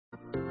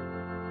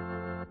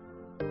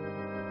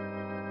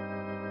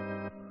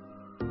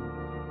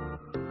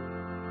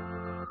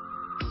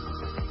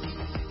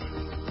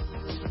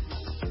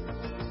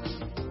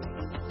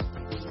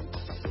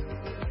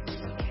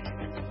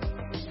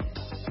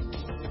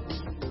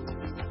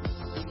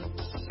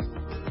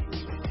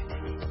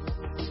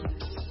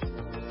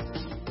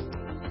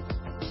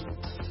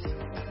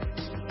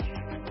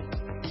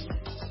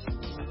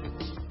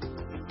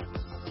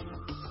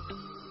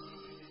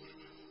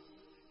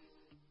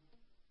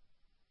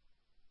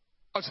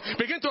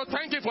Begin to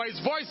thank Him for His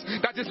voice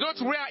that is not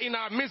rare in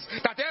our midst,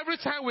 that every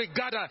time we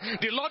gather,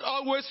 the Lord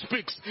always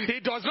speaks. He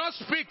does not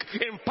speak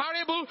in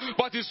parable,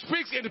 but He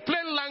speaks in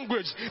plain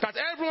language that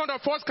every one of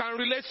us can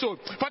relate to.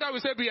 Father, we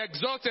say be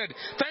exalted.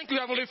 Thank you,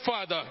 Heavenly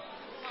Father.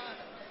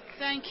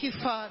 Thank you,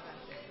 Father.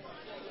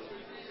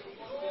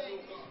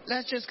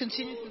 Let's just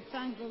continue to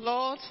thank the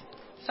Lord.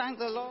 Thank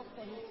the Lord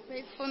for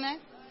His faithfulness.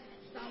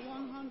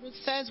 Psalm 100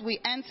 says, we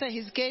enter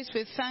His gates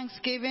with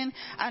thanksgiving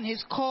and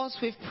His courts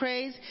with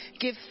praise.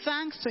 Give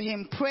thanks to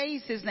Him.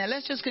 Praise His name.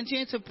 Let's just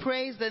continue to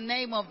praise the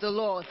name of the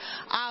Lord.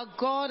 Our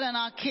God and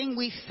our King,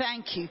 we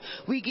thank You.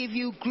 We give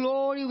You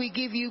glory. We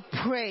give You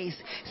praise.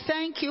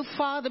 Thank You,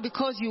 Father,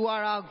 because You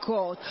are our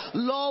God.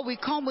 Lord, we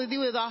come with You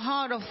with a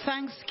heart of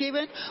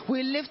thanksgiving.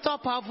 We lift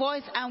up our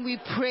voice and we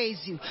praise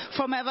You.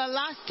 From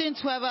everlasting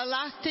to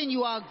everlasting,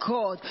 You are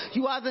God.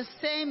 You are the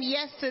same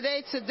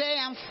yesterday, today,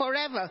 and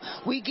forever.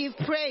 We give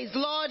praise,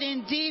 Lord,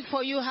 indeed,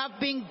 for You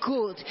have been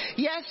good.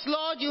 Yes,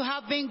 Lord, You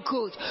have been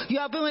good. You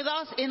have been with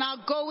us in our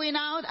going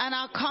out and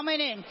our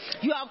coming in.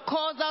 You have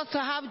caused us to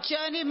have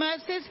journey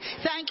mercies.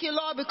 Thank You,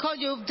 Lord,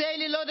 because You've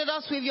daily loaded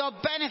us with Your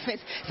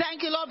benefits.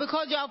 Thank You, Lord,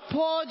 because You have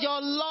poured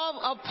Your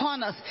love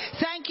upon us.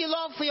 Thank You,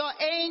 Lord, for Your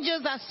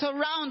angels that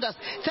surround us.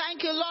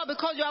 Thank You, Lord,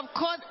 because You have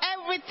caused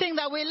everything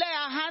that we lay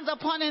our hands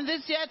upon in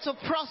this year to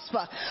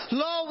prosper.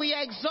 Lord, we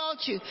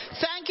exalt You.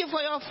 Thank You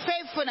for Your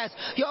faithfulness.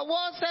 Your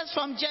word says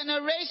from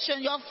generation,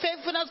 Your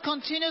faithfulness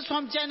continues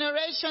from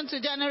generation to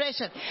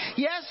generation.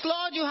 Yes,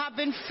 Lord, You have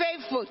been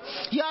faithful.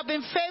 You have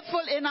been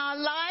faithful in our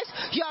lives.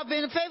 You have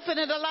been faithful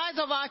in the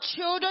lives of our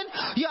children.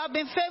 You have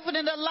been faithful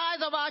in the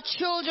lives of our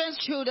children's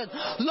children.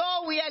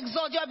 Lord, we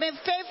exalt You. You have been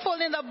faithful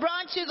in the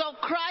branches of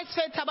Christ's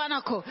Faith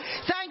Tabernacle.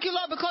 Thank You,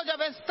 Lord, because You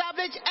have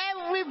established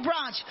every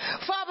branch.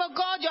 Father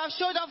God, You have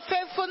showed Your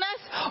faithfulness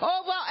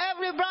over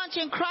every branch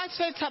in Christ's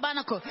Faith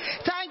Tabernacle.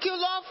 Thank You,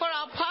 Lord, for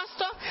our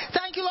pastor.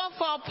 Thank You, Lord,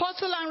 for our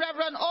Apostle and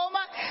Reverend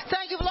Omar.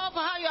 Thank You, Lord,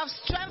 for how You have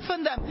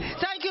strengthened them.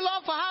 Thank You,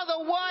 Lord, for how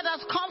the word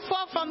has come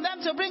forth from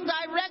them to bring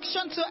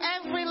direction to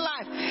every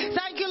life.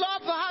 Thank You,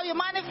 Lord, for how You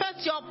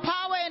manifest Your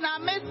power in our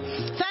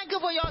midst. Thank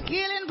You for Your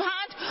healing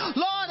hand.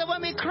 Lord, that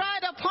when we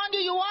cried upon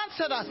You, You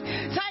answered us.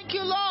 Thank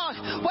You,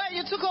 Lord, where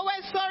You took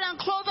away sorrow and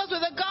clothed us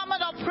with a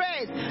garment of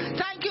praise.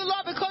 Thank You,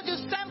 Lord, because You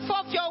sent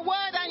forth Your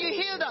word and You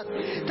healed us.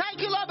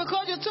 Thank You, Lord,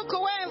 because You took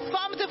away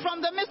infirmity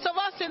from the midst of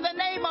us in the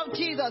name of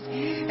Jesus.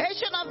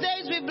 Ancient of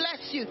days, we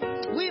bless You.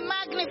 We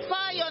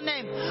magnify Your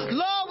name.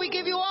 Lord, we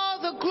give You all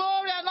the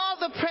glory and all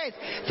the praise.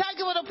 Thank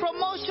You for the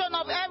promotion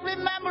of every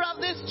member of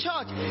this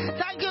church.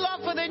 Thank You,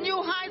 Lord, for the new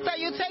heights that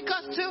You take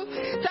us to.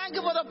 Thank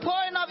You for the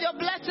pouring of Your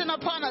blessing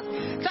upon us.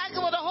 Thank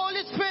You for the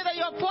Holy Spirit that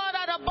You have poured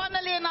out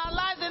abundantly in our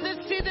lives in this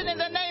season in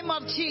the name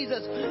of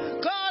Jesus.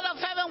 God of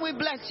heaven, we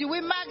bless You.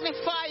 We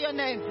magnify Your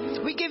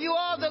name. We give You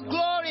all the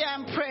glory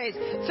and praise.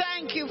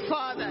 Thank You,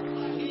 Father.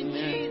 In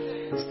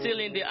Jesus. Still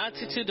in the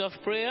attitude of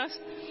prayers,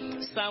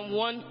 Psalm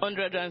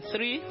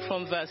 103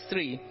 from verse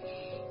 3.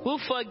 Who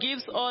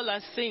forgives all our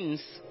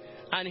sins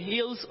and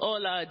heals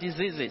all our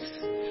diseases,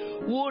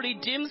 who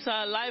redeems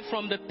our life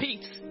from the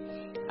pit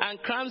and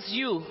crowns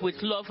You with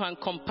love and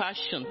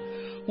compassion,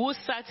 who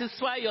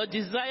satisfy your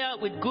desire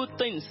with good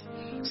things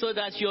so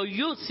that your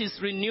youth is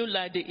renewed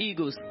like the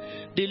eagles.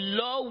 The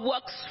Lord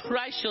works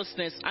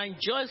righteousness and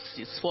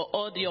justice for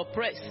all the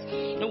oppressed.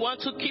 We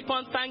want to keep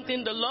on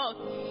thanking the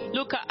Lord.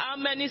 Look at how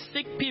many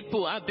sick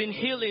people have been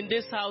healed in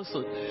this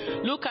household.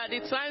 Look at the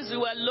times we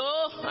were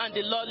low and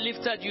the Lord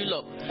lifted you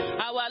up.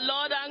 Our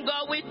Lord and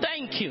God, we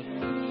thank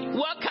You.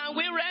 What can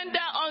we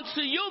render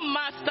unto You,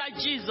 Master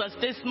Jesus,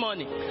 this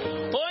morning?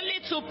 Only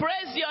to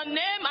praise Your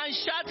name and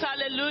shout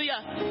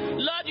hallelujah.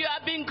 Lord, You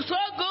have been so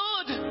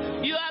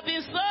good. You have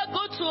been so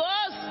good to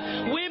us.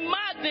 We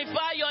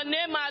magnify Your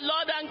name, our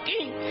Lord and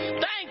King.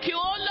 Thank You,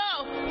 O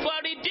Lord, for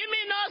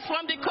redeeming us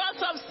from the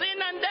curse of sin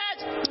and death,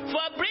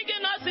 for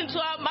bringing us into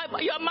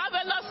Your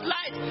marvelous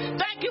light.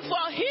 Thank You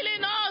for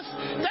healing us.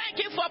 Thank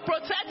You for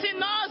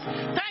protecting us.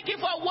 Thank You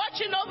for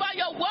watching over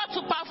Your word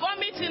to perform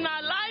it in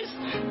our lives.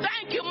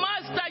 Thank You,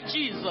 Master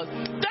Jesus.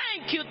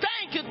 Thank You,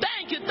 thank You,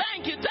 thank You,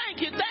 thank You,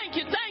 thank You, thank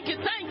You, thank You,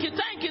 thank You,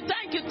 thank You,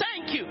 thank You,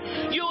 thank You.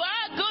 You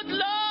are good,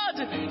 Lord.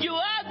 You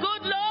are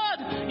good, Lord.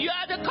 You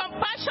are the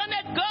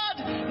compassionate God.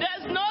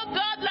 There's no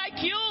God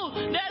like You.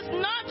 There's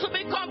none to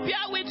be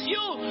compared with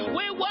You.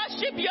 We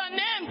worship Your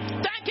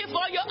name. Thank You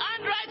for Your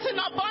handwriting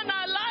upon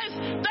our lives.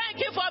 Thank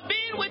You for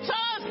being with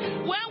us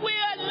when we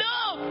are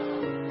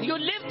low. You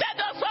lifted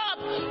us up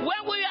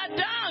when we are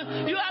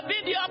down. You have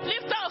been the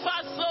uplifter of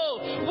our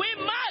soul. We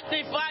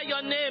magnify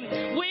Your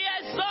name. We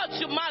exalt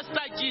You,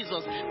 Master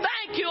Jesus.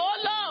 Thank You, O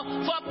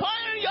Lord, for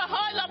pouring Your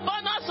oil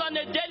upon us on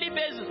a daily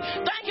basis.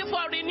 Thank You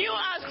for renewing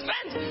our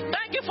strength.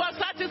 Thank You for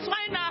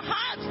satisfying our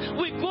hearts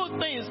with good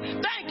things.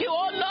 Thank You,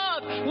 O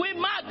Lord. We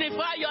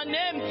magnify Your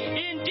name.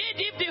 Indeed,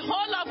 if the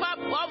whole of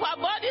our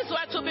bodies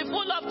were to be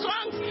full of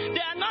tongues,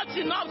 they are not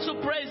enough to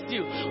praise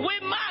You. We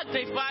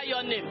magnify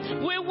Your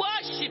name. We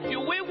worship You.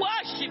 We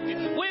worship You.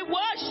 We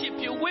worship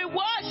You. We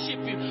worship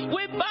You.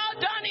 We bow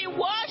down in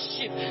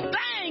worship.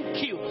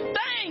 Thank You.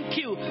 Thank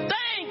You.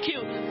 Thank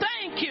You.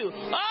 Thank You.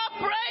 All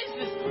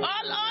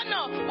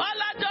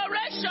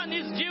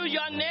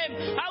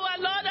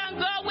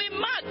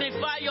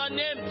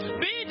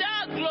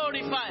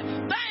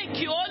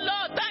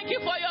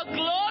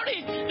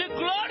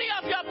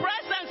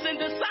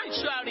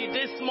Calvary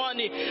this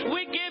morning.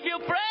 We give you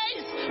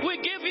praise. We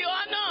give you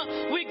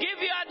honor. We give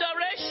you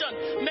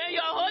adoration. May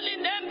your holy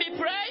name be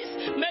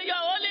praised. May your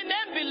holy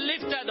name be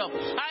lifted up.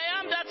 I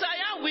am that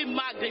I am. We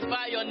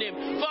magnify your name.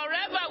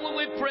 Forever we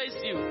will praise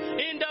you.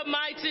 In the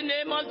mighty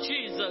name of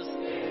Jesus.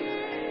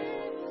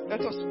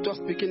 Let us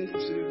just begin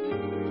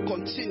to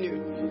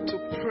continue to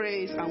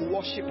praise and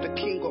worship the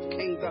King of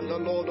Kings and the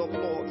Lord of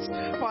Lords.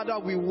 Father,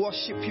 we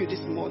worship you this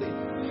morning.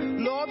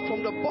 Lord,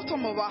 from the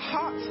bottom of our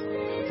hearts,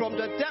 from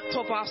the depth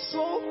of our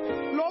soul,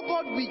 Lord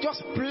God, we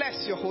just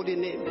bless your holy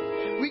name.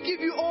 We give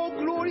you all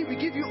glory, we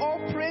give you all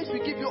praise, we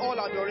give you all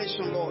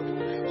adoration, Lord.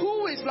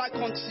 Who is like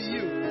unto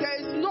you? There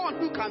is none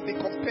who can be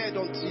compared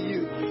unto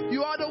you.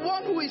 You are the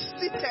one who is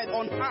seated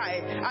on high,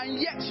 and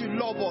yet you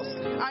love us,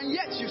 and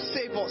yet you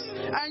save us,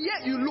 and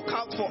yet you look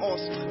out for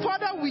us.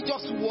 Father, we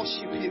just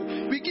worship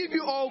you. We give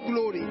you all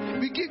glory.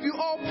 We give you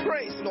all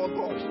praise, Lord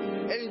God.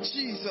 In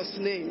Jesus'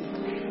 name.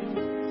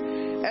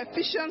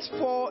 Ephesians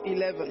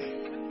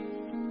 4:11.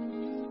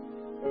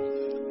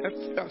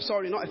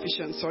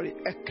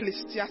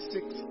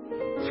 Ecclesiastes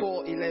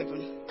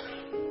 4:11.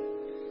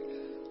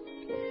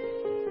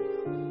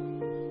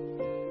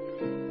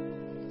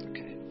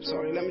 Okay,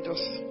 sorry, let me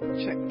just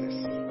check this.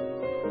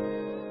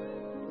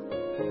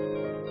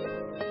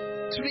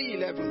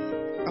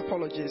 3:11.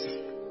 Apologies.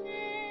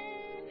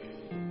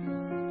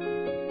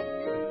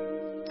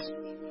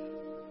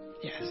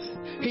 Yes.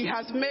 He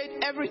has made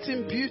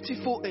everything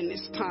beautiful in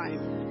his time.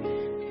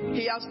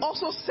 He has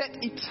also set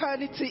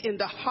eternity in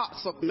the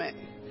hearts of men.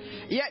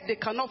 Yet they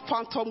cannot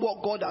fathom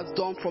what God has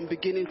done from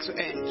beginning to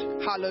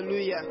end.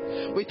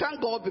 Hallelujah. We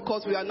thank God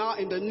because we are now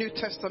in the New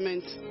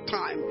Testament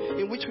time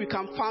in which we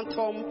can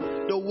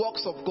fathom the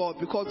works of God,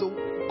 because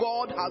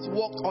God has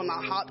worked on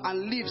our heart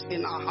and lives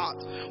in our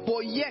heart.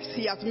 But yes,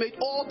 he has made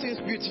all things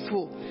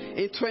beautiful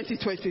in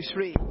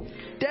 2023.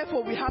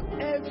 Therefore, we have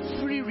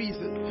every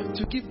reason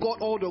to give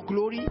God all the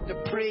glory, the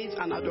praise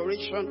and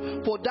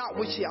adoration for that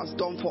which he has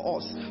done for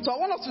us. So I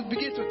want us to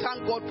begin to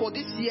thank God for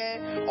this year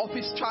of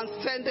his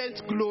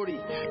transcendent glory.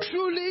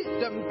 Truly,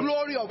 the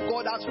glory of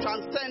God has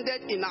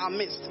transcended in our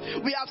midst.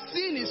 We have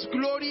seen his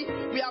glory,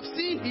 we have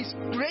seen his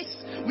grace,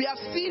 we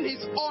have seen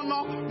his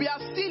honor, we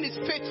have seen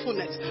his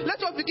faithfulness. Let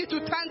us begin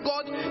to thank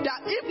God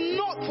that if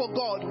not for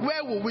God,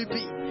 where will we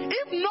be?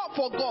 If not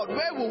for God,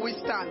 where will we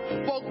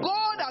stand? For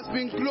God has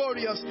been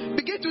glorious.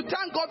 Begin to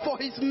thank God for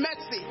his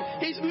mercy.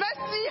 His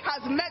mercy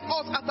has met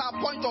us at our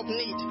point of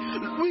need.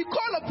 We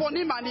call upon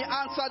him and he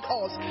answered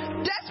us.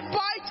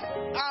 Despite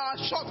our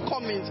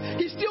shortcomings,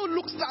 he still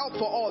looks out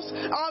for us.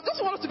 I just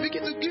want us to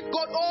begin to give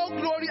God all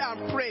glory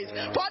and praise.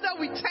 Father,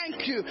 we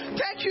thank you.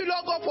 Thank you,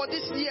 Lord God, for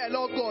this year,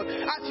 Lord God.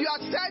 As you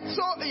have said,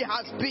 so it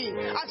has been.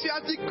 As you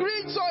have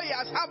decreed, so it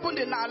has happened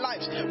in our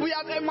lives. We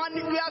have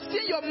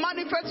seen your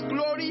manifest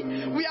glory.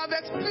 We have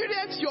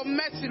experienced your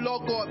mercy,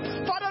 Lord God.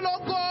 Father,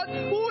 Lord God,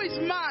 who is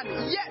man?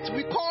 Yet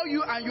we call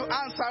you and you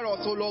answer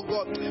us, oh Lord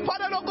God.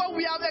 Father, Lord God,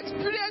 we have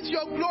experienced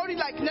your glory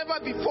like never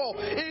before.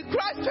 In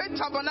Christ's Faith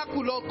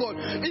Tabernacle, Lord God.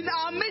 In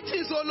our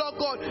meetings, oh Lord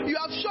God, you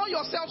have shown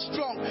yourself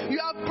strong. You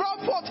have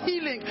brought forth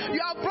healing.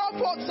 You have brought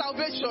forth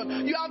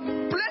salvation. You have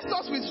blessed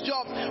us with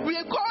jobs. We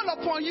call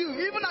upon you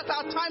even at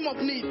our time of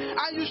need,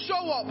 and you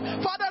show up.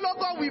 Father, Lord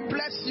God, we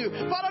bless you.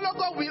 Father, Lord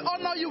God, we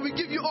honor you. We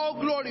give you all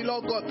glory,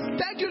 Lord God.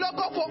 Thank you, Lord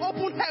God, for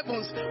open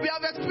heavens. We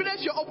have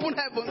experienced your open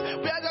heavens.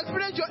 We have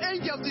experienced your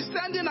angels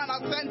descending and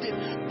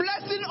ascending,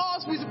 blessing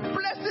us with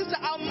blessings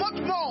that are much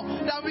more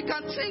than we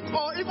can think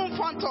or even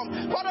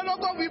fathom. Father,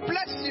 Lord God, we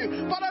bless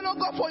you. Father, Lord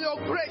God, for your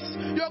grace.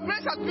 Your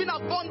grace has been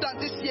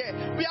abundant this year.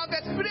 We have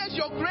experienced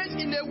your grace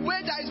in a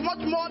way that is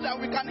much more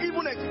than we can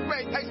even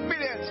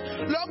experience.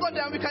 Lord God,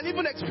 than we can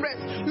even express.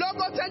 Lord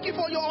God, thank you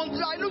for your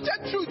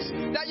undiluted truth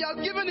that you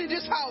have given in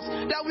this house,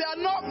 that we are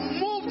not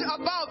moved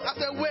about as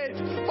a wave.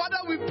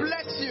 Father, we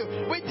bless you.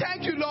 We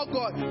thank you, Lord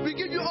God. We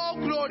give you all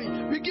glory.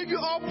 We give you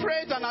all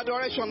praise and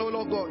adoration, oh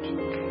Lord God.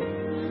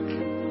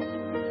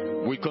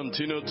 We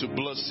continue to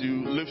bless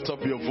you. Lift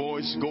up your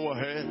voice. Go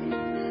ahead.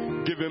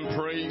 Give him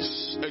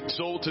praise.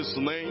 Exalt his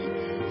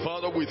name.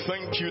 Father, we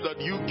thank you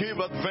that you gave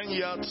us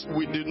vineyards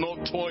we did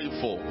not toil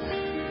for.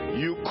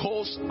 You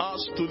caused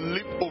us to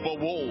leap over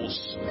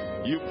walls.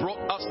 You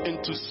brought us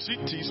into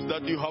cities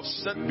that you have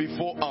set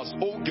before us.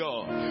 Oh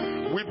God,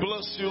 we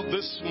bless you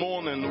this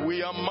morning.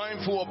 We are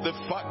mindful of the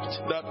fact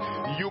that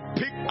you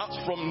picked us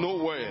from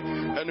nowhere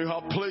and you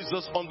have placed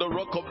us on the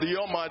rock of the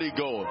Almighty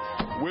God.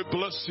 We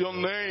bless your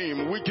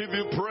name. We give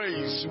you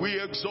praise. We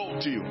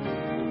exalt you.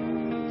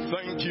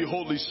 Thank you,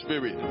 Holy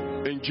Spirit.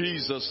 In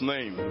Jesus'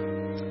 name.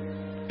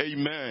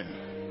 Amen.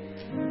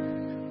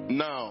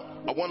 Now,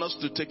 I want us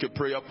to take a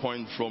prayer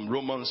point from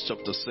Romans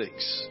chapter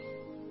 6.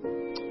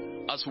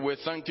 As we're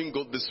thanking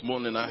God this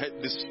morning, I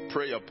had this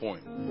prayer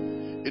point.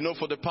 You know,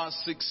 for the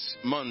past 6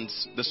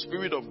 months, the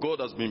Spirit of God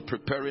has been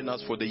preparing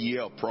us for the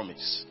year of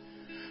promise.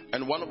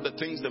 And one of the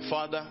things the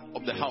father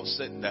of the house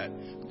said that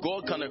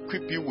God can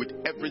equip you with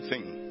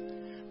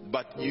everything,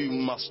 but you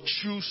must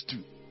choose to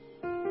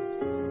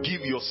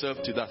give yourself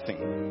to that thing.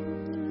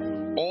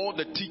 All all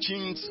the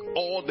teachings,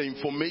 all the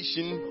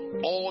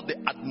information, all the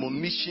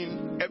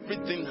admonition,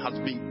 everything has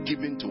been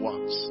given to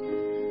us.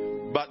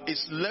 But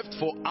it's left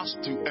for us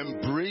to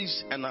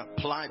embrace and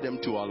apply them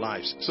to our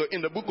lives. So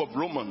in the book of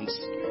Romans,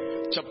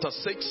 chapter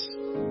 6,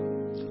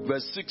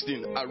 verse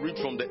 16, I read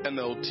from the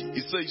NLT.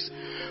 It says,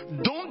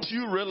 don't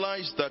you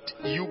realize that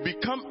you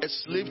become a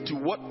slave to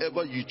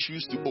whatever you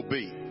choose to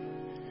obey?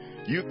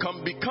 You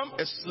can become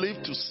a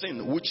slave to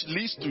sin, which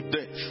leads to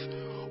death,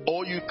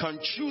 or you can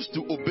choose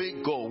to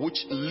obey God,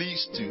 which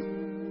leads to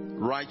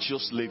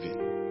righteous living.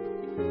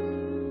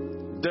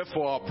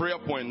 Therefore, our prayer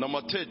point,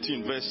 number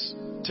 13, verse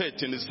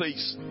 13, it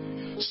says,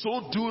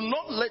 so do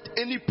not let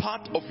any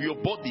part of your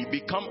body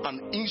become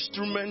an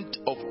instrument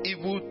of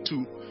evil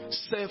to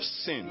serve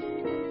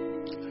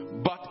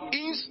sin, but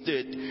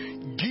instead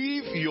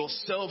give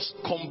yourselves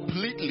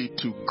completely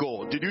to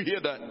God. Did you hear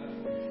that?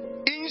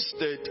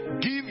 Instead,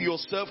 give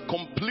yourself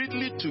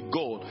completely to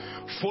God.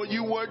 For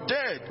you were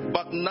dead,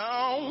 but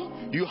now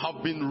you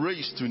have been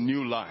raised to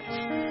new life.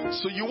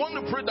 So you want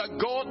to pray that,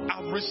 God,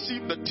 I've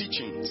received the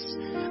teachings.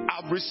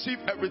 I've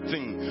received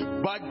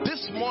everything. But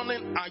this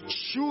morning, I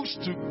choose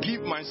to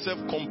give myself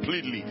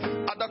completely.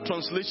 Other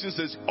translation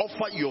says,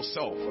 offer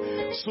yourself.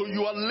 So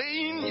you are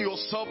laying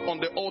yourself on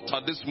the altar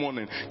this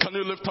morning. Can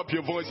you lift up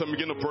your voice and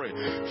begin to pray?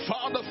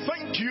 Father,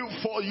 thank you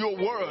for your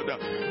word.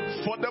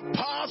 For the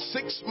past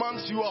 6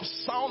 months, you have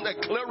sound a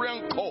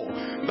clarion call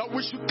that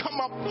we should come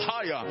up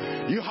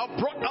higher. You have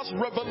brought us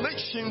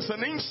revelations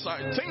and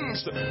insight,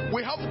 things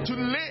we have to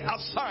lay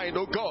aside,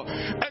 oh God.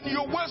 And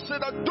your word said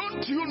that,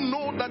 don't you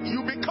know that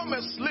you become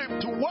a slave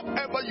to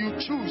whatever you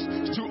choose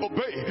to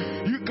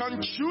obey? You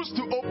can choose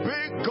to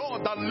obey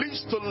God that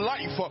leads to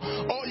life,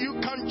 or you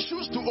can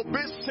choose to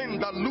obey sin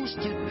that leads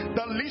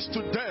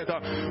to death.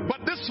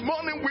 But this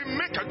morning we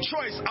make a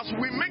choice as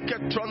we make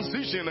a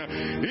transition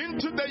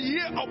into the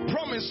year of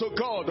promise, oh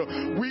God.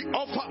 We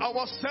offer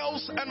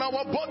ourselves and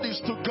our bodies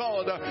to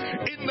God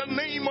in the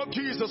name of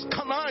Jesus.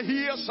 Can I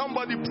hear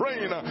somebody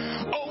praying?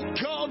 Oh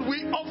God,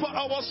 we offer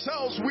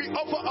ourselves. We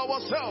offer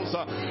ourselves.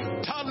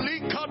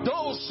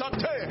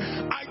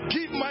 I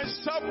give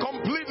myself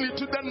completely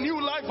to the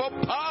new life of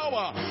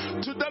power,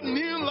 to the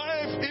new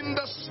life in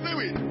the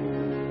Spirit.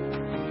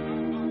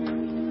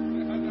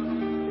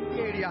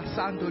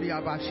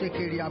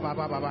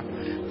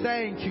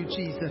 Thank you,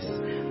 Jesus.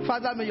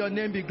 Father, may your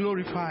name be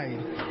glorified.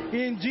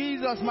 In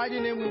Jesus' mighty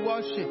name we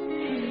worship.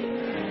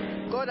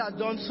 God has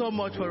done so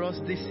much for us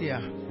this year.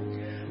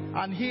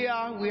 And here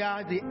we are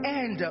at the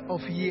end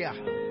of year.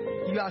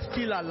 You are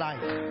still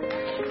alive.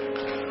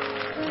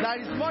 There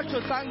is much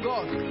to thank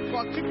God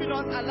for keeping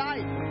us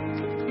alive.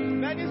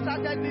 Many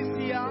started this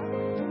year,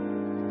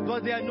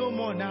 but they are no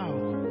more now.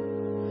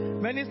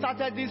 Many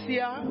started this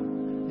year,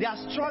 they are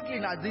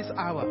struggling at this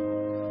hour.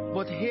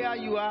 But here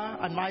you are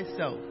and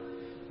myself.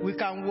 We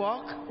can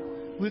walk,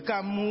 we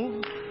can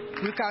move,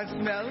 we can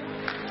smell,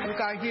 we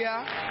can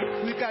hear,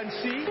 we can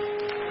see,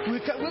 we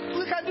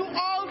can do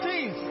all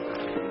things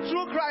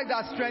through Christ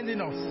that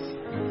strengthens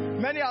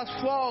us. Many have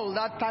fallen,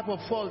 that type of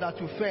fall that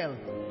you fell,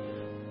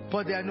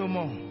 but they are no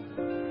more.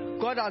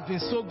 God has been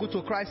so good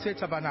to Christ Faith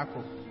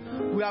Tabernacle.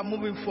 We are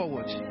moving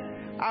forward.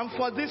 And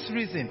for this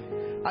reason,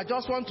 I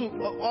just want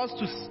us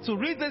to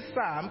read this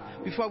psalm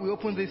before we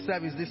open this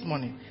service this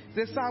morning.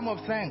 The psalm of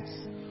thanks.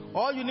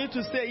 All you need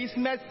to say is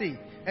mercy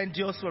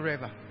endures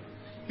forever.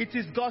 It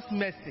is God's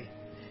mercy.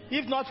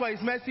 If not for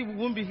His mercy, we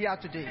wouldn't be here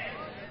today.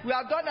 We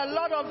have done a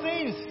lot of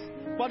things,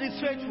 but He's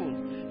faithful.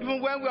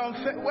 Even when we're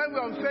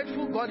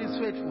unfaithful, God is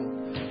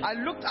faithful. I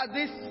looked at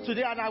this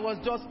today and I was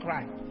just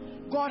crying.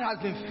 God has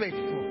been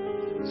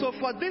faithful. So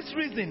for this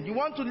reason, you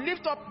want to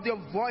lift up your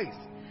voice.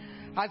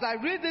 As I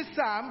read this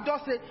psalm,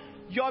 just say,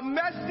 your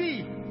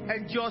mercy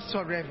endures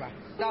forever.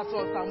 That's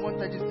what Psalm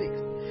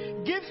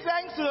 136. Give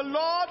thanks to the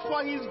Lord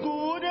for His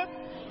good.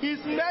 His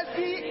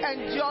mercy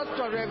endures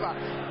forever.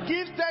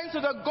 Give thanks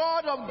to the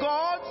God of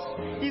gods.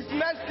 His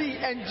mercy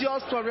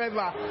endures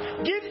forever.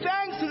 Give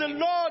thanks to the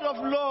Lord of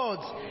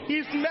lords.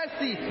 His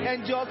mercy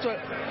endures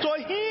forever. To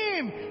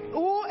Him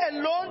who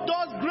alone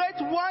does great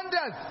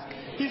wonders.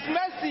 His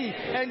mercy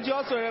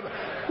endures forever.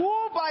 Who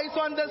by His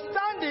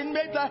understanding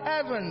made the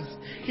heavens.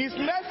 His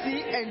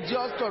mercy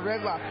endures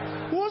forever.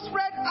 Who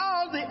spread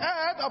out the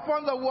earth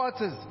upon the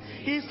waters.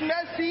 His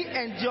mercy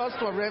endures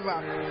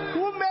forever.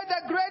 Who made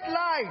the great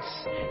lights.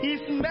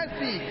 His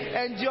mercy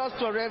endures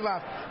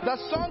forever. The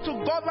sun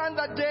to govern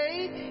the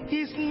day.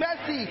 His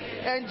mercy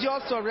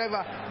endures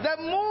forever. The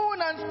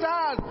moon and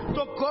stars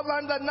to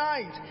govern the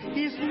night.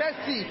 His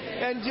mercy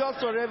endures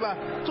forever.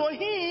 To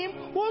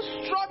Him who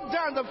struck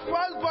down the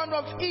firstborn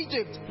of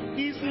Egypt.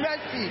 His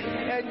mercy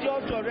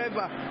endures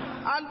forever.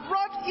 And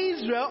brought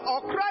Israel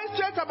or Christ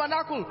Church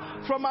Tabernacle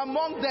from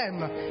among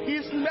them.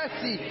 His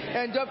mercy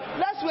endures.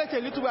 Let's wait a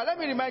little while. Let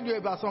me remind you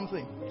about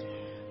something.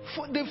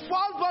 The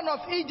firstborn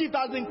of Egypt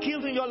has been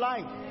killed in your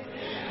life.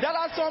 There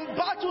are some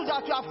battles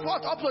that you have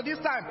fought up to this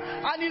time,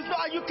 and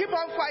you keep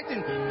on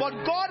fighting. But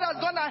God has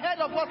gone ahead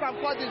of us and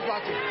fought this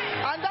battle.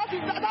 And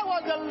that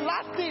was the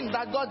last thing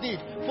that God did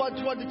for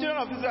the children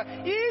of Israel.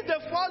 He is the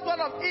firstborn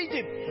of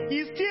Egypt.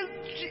 He's still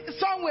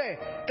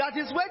somewhere that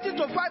is waiting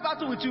to fight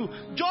battle with you.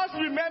 Just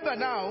remember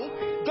now,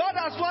 God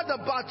has fought the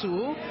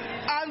battle,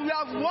 and we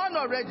have won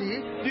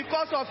already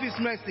because of His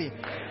mercy.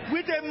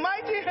 With a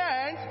mighty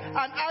hand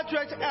and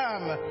outstretched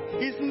arm,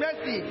 His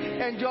mercy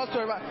endures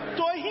forever.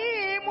 To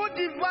Him who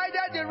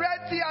divided the Red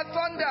Sea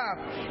asunder,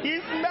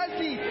 His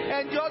mercy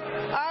endures,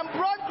 and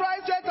brought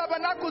Christ's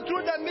tabernacle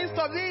through the midst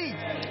of it.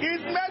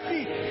 His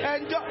mercy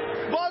endures,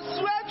 but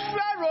swept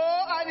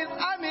Pharaoh and his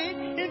army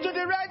into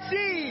the Red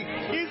Sea.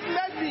 His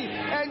mercy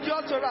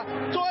endures forever.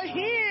 To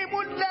Him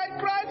who led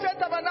Christ's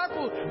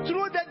tabernacle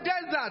through the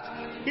desert,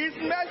 His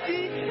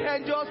mercy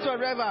endures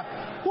forever.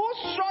 Who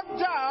struck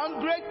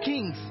down great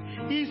kings,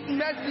 His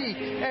mercy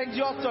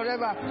endures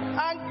forever.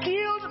 And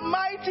killed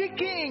mighty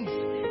kings,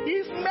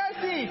 His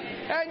mercy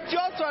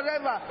endures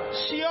forever.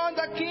 Shion,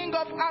 the king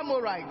of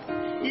Amorites,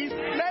 His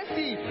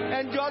mercy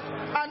endures,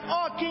 and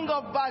Og, king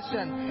of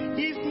Bashan,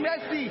 His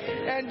mercy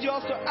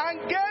endures, and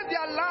gave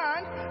their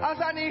land as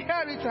an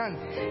inheritance.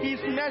 His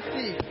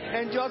mercy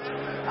endures,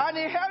 an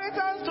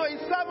inheritance to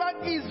His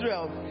servant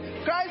Israel.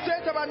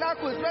 Christ's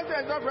tabernacle, His mercy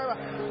endures forever.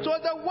 To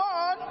the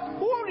one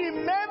who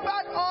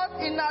remembered us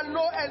in our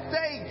low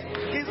estate,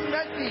 His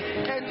mercy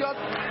endures,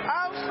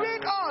 and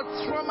freed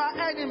us from our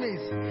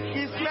enemies.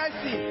 His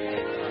mercy.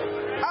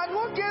 And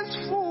who gives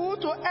food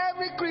to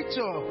every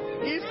creature,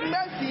 His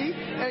mercy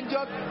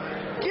endures.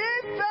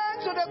 Give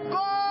thanks to the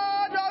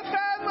God of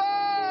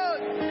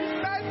heaven. His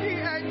mercy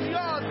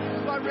endures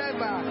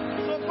forever.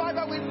 So,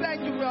 Father, we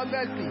thank You for Your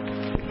mercy.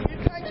 We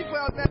thank You for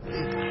Your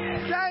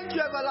mercy. Thank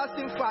You,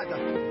 everlasting Father.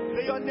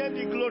 May Your name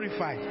be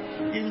glorified.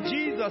 In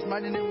Jesus'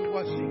 mighty name we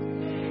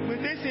worship.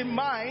 With this in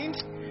mind,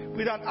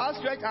 with an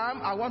outstretched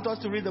arm, I want us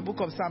to read the book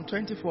of Psalm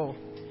 24.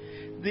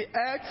 The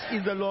earth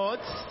is the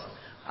Lord's,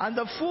 and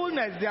the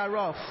fullness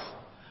thereof,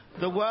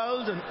 the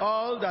world and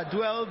all that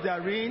dwell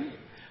therein.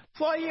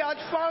 For He hath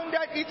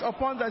founded it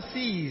upon the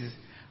seas,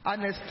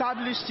 and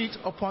established it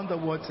upon the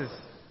waters.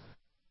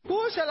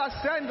 Who shall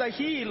ascend the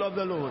hill of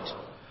the Lord?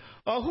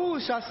 Or who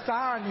shall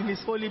stand in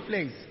His holy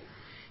place?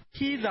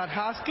 He that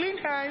has clean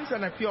hands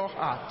and a pure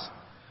heart,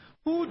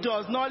 who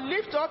does not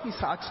lift up his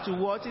heart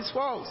towards his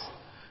faults,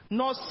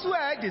 nor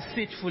swear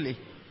deceitfully.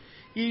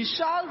 He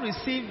shall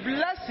receive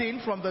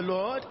blessing from the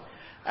Lord,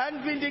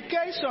 and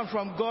vindication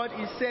from God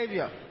His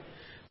Savior.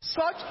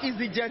 Such is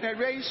the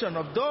generation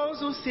of those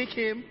who seek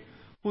Him,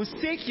 who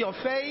seek Your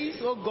face,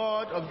 O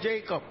God of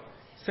Jacob.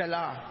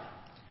 Selah.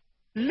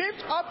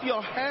 Lift up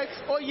your heads,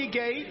 O ye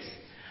gates,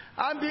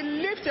 and be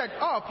lifted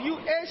up, you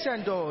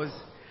ancient doors,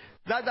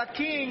 that the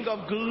King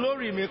of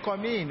glory may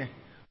come in.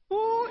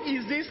 Who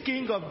is this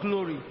King of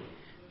glory?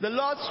 The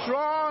Lord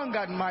strong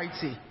and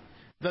mighty,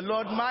 the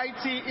Lord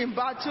mighty in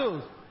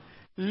battle.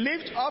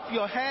 Lift up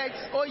your heads,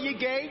 O ye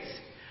gates,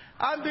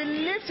 and be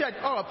lifted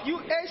up, you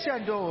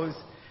ancient doors,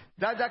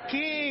 that the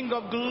King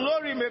of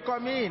glory may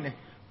come in.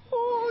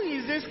 Who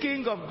is this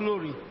King of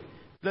glory?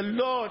 The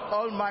Lord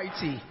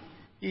Almighty.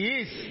 He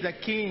is the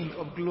King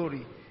of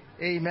glory.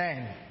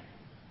 Amen.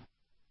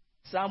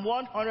 Psalm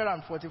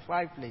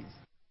 145, please.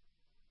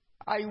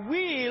 I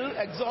will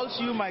exalt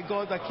You, my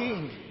God the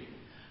King.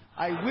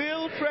 I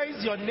will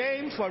praise Your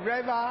name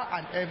forever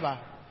and ever.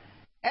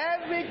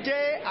 Every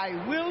day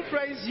I will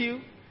praise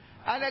You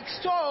and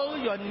extol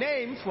Your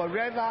name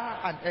forever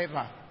and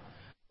ever.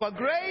 For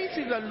great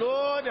is the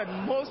Lord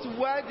and most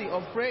worthy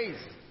of praise.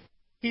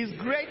 His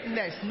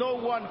greatness no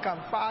one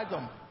can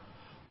fathom.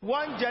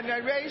 One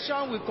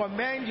generation will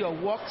commend Your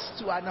works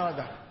to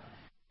another.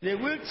 They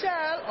will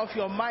tell of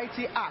Your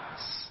mighty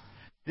acts.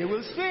 They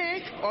will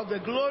speak of the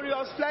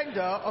glorious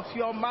splendor of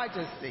Your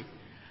majesty.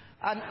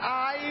 And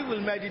I will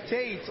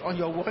meditate on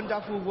Your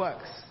wonderful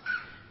works.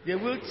 They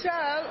will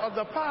tell of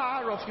the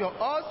power of Your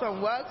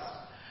awesome works,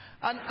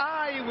 and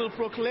I will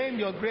proclaim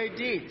Your great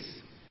deeds.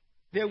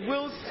 They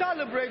will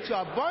celebrate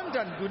Your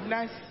abundant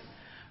goodness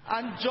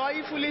and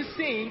joyfully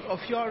sing of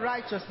Your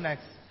righteousness.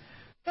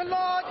 The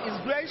Lord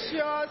is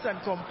gracious and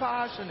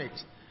compassionate,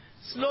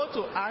 slow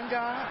to anger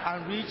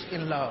and rich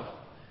in love.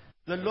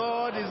 The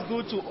Lord is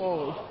good to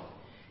all.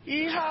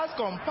 He has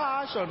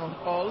compassion on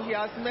all He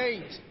has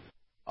made.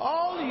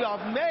 All You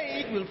have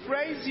made will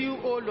praise You,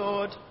 O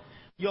Lord.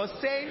 Your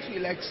saints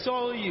will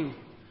extol You.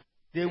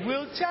 They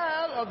will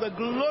tell of the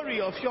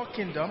glory of Your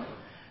kingdom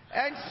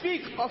and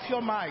speak of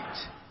Your might,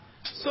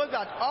 so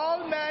that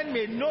all men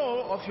may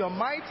know of Your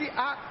mighty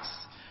acts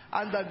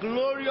and the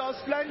glorious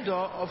splendor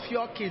of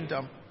Your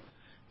kingdom.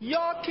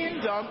 Your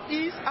kingdom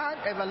is an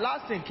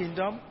everlasting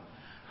kingdom,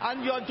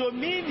 and Your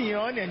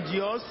dominion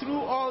endures through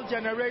all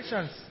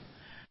generations.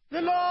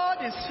 The Lord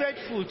is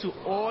faithful to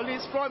all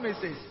His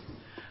promises,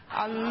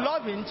 and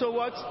loving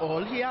towards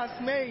all He has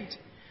made.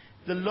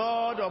 The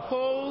Lord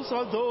upholds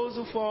all those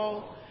who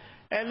fall,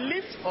 and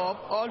lifts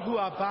up all who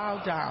are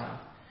bowed down.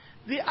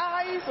 The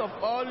eyes of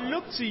all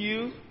look to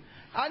You,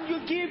 and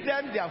You give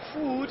them their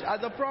food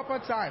at the proper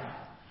time.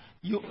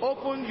 You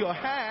opened your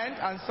hand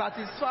and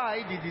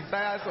satisfied the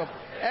desires of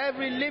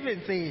every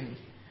living thing.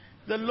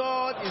 The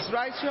Lord is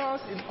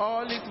righteous in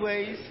all his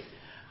ways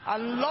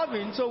and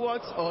loving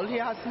towards all he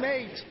has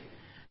made.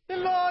 The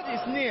Lord is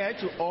near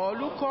to all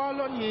who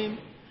call on him,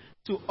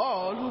 to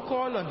all who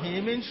call on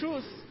him in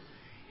truth.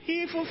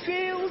 He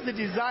fulfills the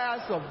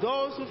desires of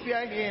those who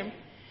fear him.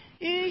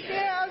 He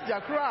hears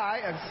their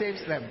cry and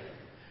saves them.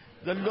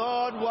 The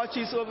Lord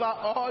watches over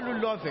all who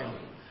love him,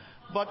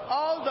 but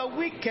all the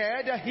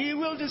wicked he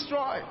will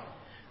destroy.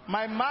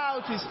 My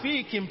mouth will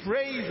speak in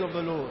praise of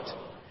the Lord.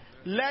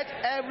 Let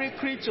every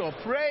creature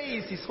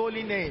praise his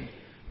holy name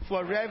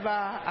forever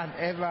and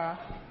ever.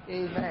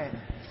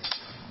 Amen.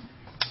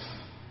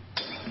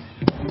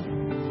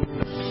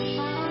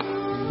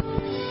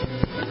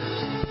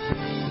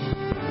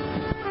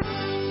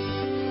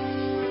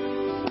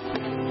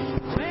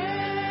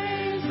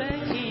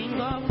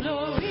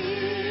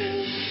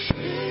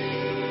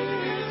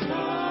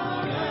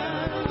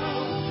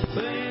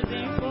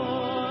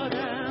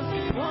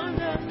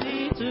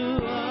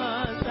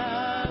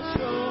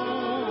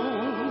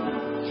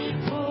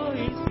 For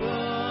his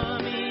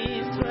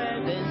promise,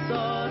 strength and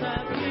sword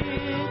that we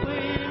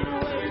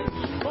will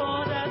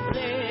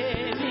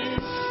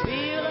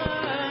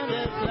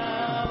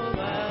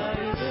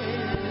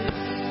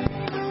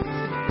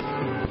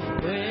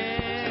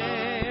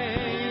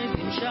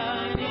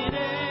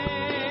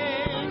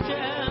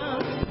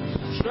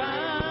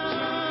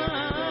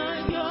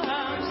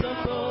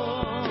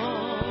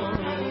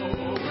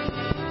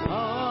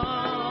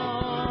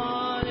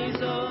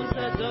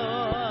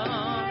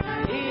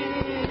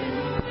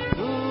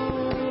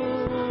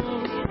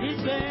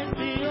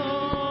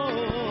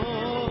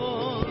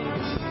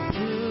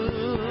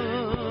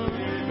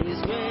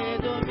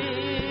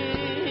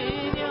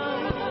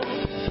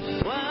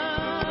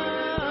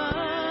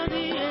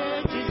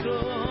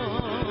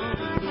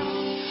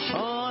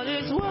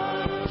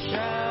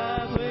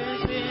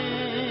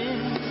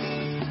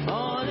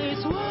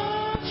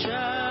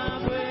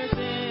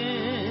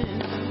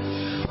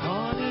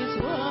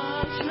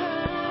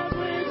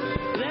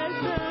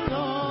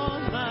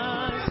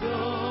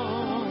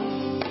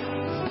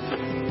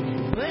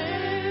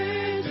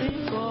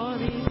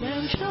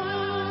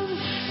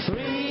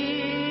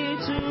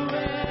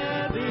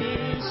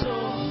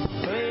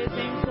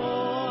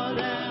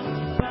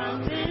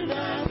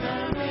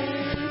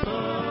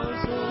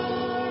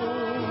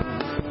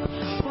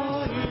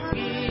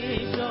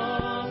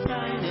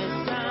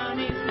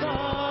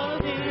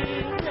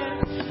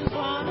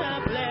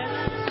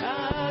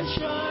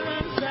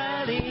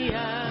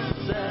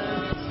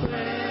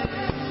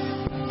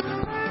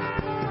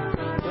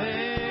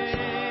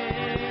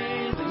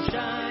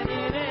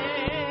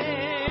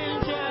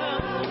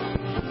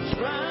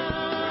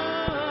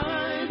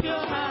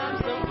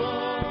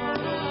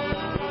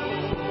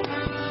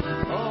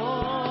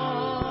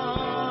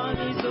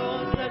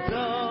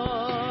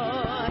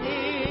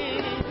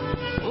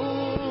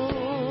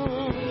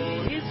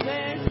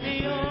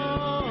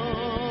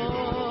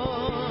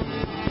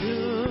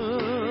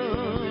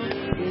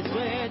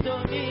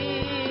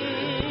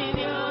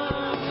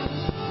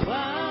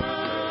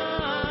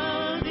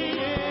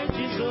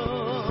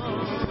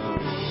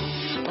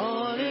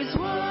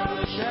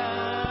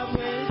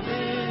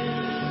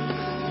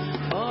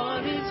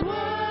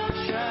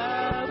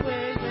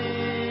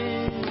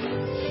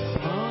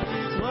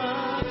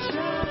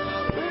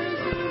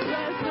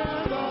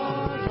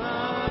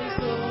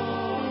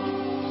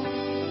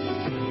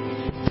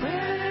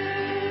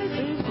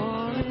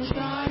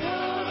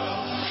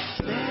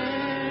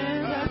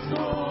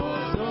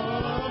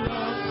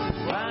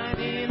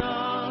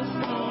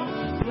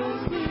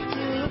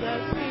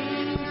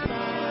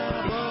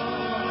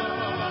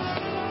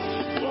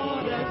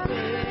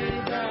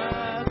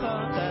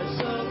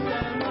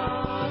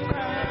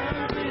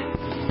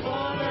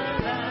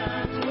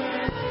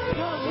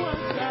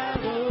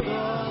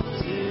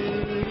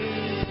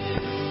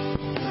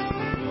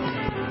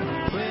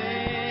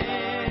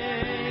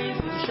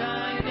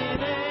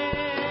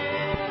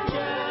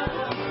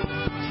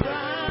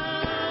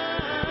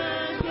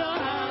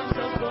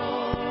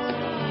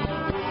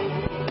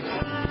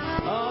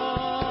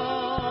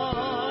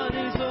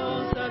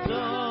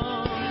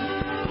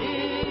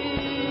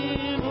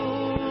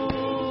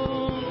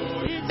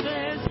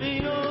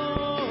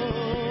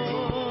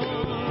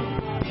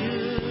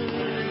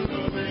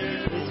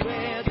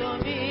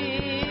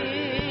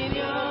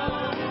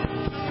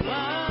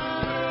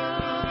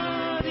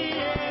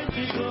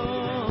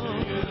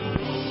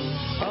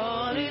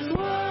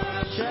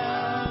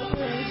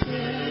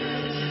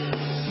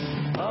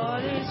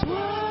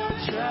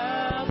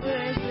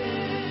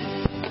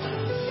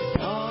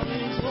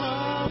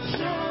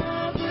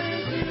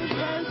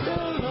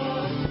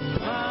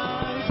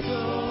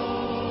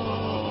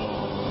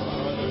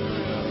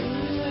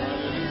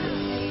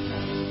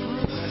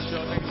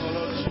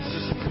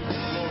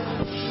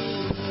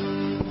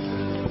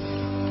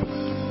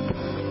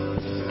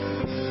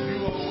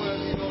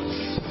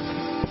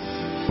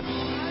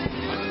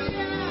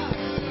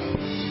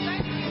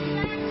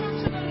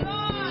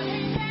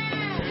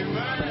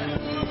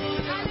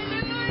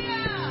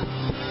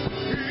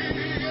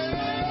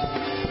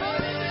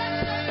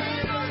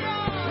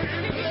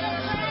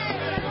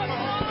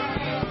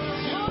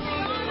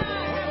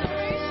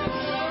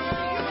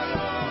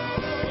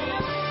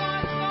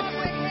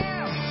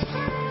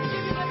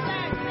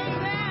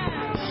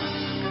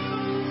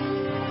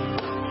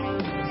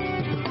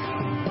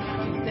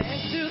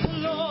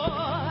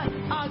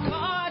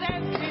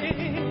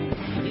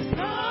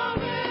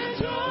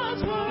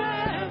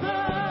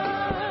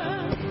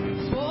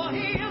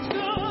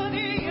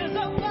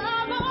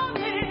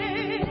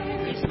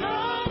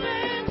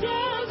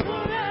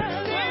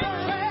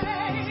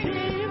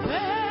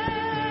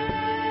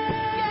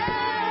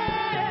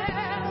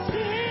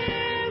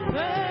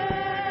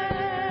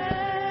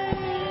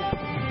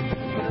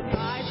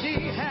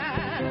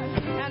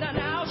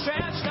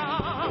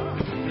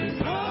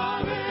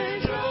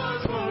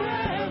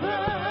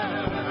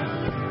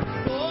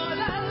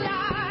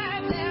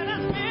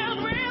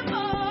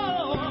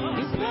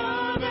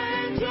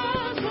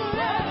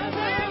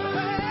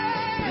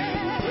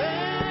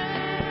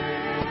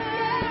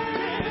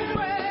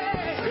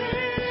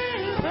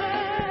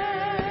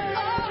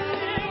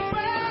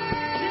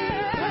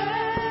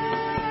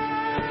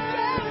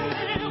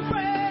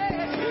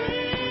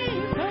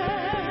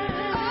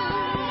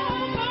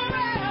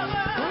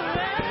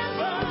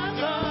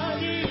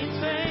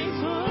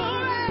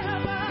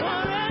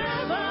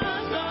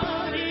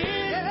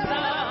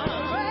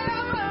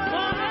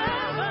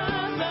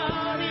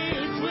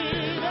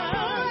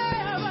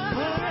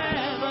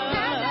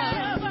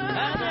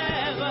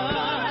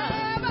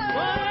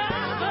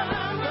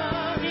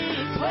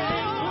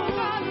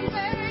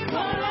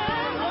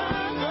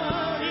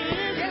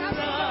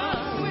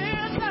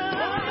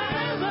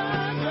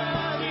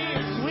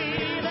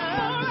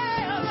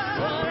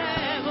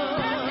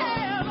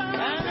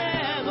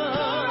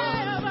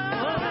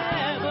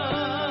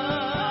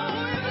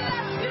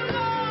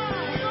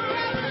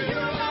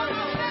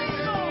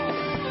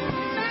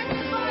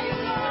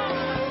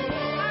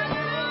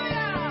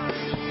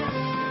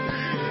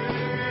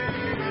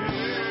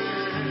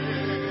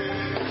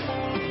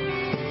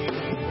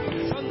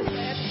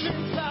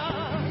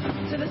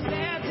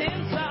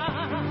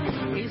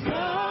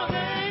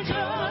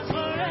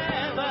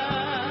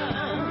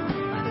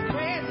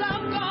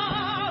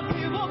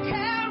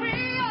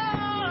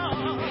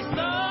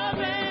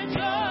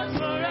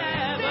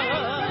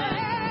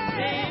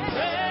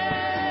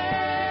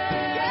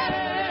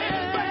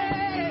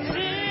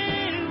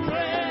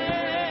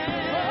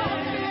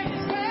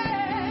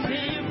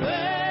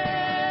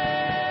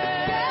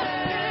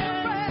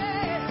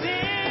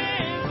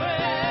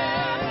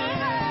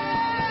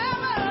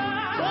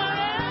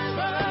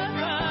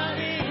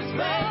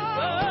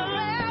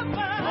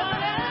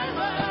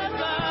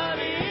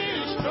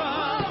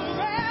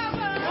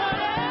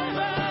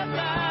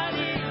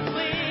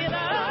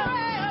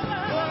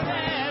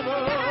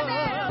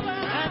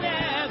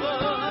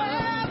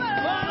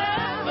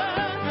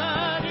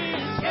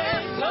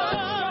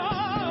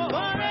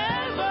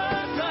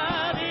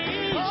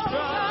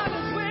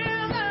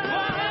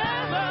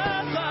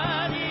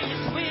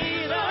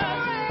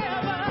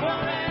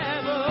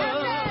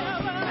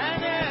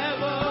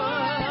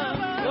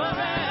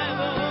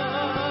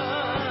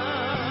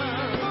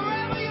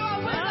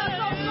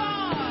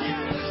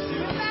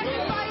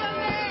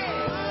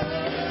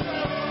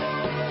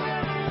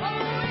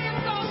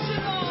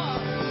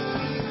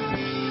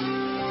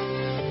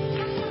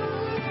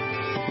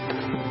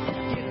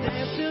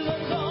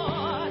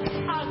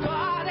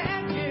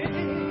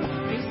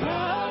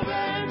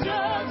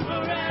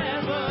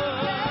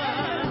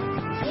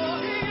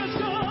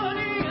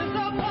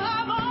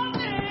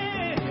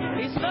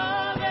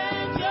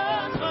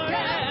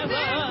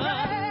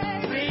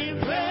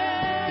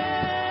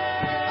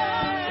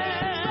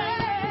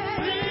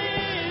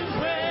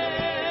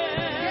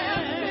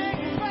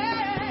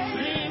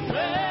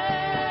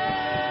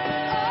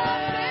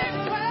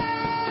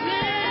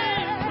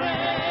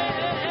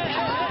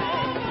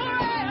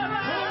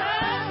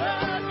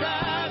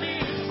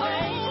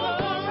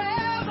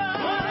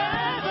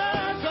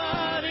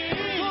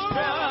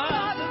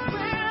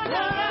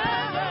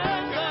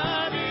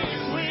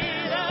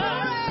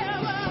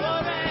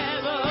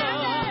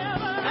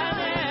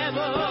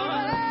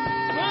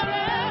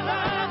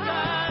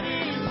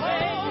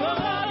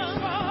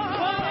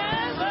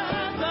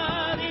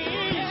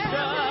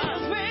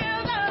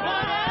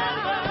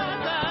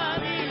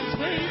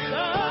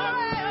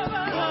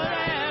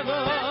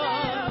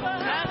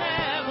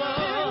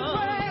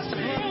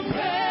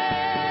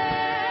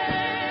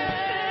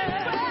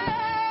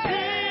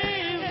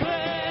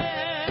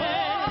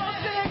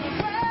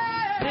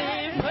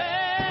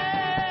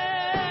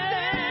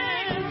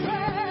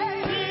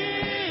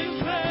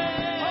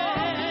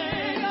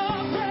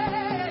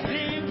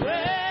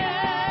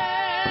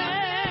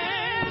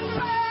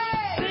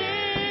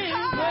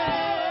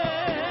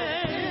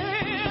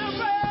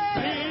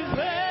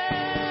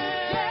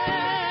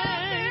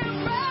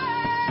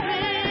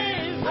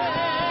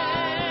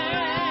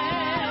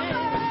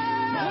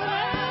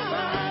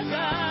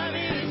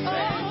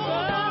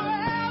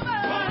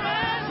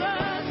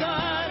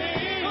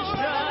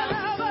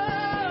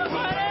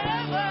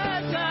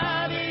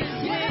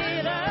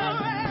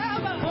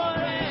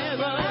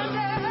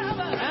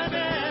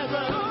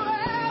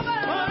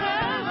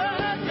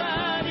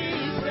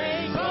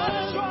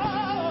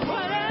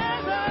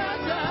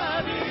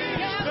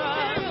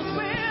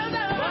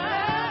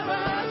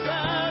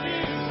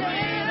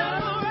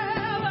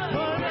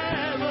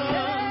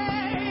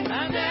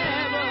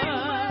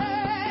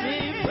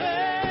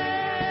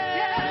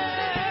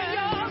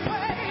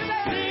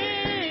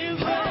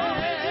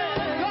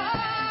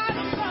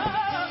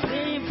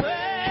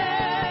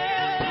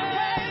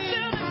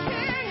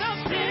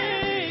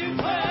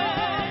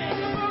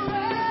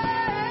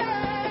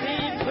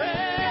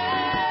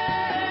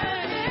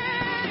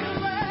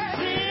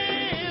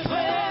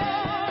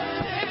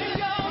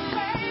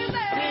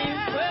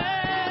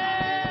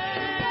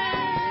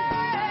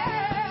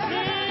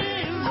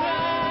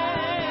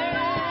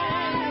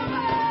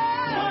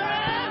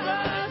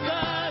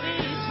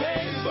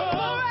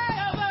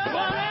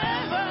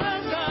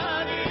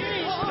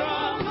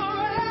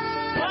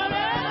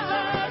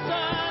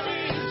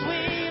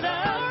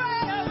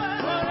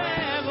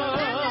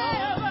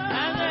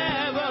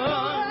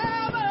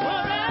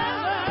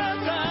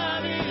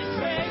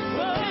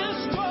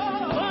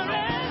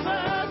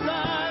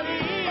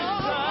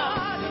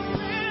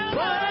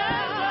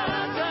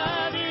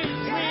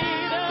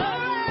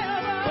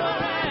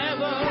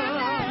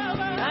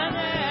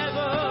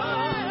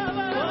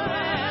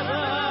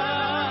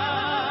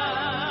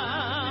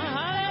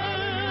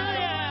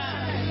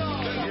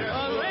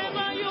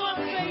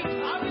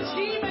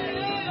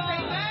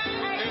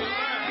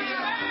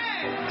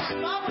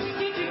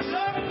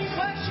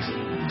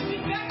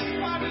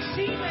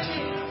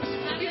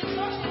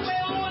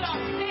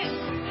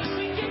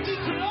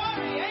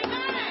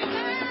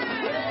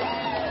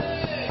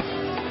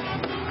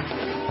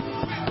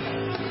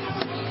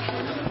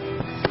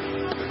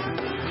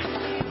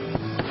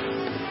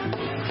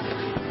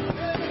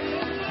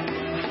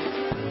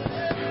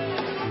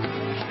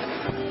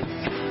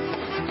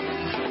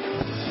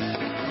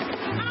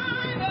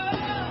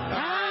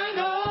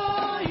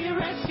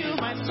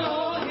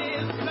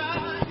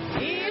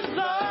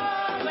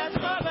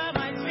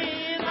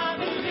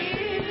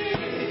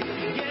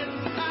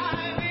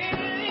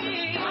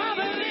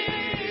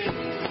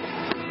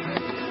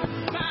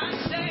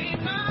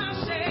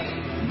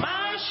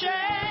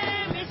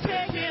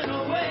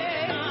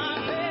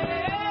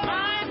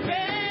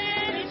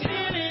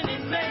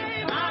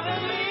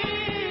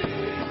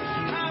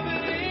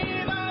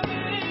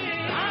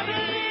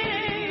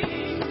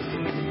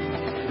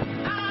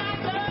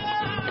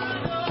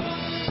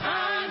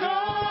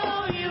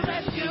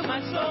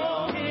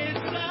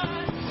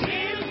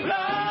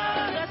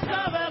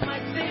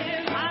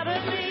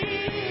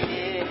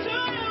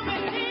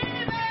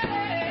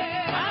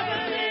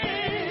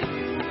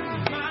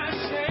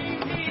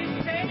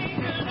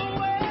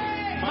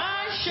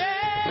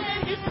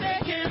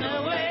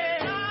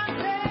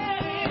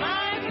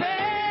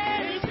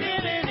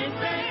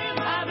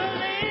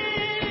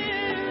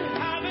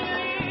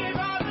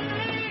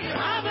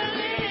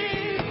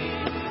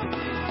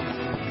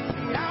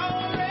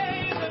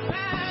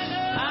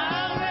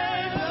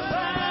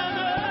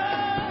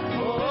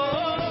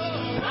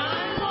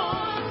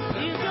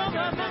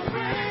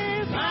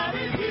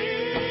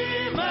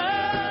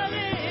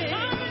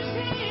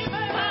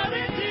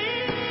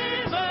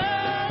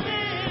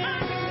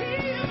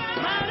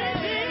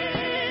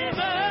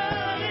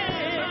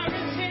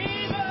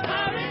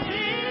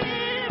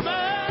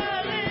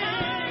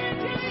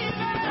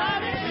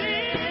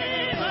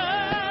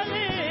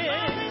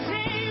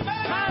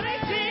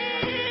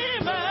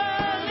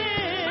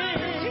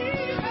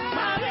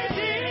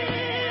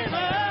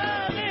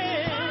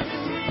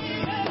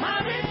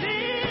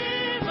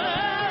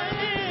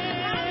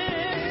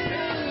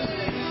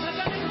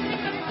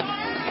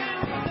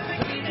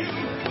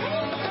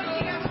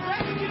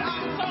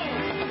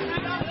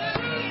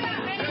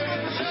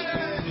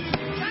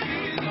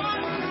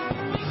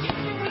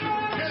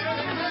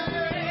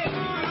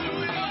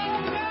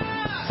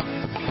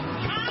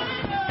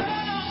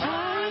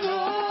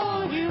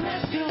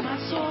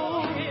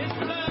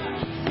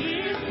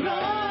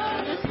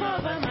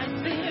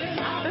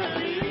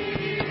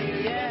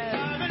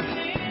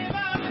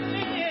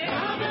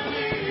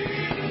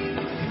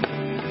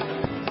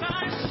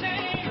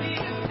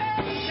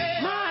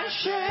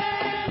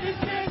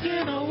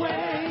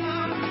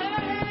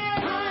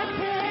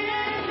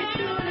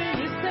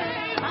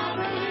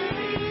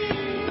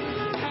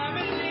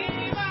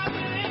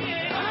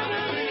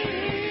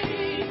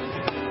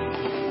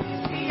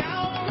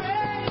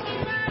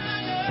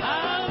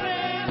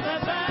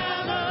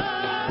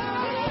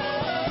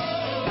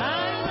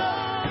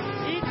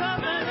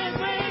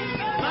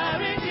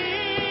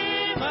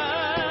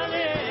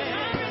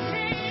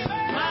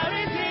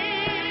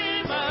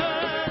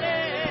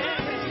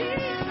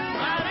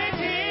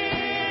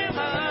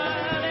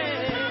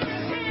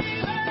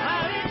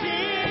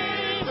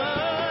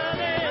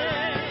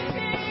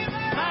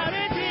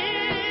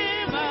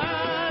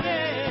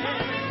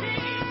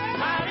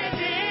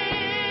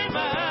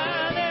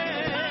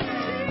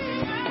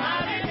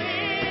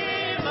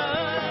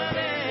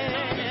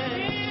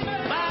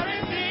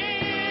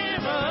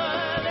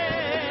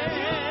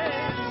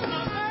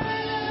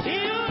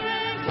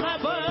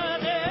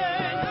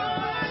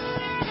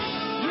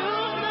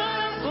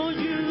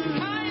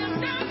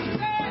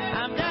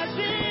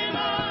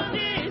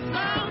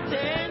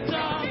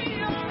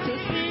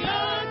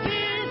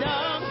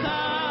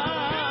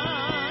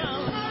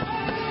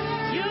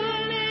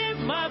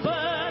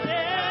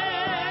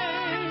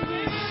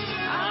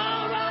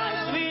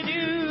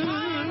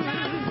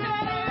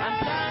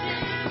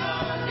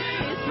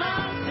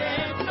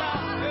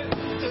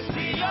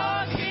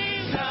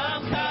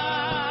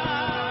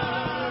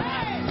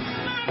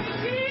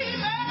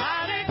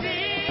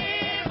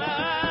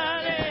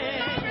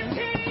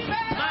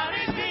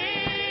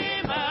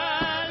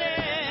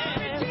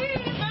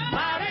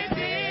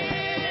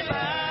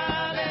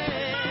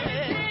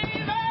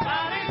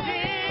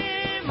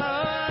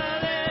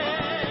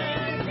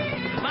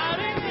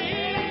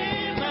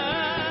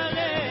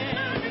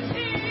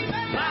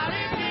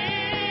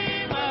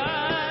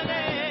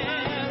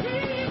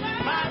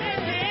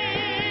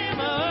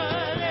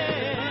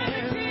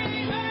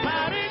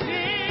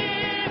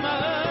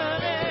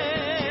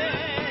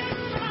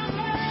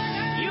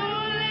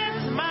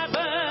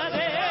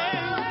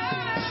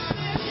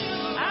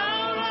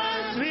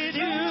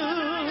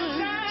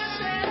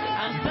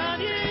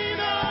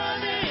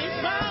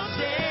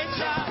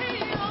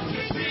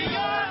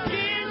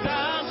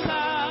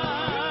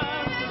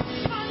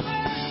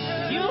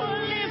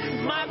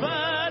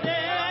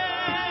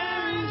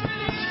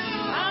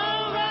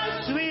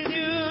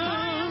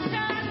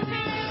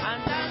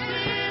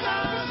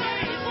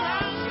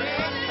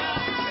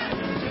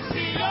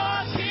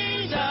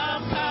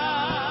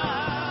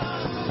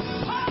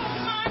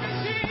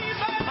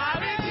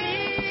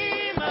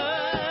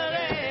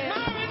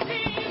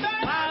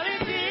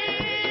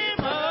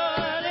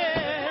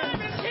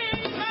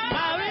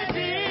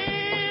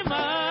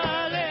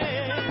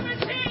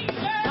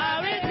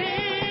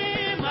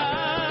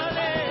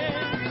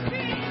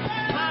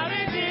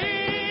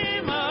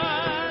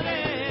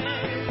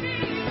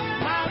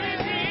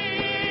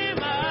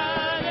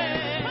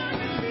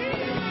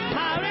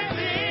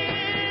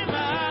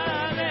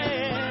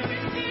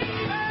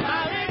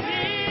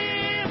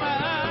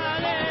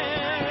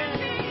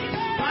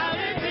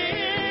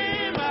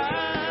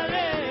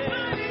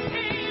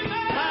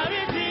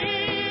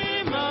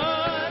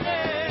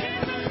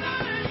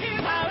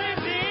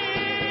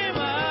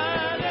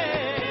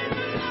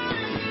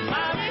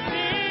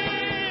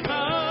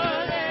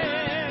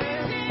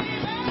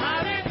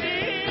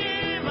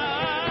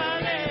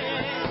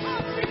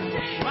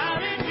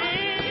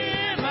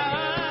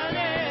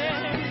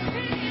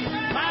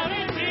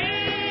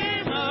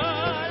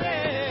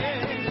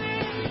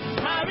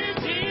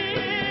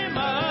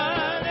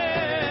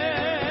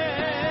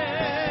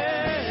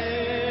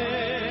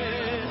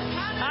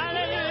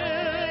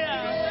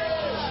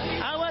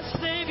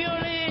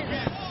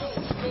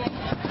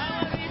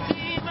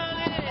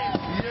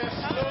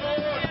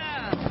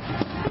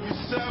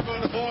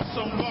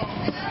awesome God.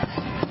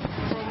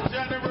 From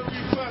January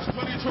 1st,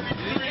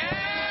 2023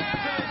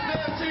 to the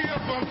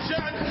 30th of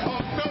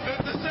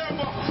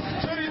December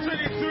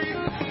 2023,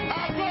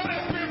 our God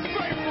has been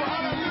faithful.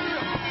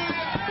 Hallelujah.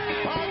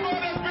 Our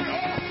God has been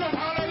awesome.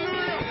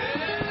 Hallelujah.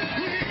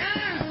 He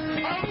is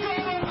our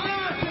God of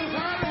miracles.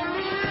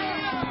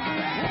 Hallelujah.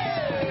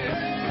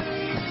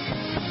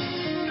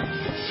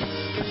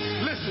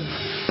 Listen,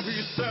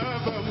 we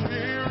serve a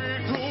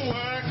miracle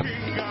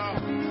working God.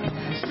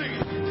 See,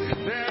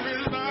 there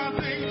is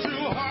nothing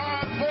too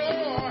hard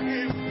for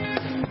him.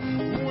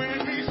 When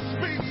he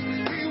speaks,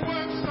 he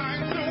works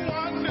signs and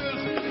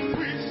wonders.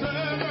 We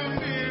serve a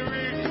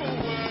miracle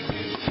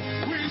working.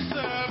 We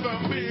serve a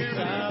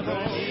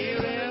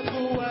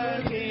miracle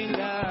working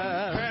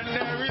God. and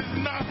there is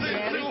nothing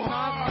too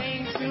hard.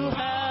 Too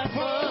hard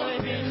for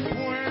him.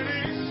 When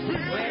he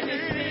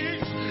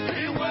speaks,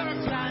 he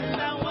works Signs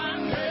and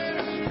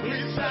wonders. We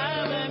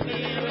serve a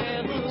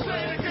miracle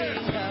working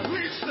God.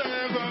 We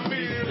serve a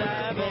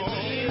miracle.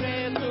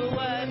 Miracle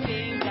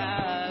working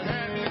God.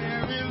 And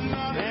there is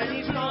nothing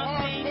too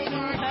hard for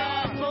my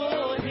God.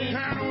 for him.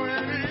 And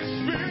when he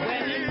speaks,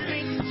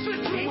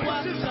 He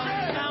works situations signs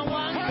change. and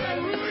wonders.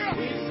 Hallelujah.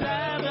 We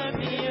serve a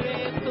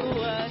miracle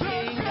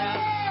working God.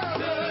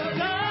 The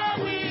God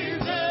we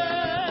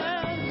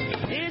serve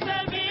is a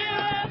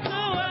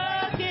miracle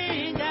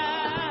working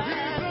God.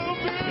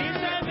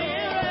 He's a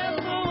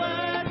miracle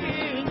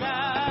working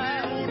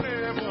God. He will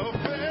never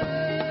fail.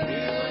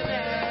 He will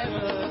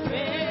never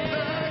fail. The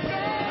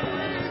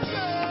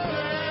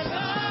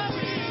God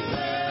we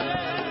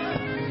serve,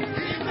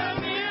 he's a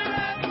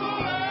miracle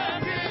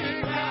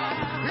working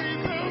God.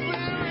 He's a He's a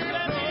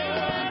miracle.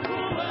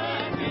 miracle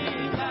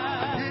working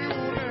God. He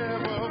will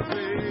never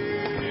fail.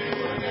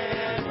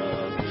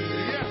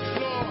 Yes,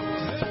 Lord.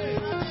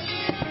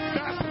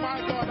 That's my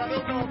God. I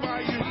don't know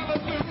about you.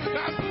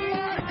 That's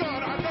my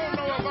God. I don't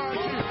know about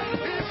you.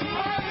 It's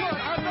my God.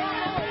 I don't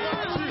know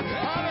about you.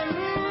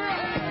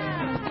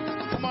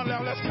 Hallelujah. Come on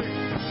now, let's sing.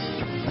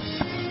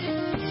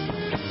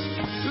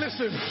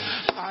 Listen,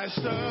 I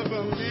serve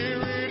a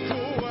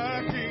miracle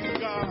working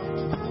God.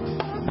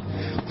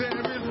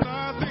 There is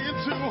nothing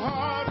too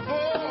hard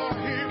for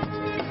him.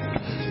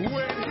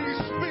 When he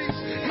speaks,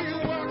 he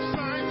works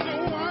signs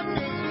and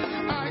wonders.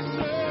 I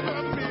serve a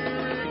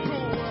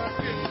miracle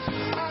working.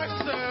 I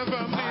serve a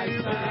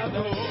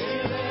miracle.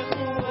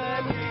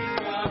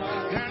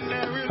 And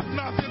there is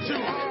nothing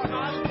too hard for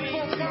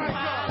my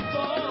God.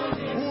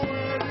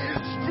 When he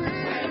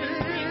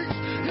speaks,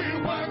 he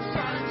works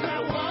signs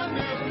and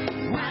wonders.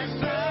 We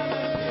serve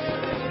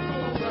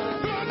the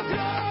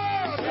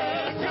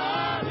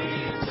God. We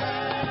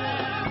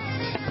serve.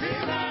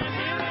 He's a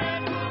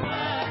miracle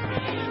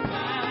working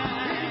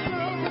God. He's a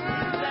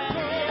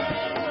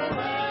miracle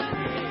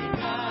working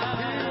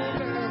God. He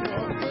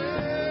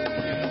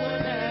will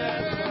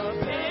never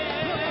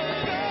fail.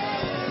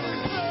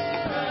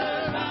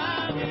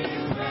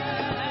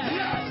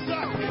 Yes,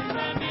 sir. He's a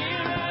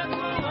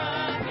miracle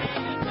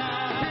working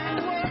God. He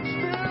works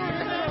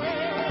miracles.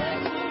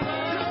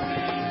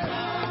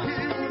 He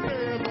will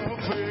never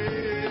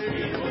fail.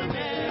 He will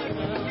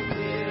never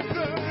fail.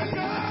 The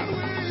God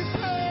we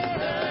serve.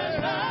 The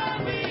God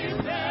we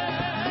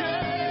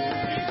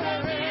serve. He's a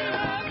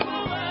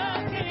miracle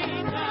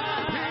working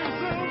God.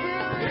 He's a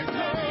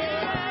miracle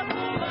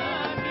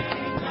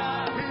working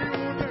God. He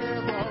will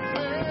never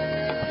fail.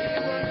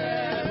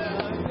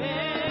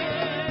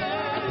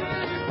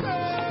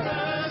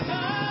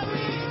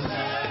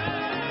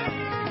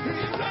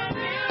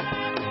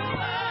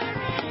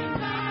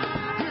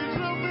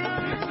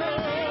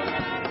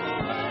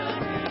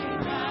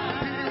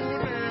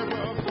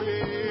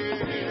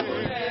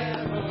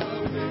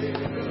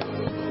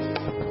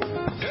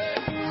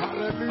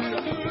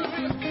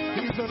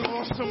 He's an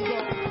awesome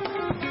God.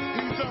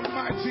 He's a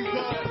mighty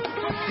God.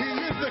 He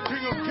is the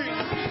King of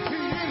Kings. He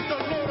is the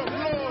Lord of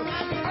Lords.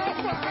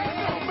 Alpha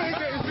and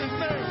Omega is his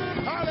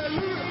name.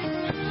 Hallelujah.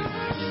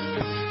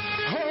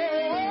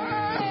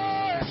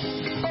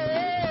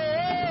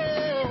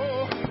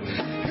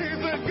 He's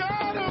the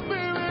God of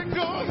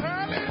miracles.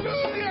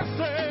 Hallelujah.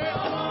 Say,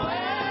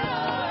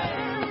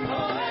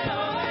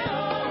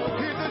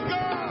 he's the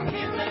God.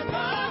 He's the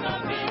God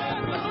of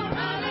miracles.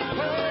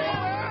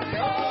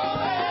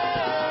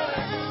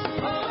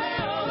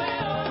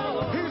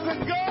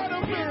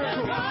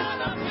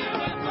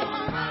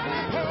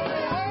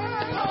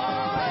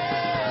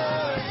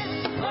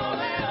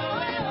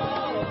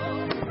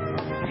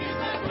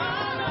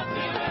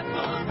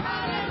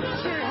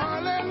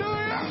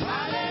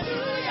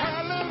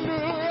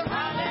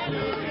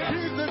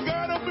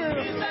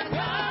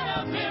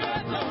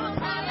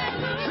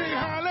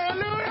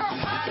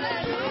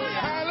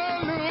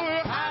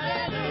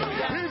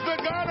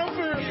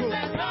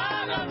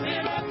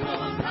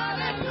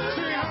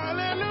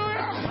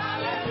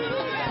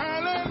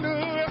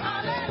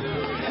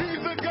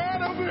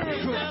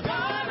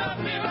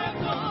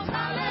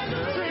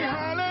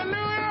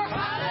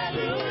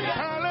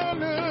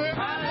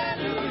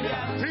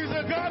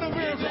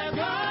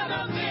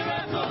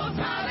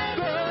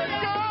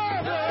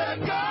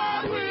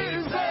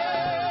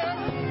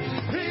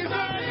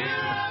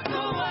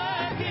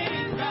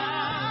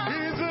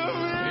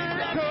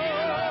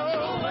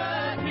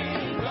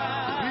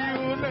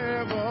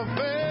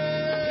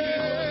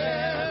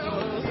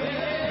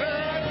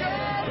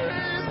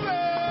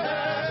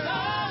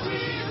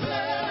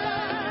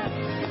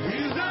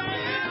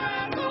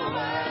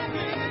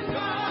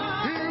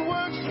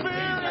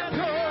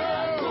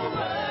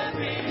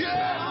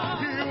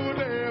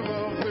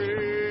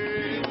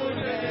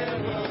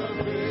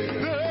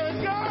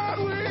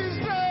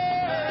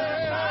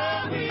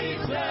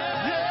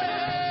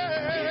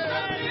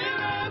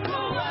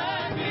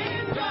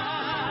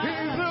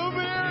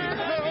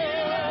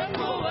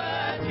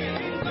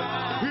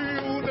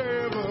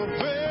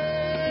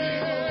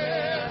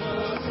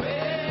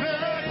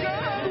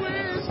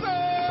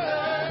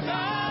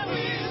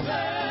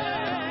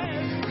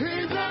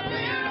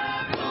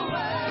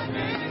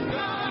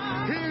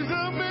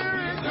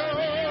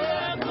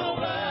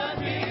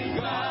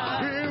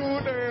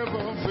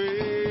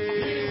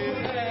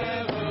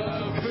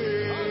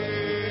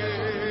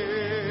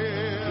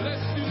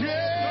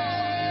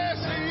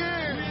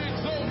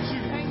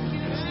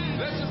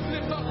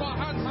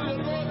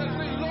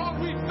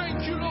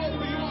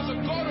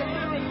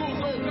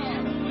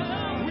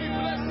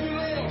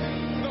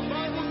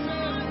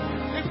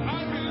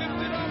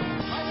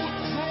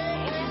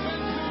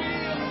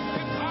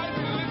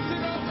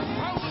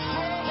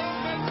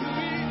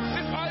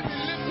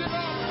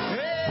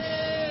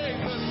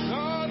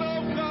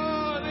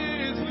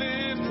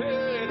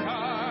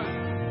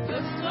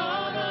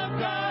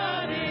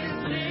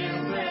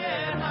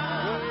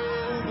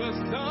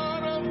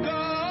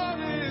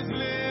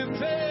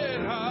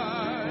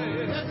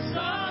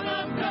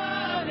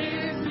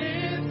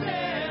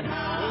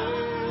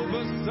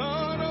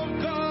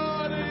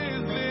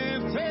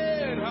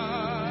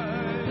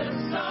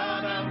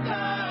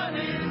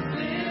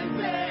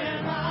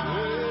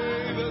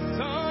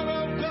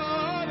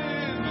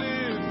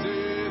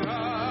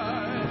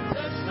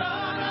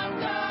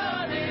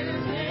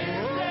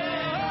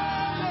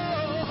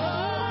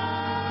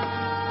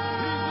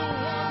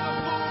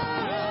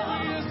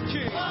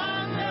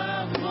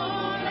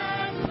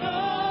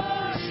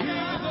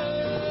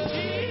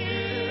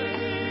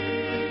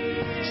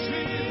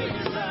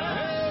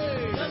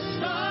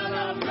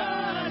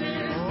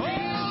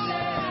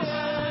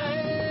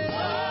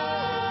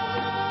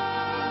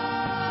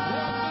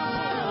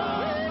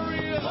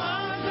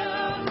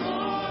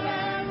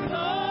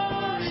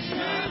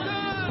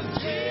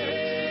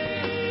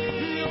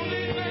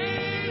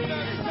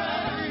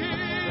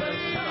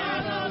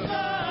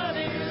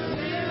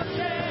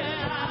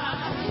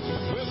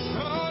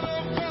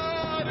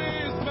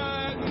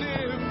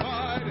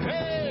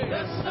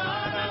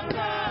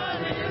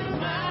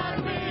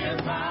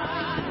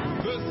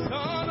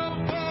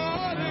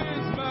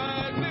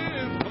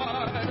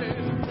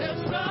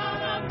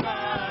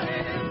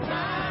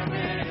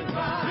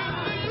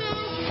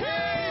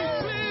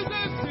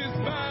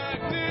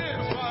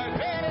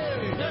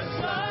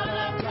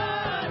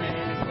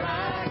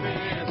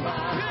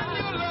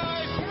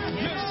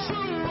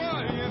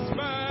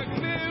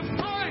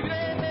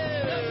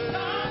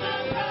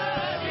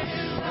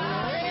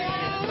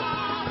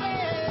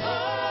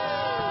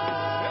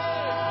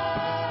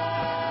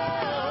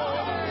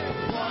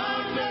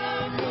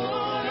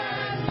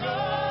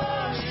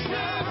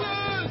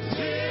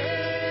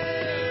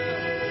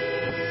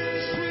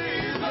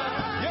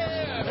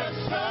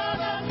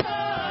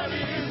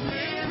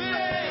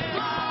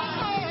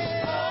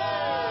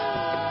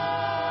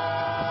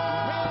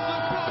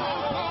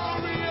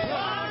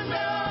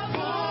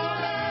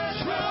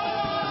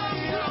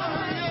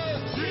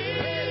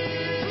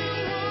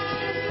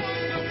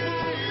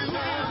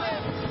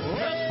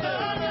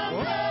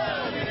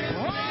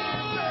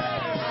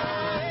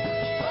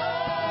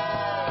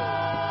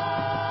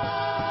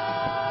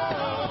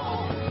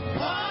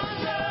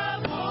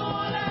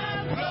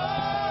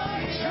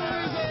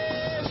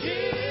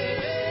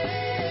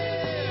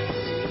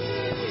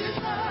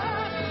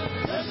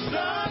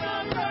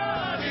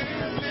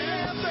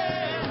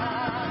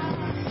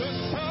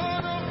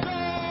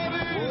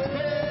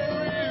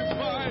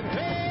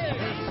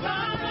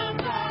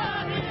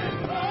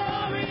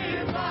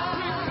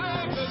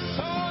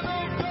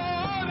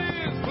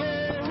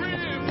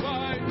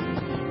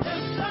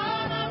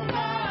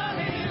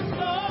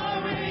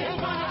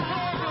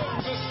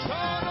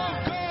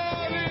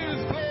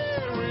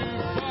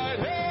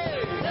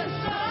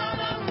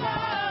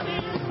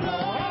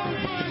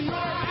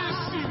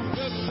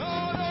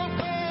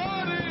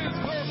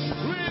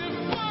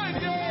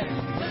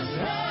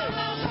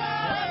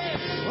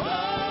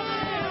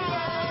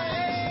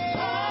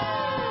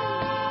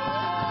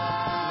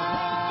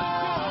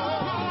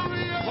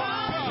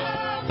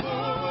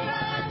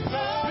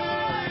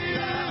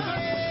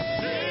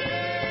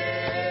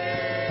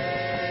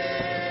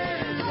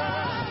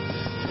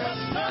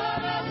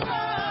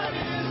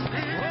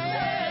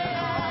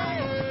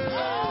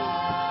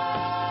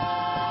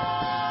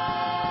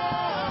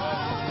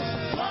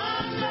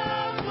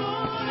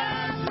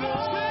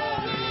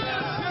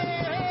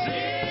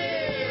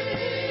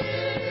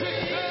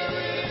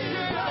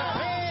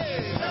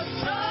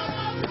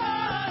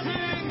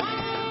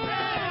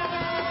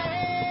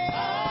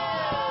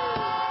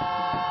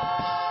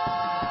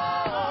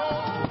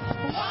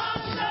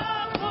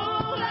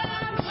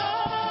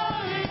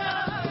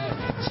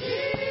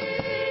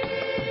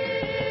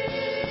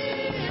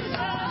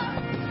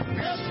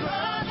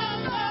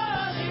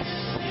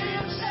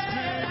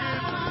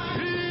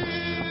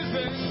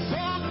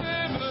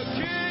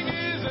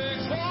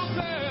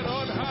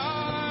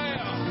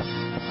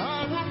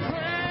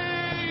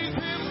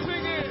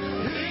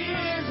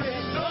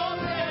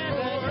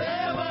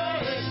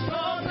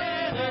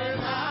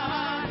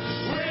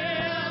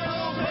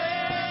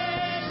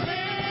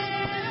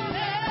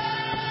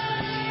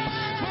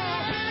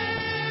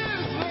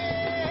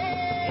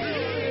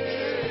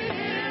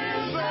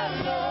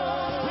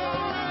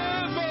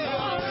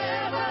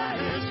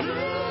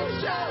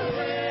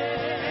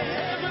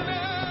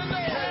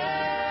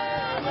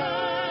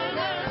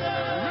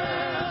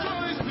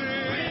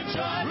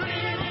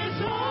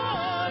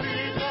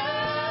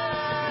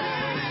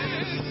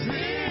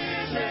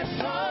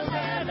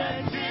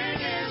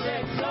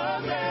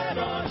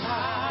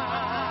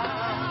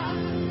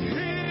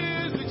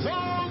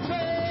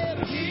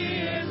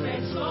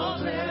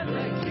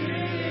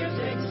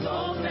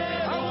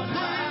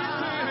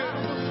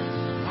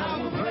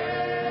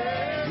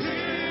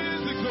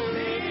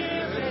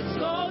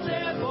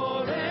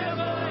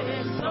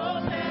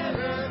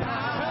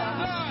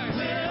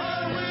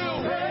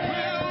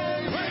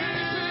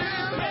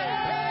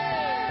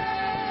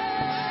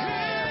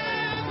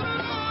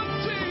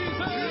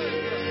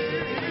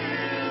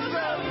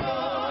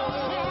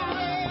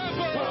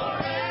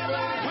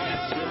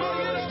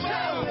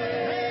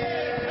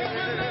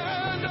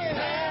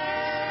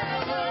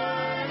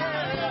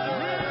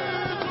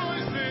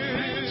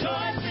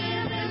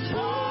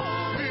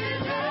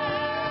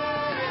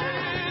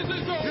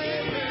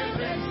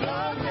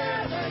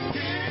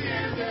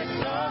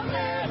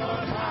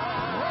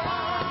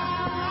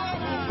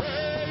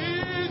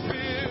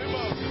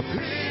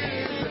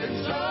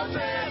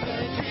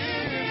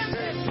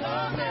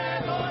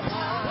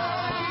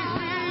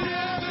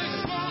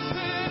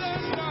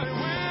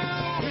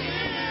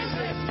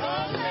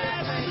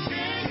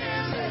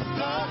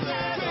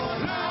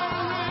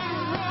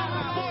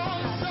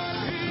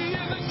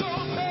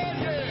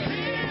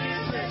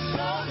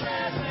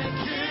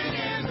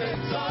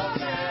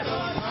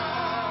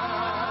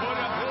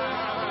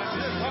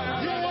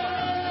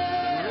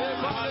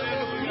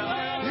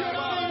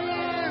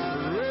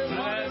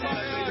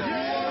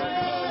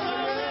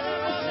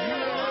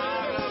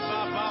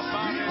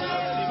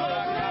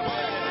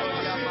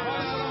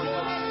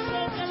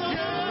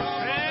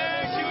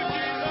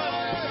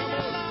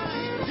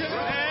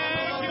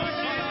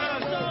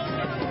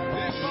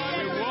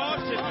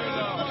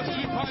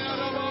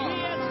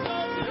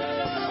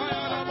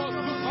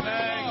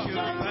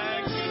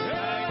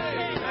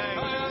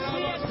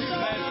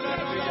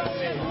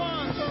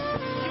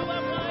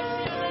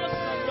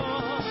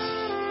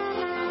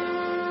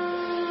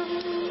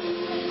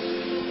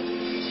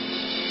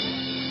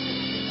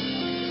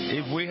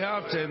 We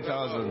have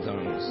 10,000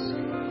 tongues.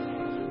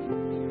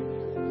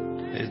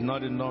 It's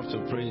not enough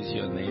to praise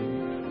your name.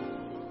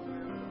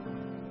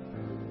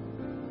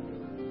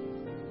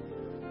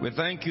 We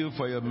thank you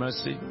for your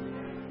mercy.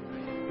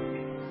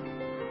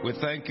 We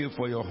thank you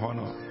for your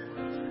honor.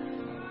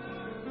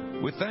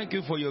 We thank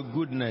you for your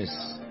goodness.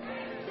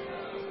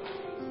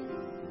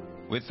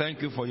 We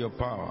thank you for your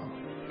power.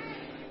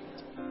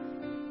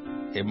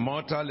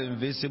 Immortal,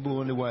 invisible,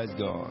 only wise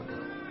God.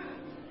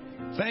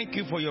 Thank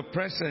you for your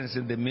presence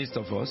in the midst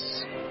of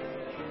us.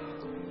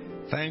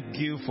 Thank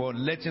you for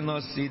letting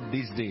us see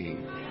this day.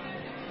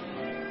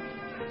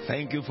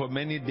 Thank you for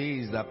many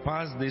days that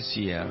passed this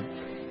year.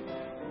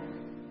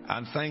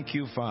 And thank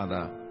you,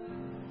 Father,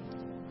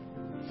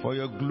 for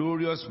your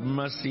glorious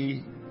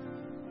mercy,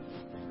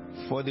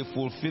 for the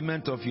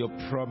fulfillment of your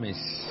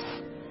promise,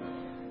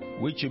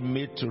 which you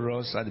made to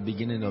us at the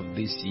beginning of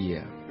this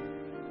year.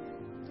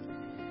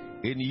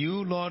 In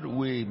you, Lord,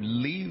 we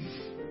live,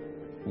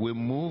 we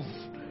move,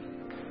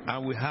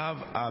 and we have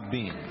our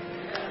being.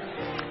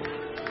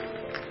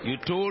 You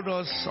told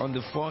us on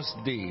the first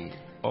day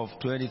of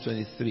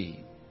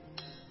 2023,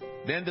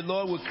 then the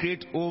Lord will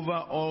create over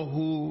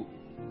all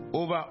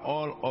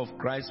of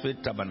Christ's Faith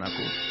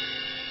Tabernacle,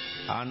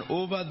 and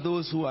over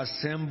those who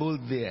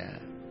assembled there,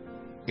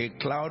 a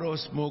cloud of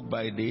smoke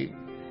by day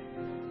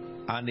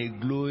and a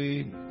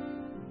glowing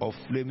of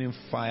flaming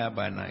fire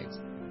by night.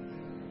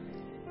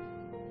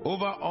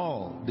 Over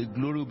all, the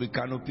glory will be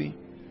canopy.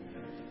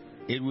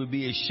 It will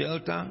be a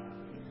shelter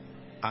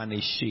and a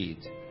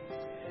shade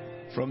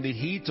from the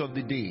heat of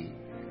the day,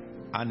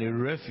 and a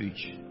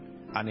refuge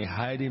and a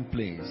hiding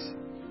place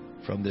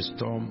from the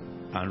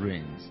storm and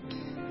rains.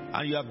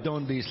 And you have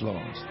done this,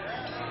 Lord.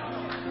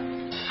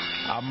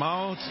 Our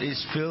mouth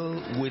is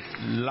filled with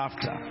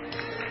laughter,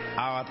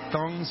 our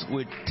tongues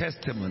with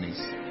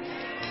testimonies.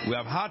 We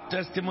have had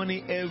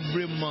testimony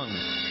every month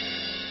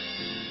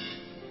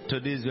to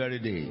this very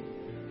day.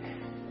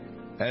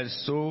 And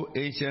so,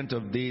 Ancient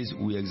of Days,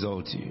 we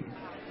exalt you.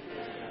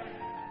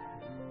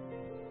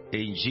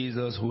 In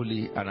Jesus'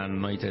 holy and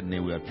anointed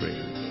name we are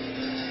praying.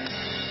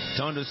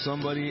 Turn to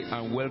somebody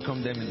and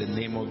welcome them in the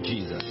name of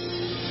Jesus.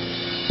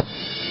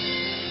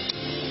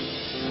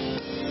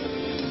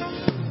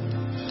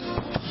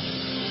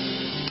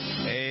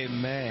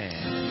 Amen.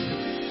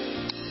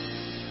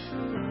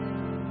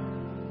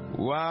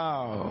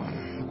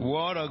 Wow.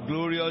 What a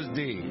glorious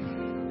day.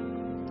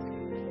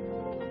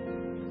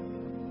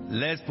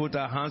 Let's put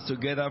our hands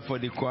together for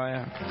the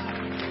choir.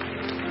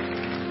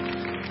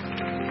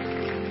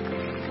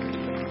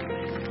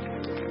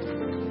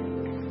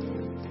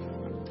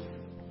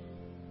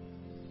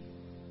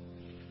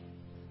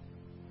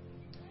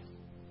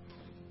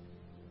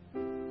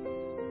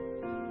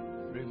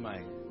 Bring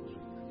mine.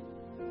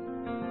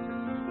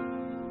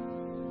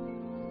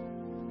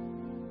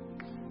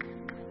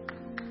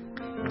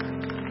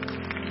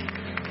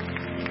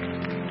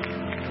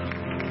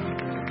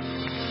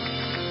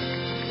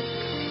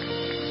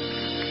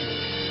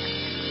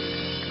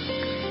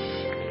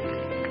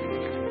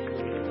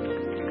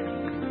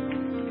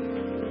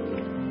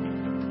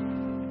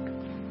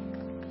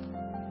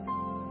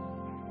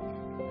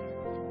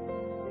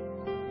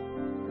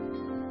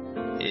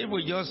 If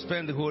we just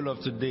spend the whole of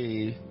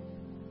today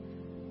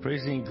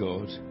praising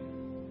God,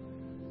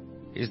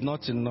 it's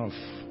not enough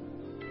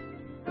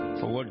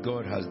for what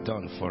God has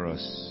done for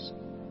us.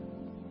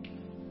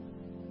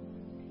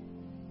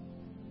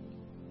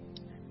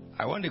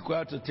 I want the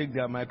choir to take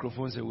their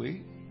microphones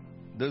away.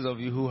 Those of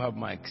you who have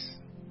mics.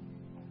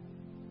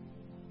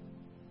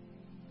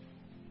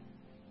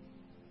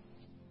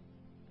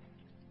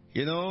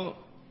 You know,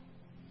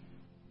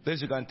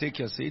 please, you can take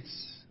your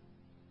seats.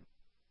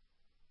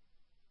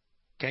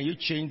 Can you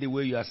change the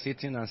way you are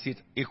sitting and sit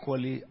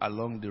equally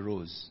along the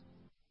rows?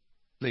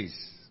 Please,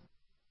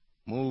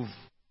 move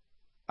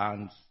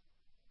and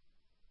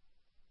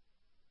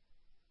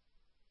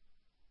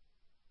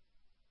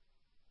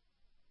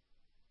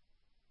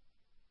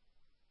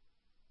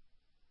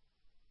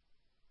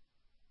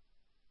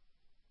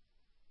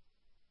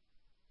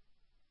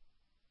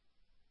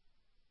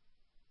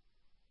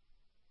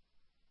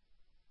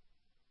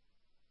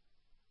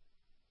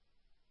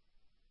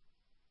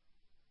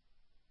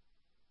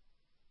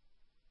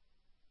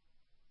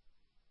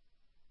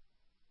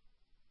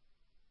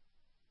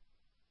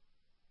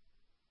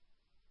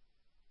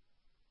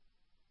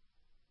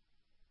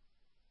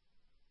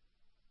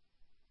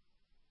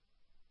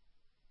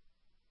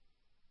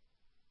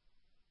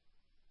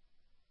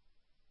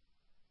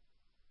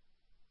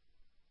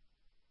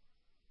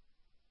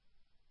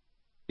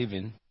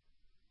even.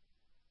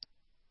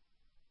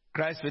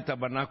 Christ's Faith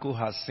Tabernacle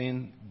has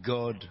seen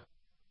God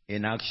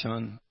in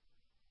action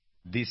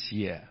this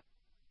year.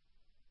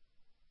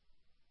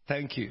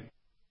 Thank you.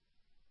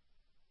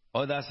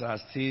 Others are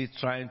still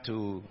trying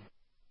to.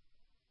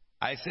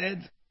 I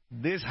said,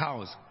 this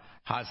house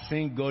has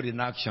seen God in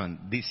action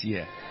this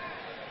year.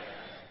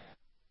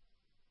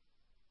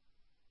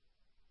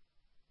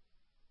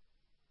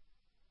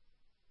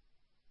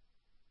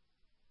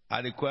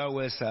 At the choir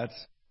where sat,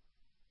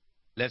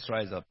 let's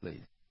rise up,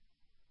 please.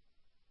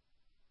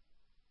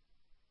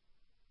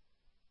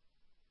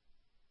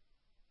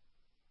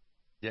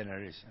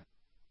 generation.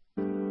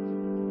 Unto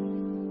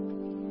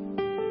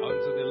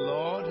the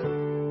Lord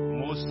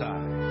Most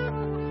High.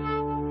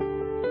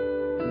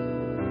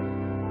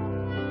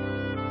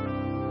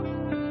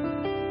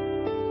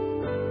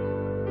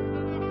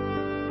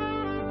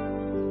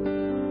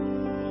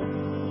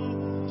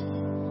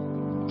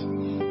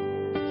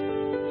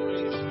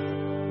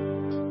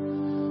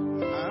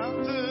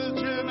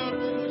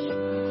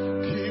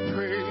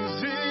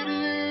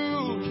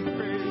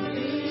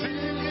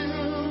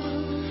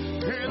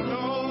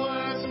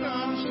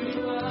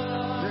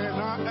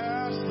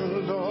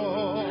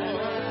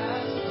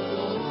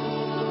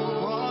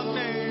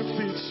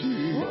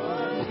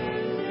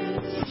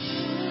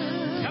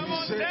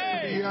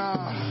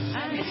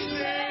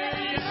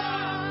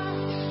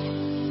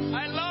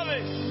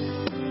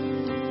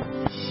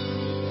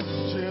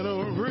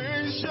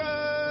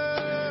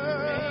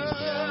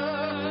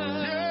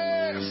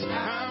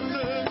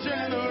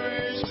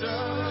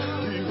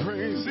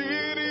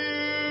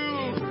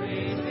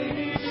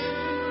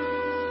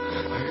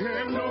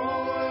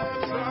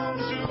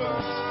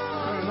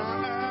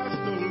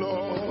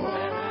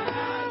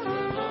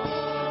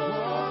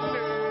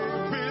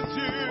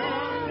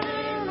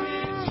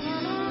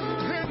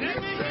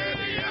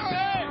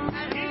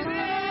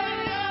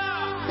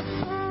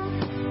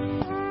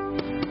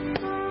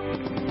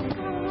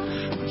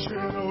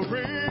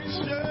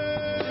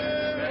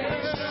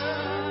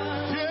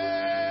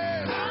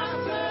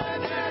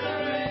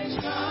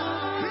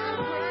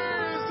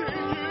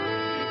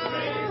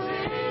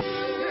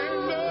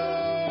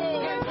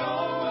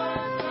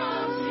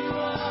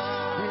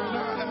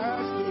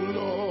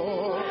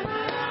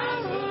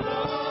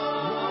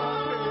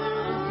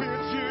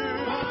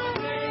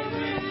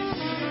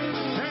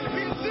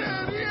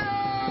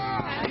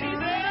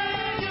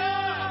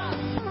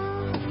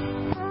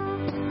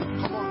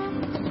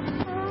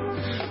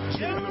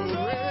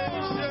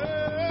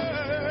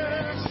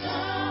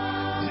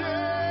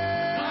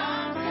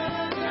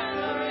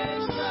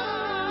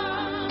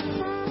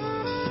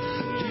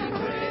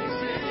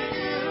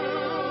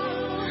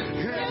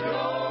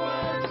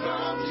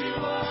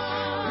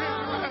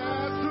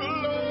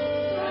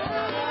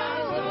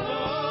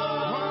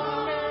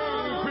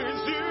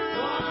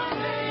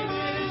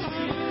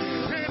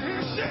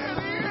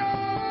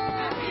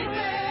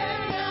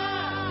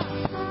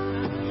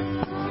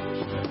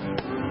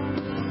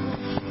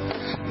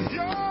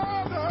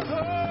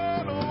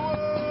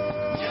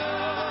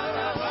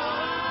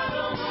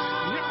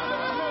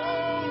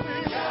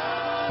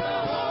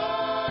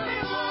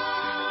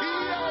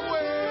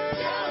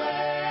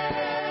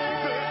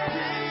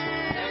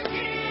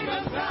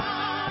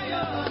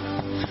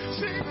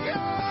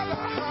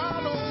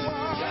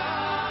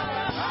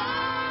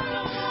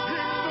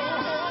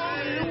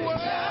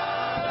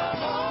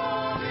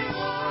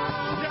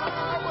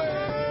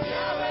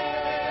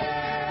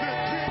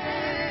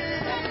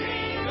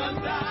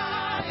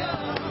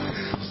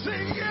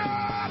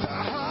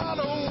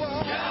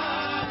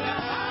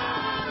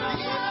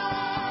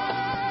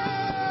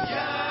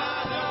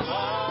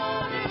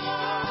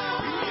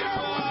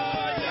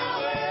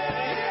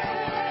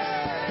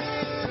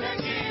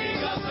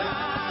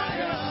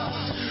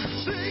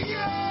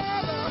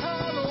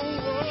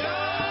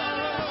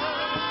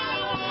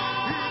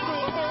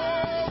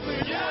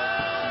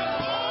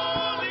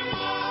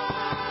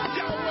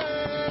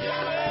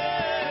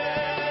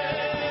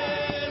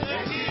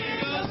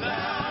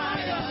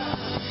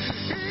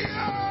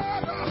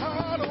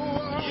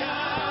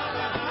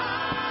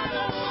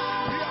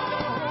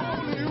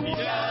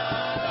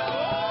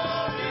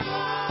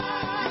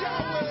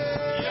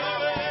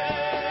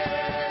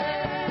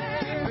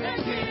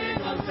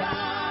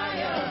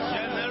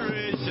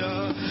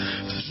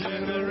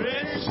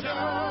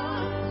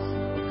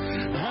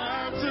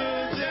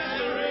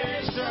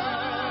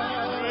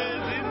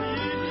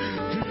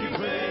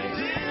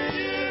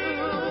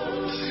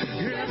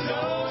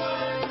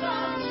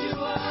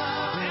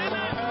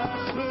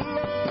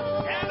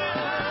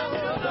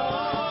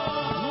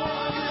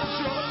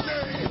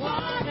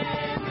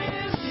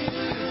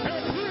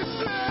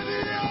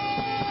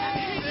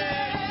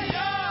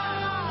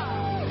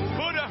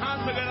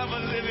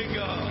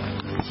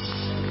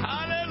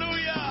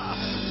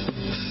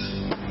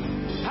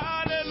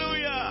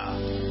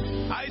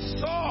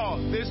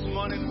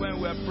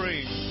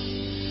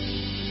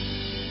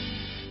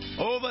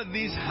 Over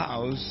this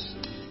house,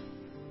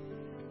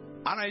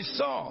 and I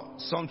saw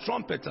some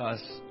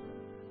trumpeters,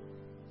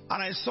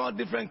 and I saw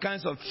different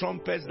kinds of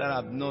trumpets that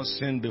I've not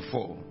seen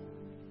before.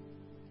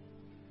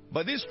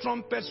 But these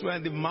trumpets were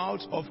in the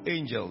mouth of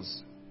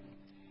angels.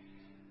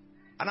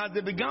 And as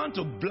they began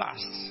to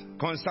blast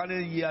concerning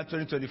the year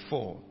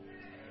 2024,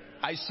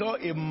 I saw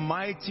a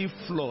mighty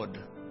flood.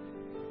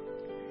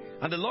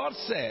 And the Lord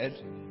said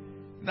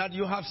that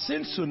you have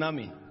seen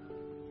tsunami,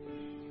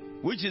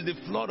 which is the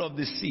flood of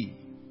the sea.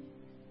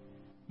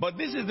 But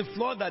this is the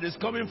flood that is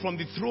coming from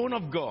the throne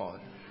of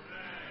God.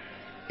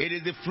 It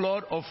is the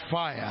flood of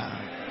fire.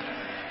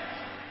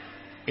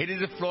 It is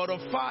the flood of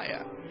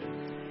fire.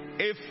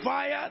 A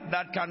fire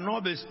that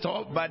cannot be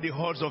stopped by the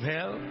hordes of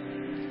hell.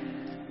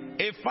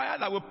 A fire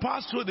that will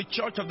pass through the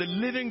church of the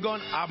living God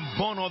and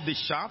burn off the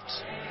shaft.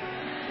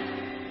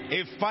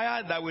 A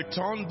fire that will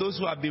turn those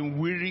who have been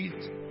wearied,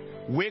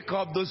 wake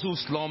up those who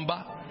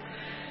slumber.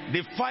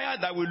 The fire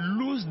that will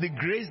lose the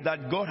grace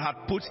that God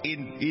had put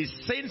in His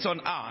saints on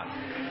earth.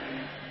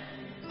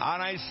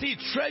 And I see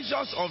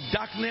treasures of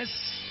darkness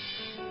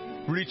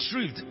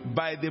retrieved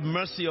by the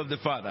mercy of the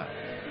Father.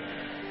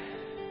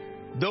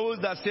 Those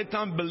that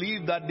Satan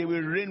believed that they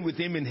will reign with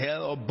him in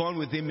hell or burn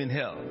with him in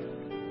hell,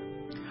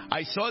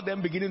 I saw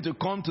them beginning to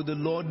come to the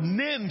Lord.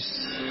 Names,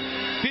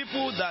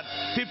 people that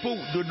people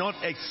do not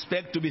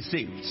expect to be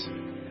saved.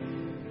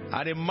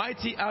 And a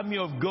mighty army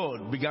of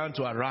God began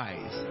to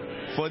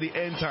arise for the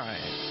end time.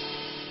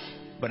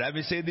 But I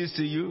will say this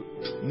to you,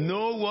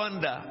 no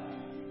wonder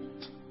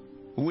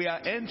we are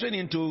entering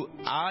into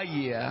our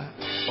year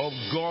of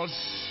God's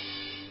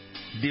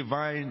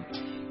divine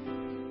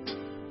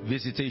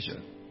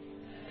visitation.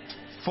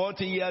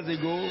 40 years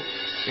ago,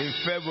 in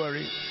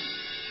February,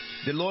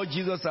 the Lord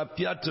Jesus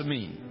appeared to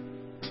me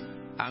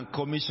and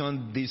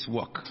commissioned this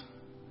work.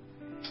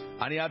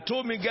 And He had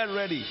told me, get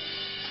ready.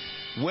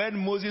 When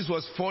Moses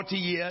was 40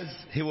 years,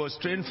 he was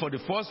trained for the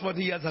first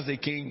 40 years as a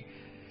king,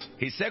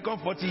 his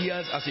second 40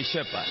 years as a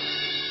shepherd.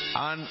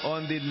 And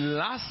on the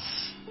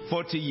last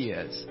 40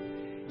 years,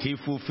 he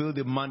fulfilled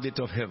the mandate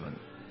of heaven.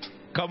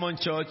 Come on,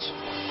 church.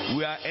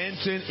 We are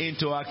entering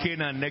into our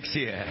Canaan next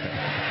year.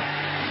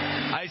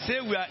 I say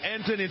we are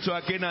entering into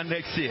our Canaan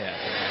next year.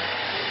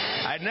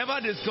 I never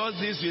discussed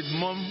this with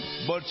Mom,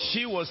 but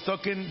she was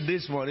talking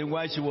this morning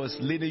while she was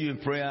leading you in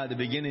prayer at the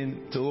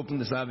beginning to open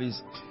the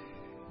service,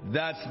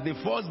 that the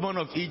firstborn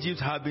of Egypt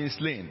have been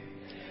slain.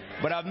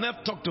 But I've never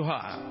talked to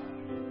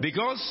her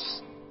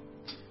because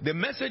the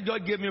message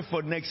God gave me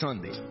for next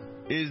Sunday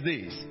is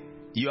this: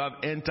 you have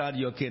entered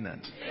your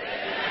Canaan.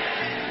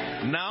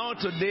 Now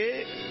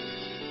today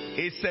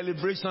is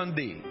celebration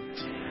day.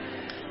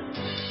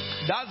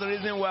 That's the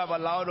reason why I've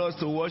allowed us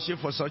to worship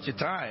for such a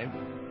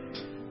time.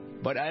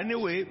 But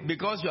anyway,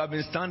 because you have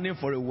been standing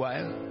for a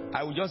while,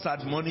 I will just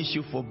admonish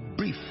you for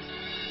brief,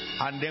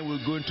 and then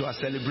we'll go into a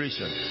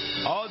celebration.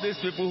 All these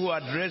people who are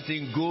dressed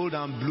in gold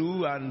and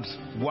blue and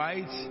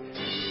white,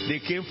 they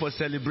came for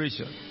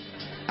celebration,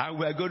 and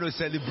we're going to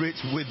celebrate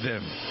with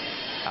them.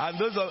 And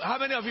those of, how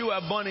many of you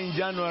were born in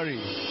January?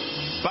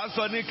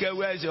 Pastor Nike,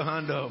 where's your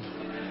hand up?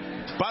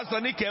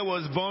 Pastor Nike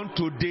was born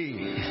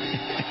today.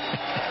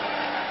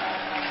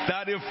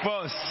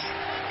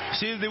 31st.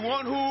 She's the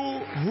one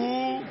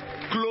who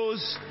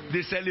closed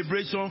the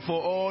celebration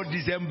for all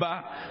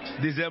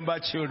December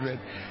children.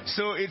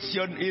 So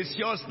it's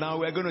yours now.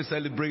 We're going to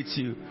celebrate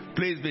you.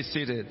 Please be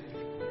seated.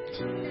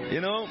 You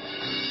know,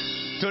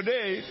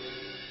 today,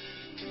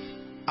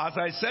 as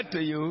I said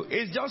to you,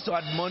 it's just to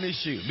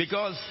admonish you,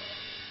 because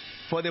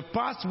for the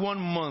past 1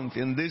 month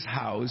in this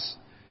house,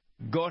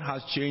 God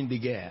has changed the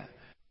gear.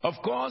 Of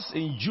course,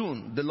 in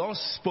June, the Lord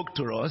spoke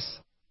to us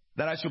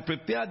that I should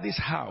prepare this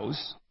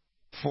house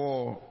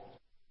for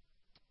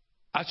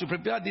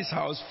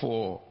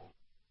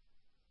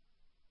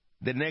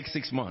the next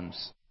 6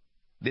 months.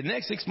 The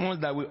next 6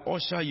 months that will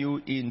usher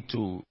you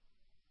into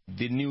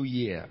the new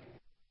year.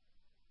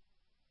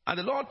 And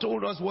the Lord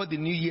told us what the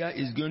new year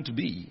is going to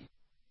be.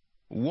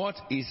 What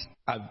is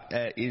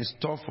in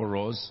store for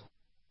us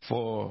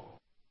for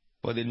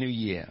the new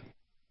year.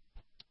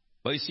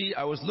 But you see,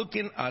 I was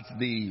looking at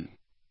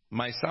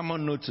my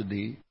sermon note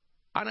today,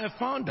 and I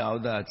found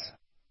out that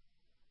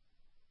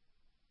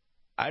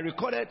I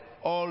recorded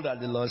all that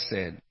the Lord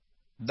said.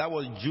 That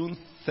was June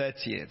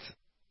 30th.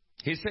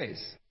 He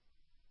says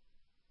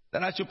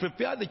that I should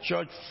prepare the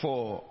church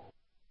for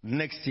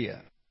next year,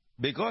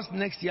 because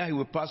next year He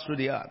will pass through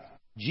the earth.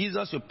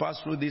 Jesus will pass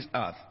through this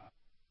earth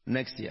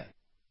next year.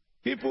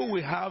 People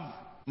will have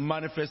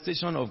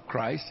manifestation of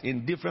Christ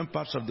in different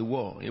parts of the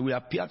world. It will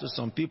appear to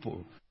some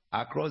people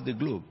across the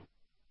globe.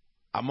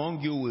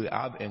 Among you will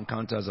have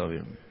encounters of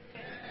Him.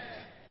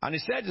 And He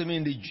said to me,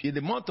 in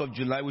the month of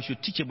July, we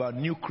should teach about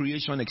new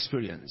creation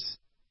experience.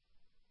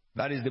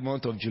 That is the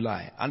month of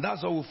July. And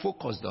that's what we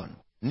focused on,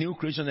 new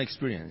creation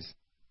experience.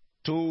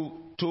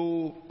 To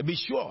be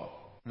sure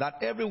that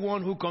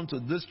everyone who comes to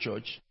this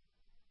church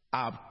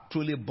are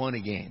truly born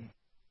again,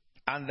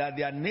 and that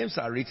their names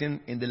are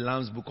written in the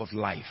Lamb's Book of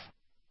Life.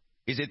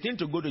 It's a thing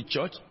to go to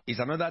church. It's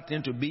another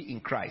thing to be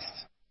in Christ.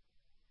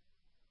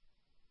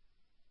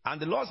 And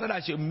the Lord said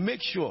I should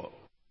make sure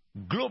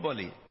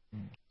globally,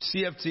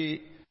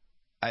 CFT,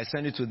 I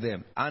sent it to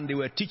them, and they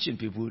were teaching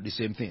people the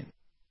same thing,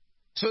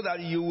 so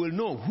that you will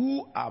know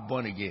who are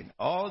born again.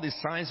 All the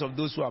signs of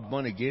those who are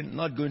born again,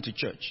 not going to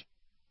church.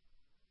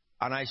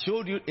 And I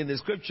showed you in the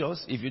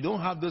scriptures, if you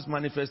don't have those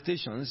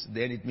manifestations,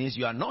 then it means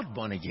you are not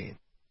born again.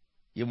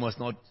 You must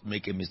not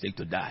make a mistake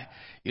to die.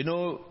 You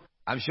know,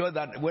 I'm sure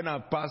that when I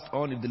passed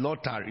on, if the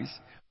Lord tarries,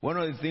 one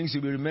of the things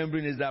you'll be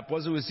remembering is that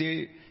Apostle will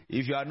say,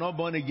 if you are not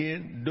born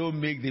again, don't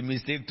make the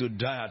mistake to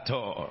die at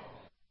all.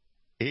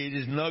 It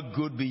is not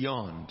good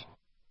beyond.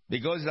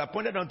 Because it's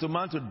appointed unto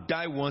man to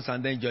die once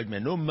and then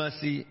judgment. No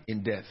mercy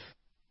in death.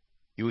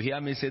 You will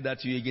hear me say that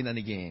to you again and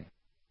again.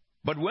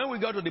 But when we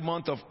got to the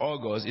month of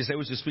August, he said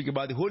we should speak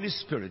about the Holy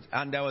Spirit.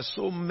 And there were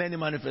so many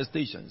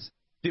manifestations.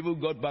 People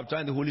got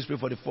baptized in the Holy Spirit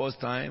for the first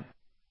time.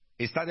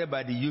 It started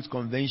by the youth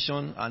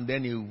convention, and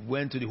then he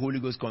went to the Holy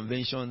Ghost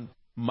convention,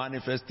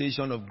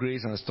 manifestation of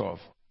grace and stuff.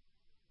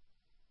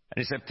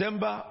 And in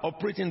September,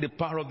 operating the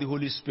power of the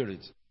Holy Spirit.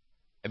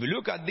 If you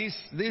look at these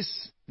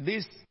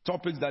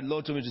topics that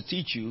Lord told me to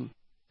teach you,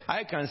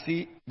 I can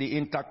see the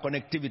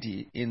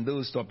interconnectivity in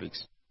those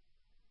topics.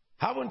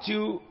 Haven't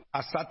you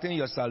ascertained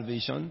your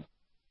salvation?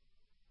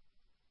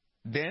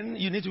 Then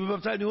you need to be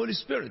baptized in the Holy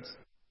Spirit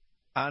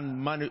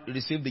and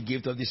receive the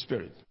gift of the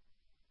Spirit.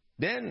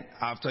 Then,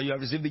 after you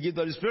have received the gift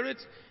of the Spirit,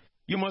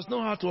 you must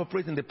know how to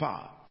operate in the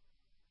power.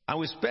 And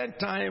we spent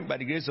time, by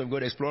the grace of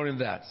God, exploring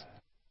that.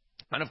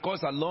 And of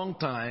course, a long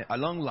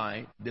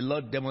line, the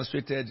Lord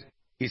demonstrated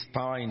His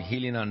power in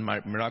healing and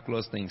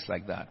miraculous things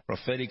like that,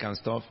 prophetic and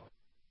stuff.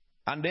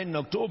 And then in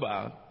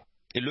October,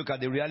 we look at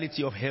the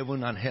reality of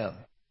heaven and hell.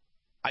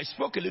 I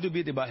spoke a little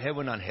bit about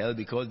heaven and hell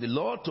because the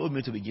Lord told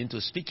me to begin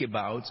to speak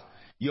about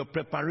your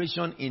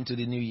preparation into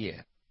the new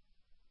year.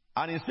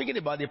 And in speaking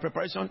about the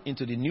preparation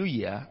into the new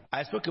year,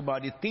 I spoke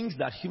about the things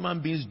that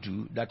human beings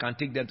do that can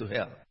take them to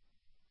hell.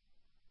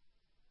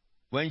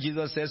 When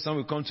Jesus says, some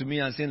will come to me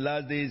and say, in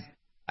last days,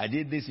 I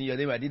did this in your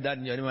name, I did that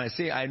in your name, I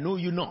say, I know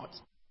you not,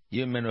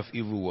 you men of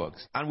evil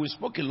works. And we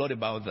spoke a lot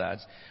about that,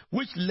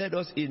 which led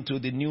us into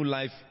the new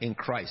life in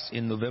Christ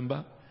in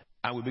November.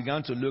 And we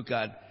began to look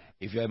at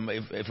if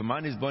a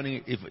man is born,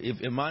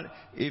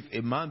 if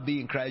a man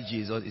be in Christ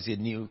Jesus, is a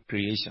new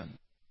creation.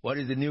 What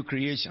is the new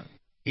creation?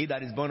 He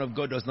that is born of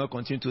God does not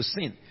continue to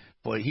sin.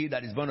 For he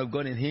that is born of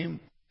God in him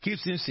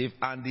keeps him safe,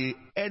 and the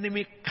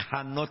enemy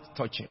cannot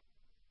touch him,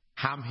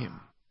 harm him.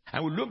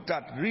 And we looked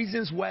at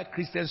reasons why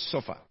Christians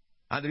suffer.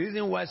 And the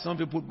reason why some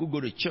people who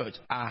go to church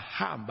are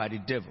harmed by the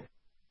devil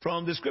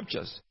from the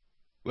scriptures.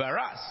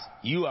 Whereas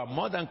you are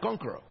more than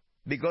conqueror,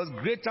 because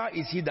greater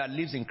is he that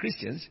lives in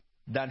Christians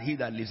than he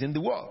that lives in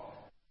the world.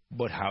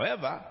 But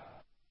however,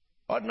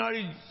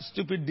 ordinary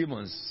stupid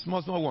demons,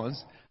 small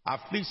ones,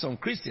 afflict some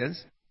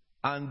Christians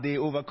and they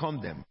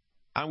overcome them.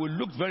 And we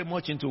looked very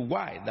much into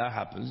why that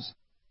happens.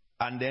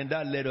 And then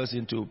that led us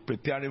into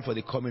preparing for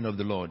the coming of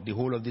the Lord, the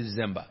whole of this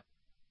December.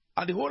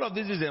 And the whole of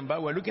this December,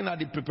 we're looking at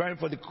the preparing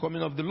for the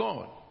coming of the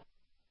Lord.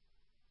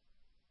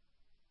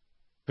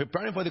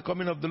 Preparing for the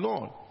coming of the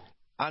Lord.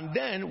 And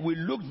then we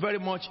looked very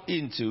much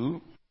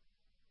into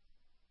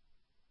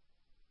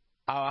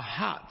our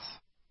hearts.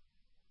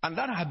 And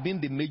that had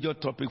been the major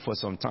topic for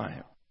some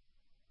time.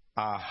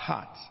 Our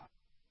hearts.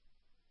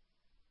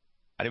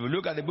 And if we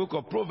look at the book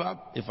of Proverbs,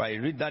 if I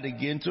read that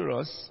again to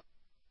us.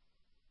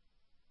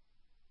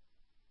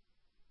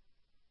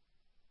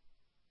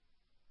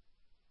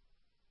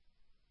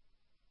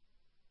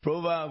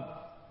 Proverbs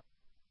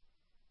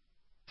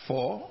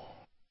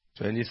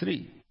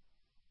 4:23.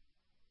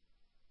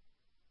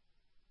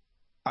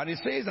 And it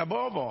says,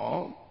 above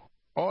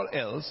all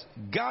else,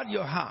 guard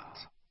your heart,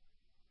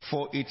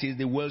 for it is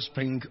the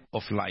wellspring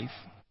of life.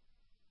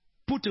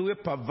 Put away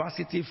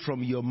perversity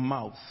from your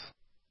mouth.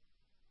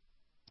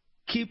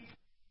 Keep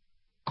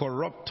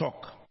corrupt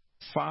talk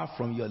far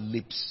from your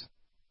lips.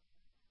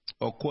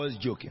 Or coarse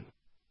joking.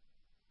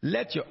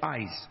 Let your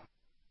eyes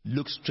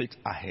look straight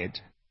ahead.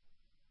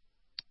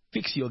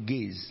 Fix your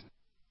gaze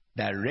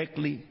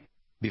directly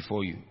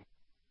before you.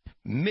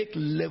 Make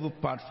level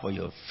path for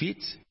your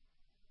feet,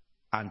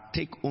 and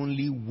take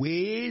only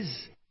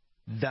ways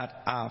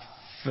that are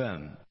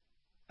firm.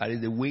 That is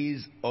the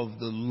ways of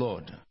the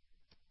Lord.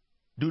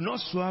 Do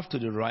not swerve to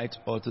the right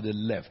or to the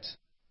left.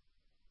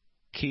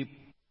 Keep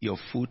your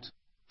foot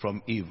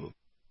from evil.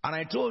 And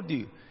I told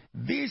you,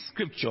 this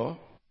scripture,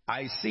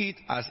 I see it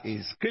as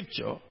a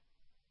scripture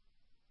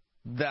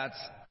that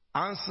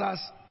answers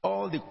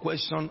all the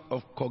question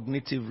of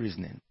cognitive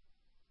reasoning.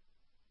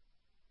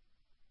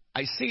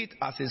 I see it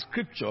as a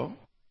scripture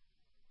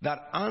that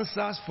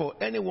answers for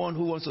anyone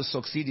who wants to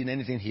succeed in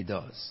anything he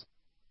does.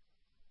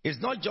 It's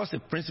not just a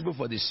principle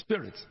for the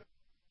spirit.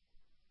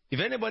 If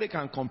anybody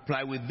can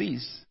comply with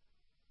this,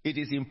 it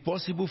is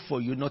impossible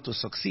for you not to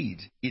succeed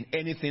in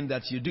anything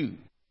that you do.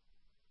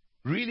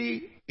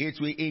 Really, it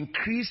will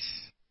increase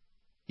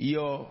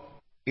your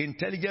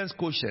intelligence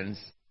quotient,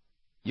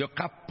 your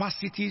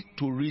capacity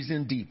to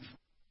reason deep.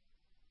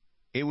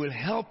 It will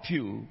help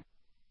you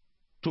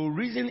to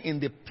reason in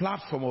the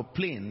platform or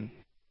plane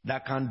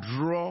that can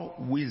draw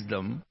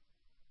wisdom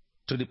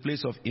to the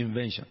place of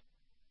invention.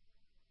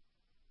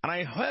 And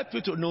I help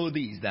you to know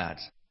this, that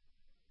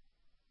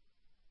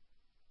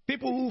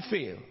people who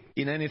fail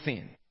in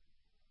anything,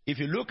 if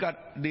you look at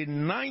the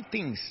 9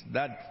 things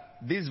that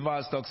this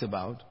verse talks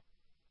about,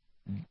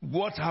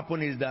 what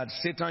happens is that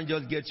Satan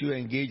just gets you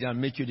engaged and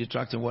makes you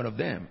detract in one of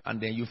them,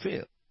 and then you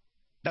fail.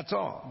 That's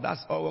all.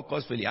 That's all what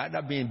causes failure,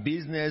 either be in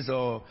business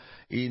or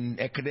in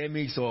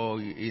academics or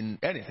in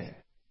anything.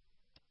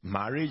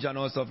 Marriage and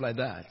all stuff like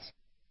that.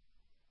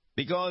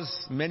 Because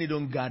many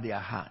don't guard their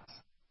heart.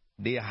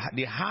 The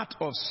heart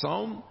of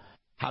some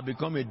have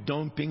become a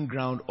dumping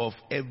ground of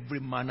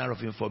every manner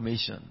of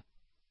information.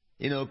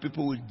 You know,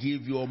 people will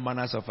give you all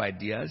manners of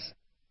ideas.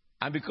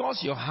 And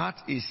because your heart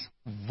is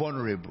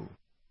vulnerable,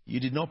 you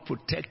did not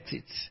protect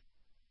it,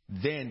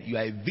 then you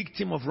are a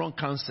victim of wrong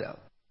counsel.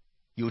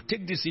 You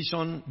take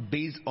decision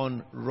based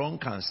on wrong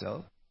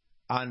counsel,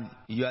 and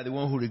you are the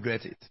one who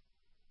regrets it.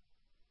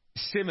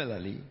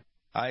 Similarly,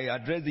 I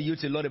address the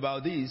youth a lot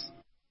about this,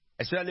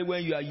 especially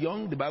when you are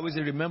young. The Bible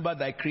says, remember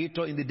thy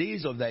Creator in the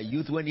days of thy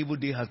youth when evil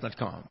day has not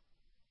come.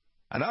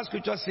 And that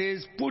scripture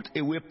says, put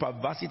away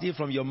perversity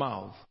from your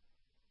mouth.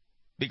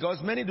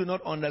 Because many do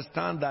not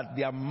understand that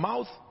their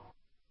mouth,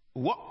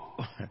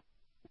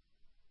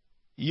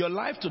 your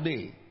life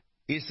today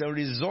is a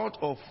result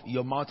of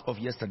your mouth of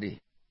yesterday.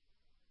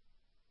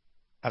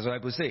 As what I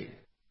could say.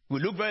 We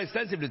look very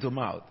sensibly to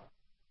mouth.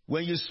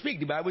 When you speak,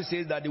 the Bible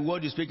says that the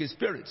word you speak is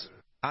spirit,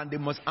 and they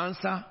must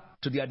answer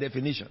to their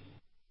definition.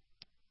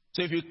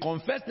 So if you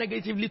confess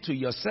negatively to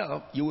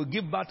yourself, you will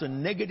give birth to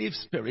negative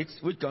spirits,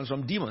 which comes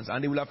from demons,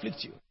 and they will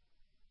afflict you.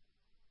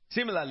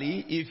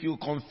 Similarly, if you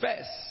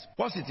confess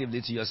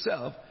positively to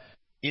yourself,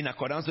 in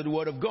accordance to the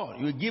word of God,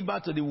 you will give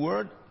birth to the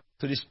word,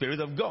 to the Spirit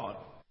of God,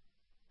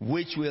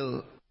 which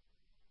will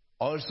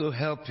also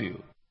help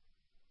you.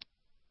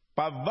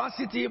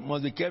 Perversity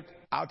must be kept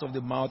out of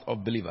the mouth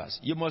of believers.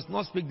 You must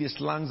not speak the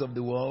slangs of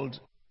the world.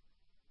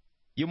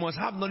 You must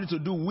have nothing to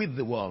do with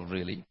the world,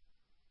 really.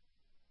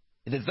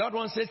 The third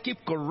one says,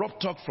 keep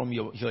corrupt talk from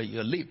your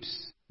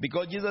lips.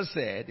 Because Jesus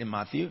said in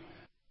Matthew,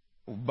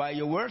 by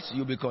your words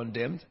you'll be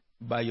condemned,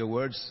 by your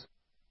words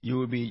you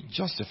will be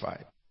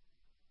justified.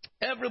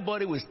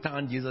 Everybody will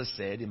stand, Jesus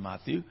said in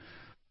Matthew,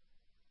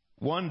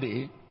 one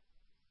day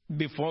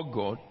before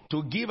God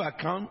to give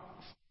account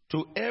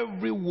to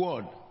every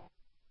word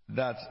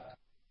that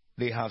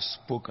they have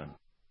spoken.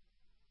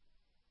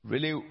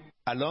 Really,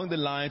 along the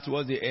line,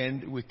 towards the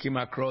end, we came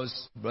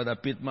across Brother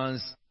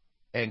Pittman's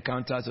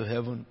encounter to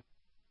heaven,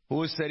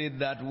 who said it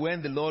that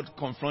when the Lord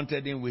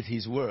confronted him with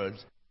his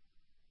words,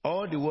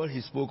 all the word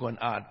he spoke on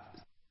earth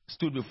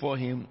stood before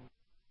him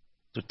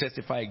to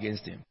testify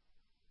against him.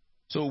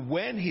 So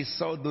when he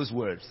saw those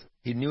words,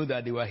 he knew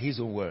that they were his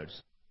own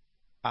words.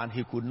 And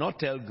he could not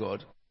tell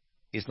God,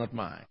 it's not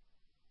mine.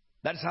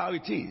 That's how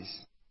it is.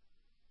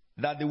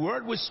 That the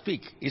word we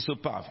speak is so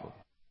powerful.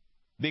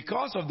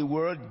 Because of the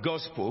word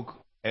God spoke,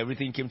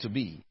 everything came to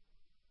be.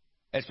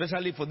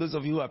 Especially for those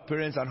of you who are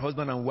parents and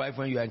husband and wife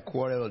when you are in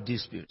quarrel or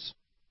disputes.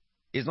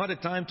 It's not a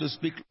time to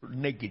speak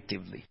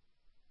negatively.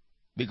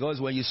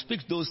 Because when you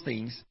speak those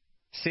things,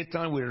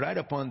 Satan will ride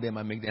upon them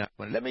and make them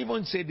happen. Let me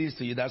even say this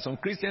to you. There are some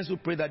Christians who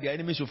pray that their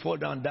enemies should fall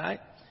down and die.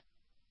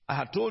 I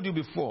have told you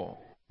before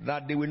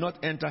that they will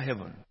not enter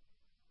heaven.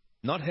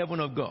 Not heaven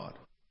of God.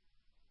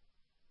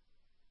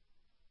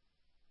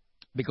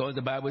 Because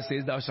the Bible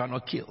says thou shalt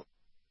not kill.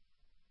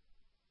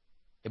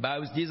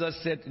 Jesus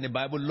said in the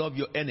Bible, love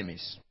your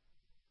enemies.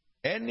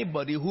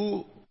 Anybody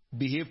who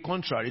behaves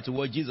contrary to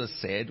what Jesus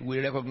said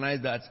will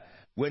recognize that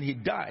when he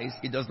dies,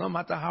 it does not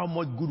matter how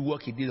much good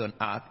work he did on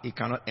earth, he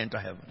cannot enter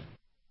heaven.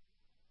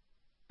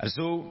 And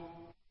so,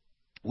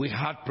 we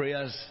had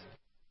prayers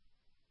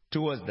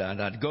towards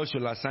that God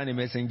should assign a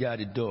messenger at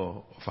the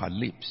door of our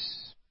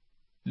lips.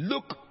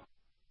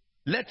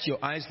 Let your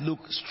eyes look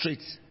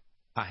straight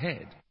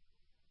ahead.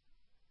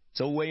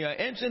 So when you are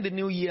entering the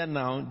new year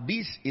now,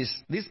 these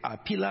are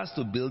pillars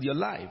to build your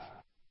life.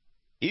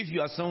 If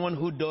you are someone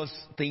who does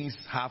things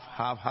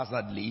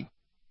haphazardly,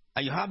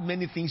 and you have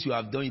many things you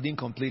have done, you didn't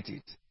complete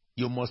it,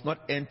 you must not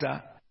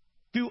enter.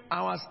 You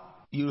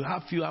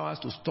have few hours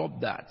to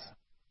stop that.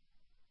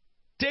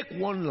 Take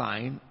one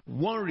line,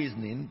 one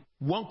reasoning,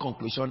 one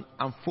conclusion,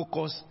 and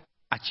focus,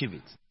 achieve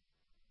it.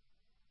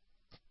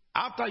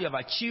 After you have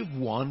achieved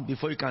one,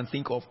 before you can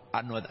think of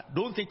another.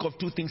 Don't think of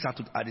two things at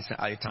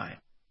a time.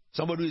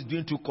 Somebody who is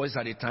doing two courses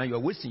at a time, you are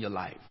wasting your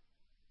life.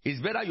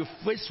 It's better you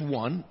face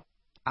one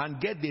and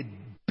get the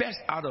best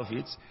out of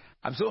it.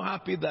 I'm so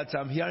happy that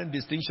I'm hearing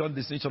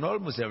distinction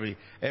almost every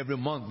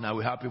month now.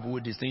 We have people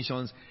with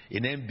distinctions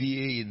in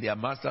MBA, in their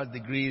master's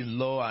degree, in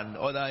law, and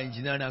other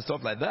engineering and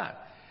stuff like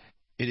that.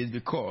 It is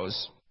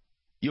because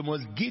you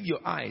must give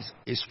your eyes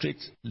a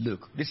straight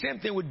look. The same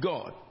thing with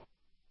God.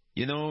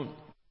 Your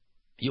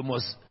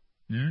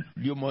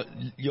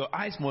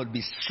eyes must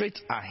be straight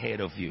ahead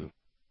of you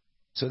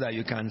so that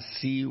you can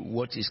see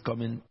what is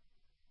coming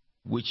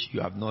which you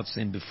have not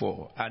seen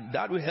before. And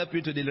that will help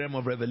you to the realm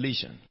of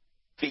revelation.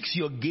 Fix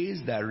your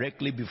gaze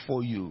directly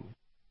before you.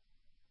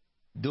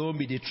 Don't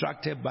be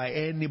distracted by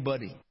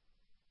anybody.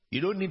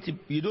 You don't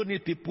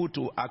need people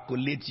to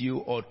accolade you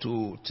or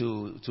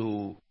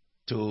to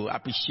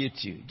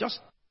appreciate you. Just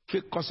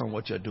focus on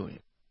what you're doing.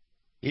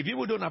 If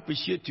people don't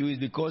appreciate you, it's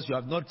because you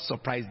have not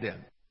surprised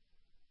them.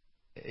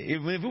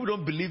 If people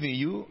don't believe in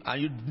you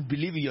and you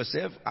believe in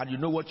yourself and you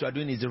know what you are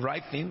doing is the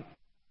right thing,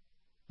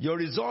 your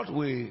result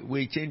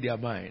will change their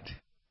mind.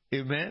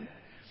 Amen?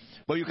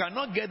 But you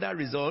cannot get that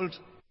result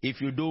if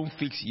you don't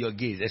fix your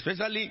gaze.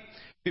 Especially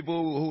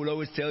people who will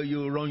always tell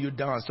you, run you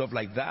down and stuff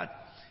like that.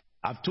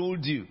 I've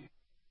told you,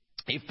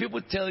 if people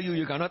tell you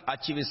you cannot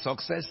achieve a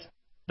success,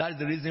 that's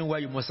the reason why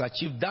you must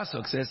achieve that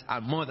success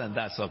and more than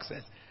that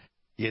success.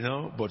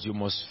 But you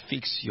must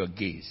fix your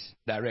gaze.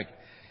 Direct.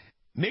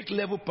 Make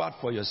level path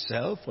for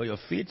yourself, for your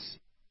feet.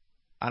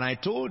 And I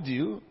told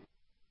you,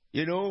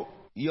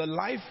 your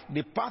life,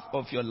 the path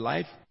of your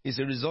life is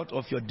a result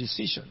of your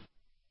decision.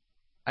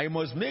 I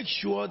must make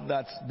sure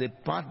that the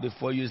path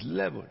before you is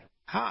leveled.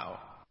 How?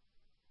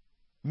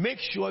 Make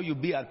sure you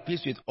be at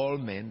peace with all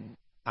men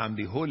and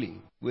be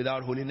holy.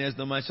 Without holiness,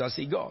 no man shall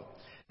see God.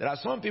 There are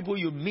some people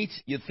you meet,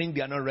 you think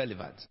they are not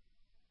relevant.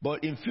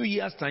 But in a few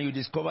years' time, you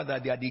discover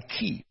that they are the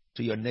key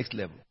to your next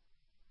level.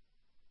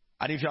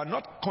 And if you are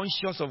not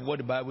conscious of what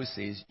the Bible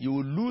says, you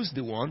will lose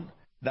the one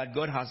that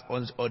God has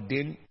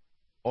ordained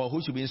or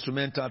who should be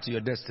instrumental to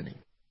your destiny.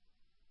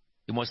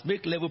 You must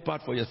make level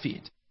path for your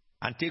feet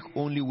and take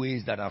only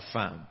ways that are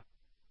firm.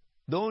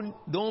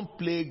 Don't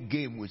play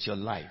game with your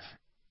life.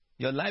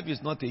 Your life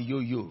is not a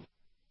yo-yo.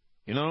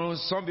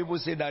 Some people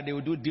say that they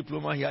will do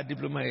diploma here,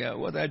 diploma here.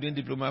 What are you doing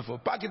diploma for?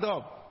 Pack it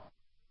up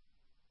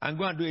and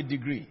go and do a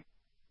degree.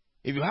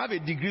 If you have a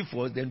degree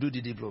first, then do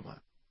the diploma.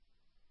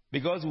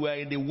 Because we are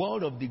in the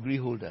world of degree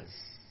holders.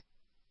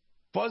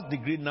 First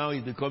degree now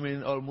is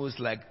becoming almost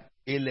like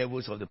A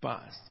levels of the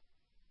past.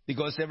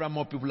 Because several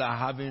more people are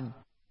having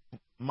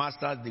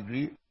master's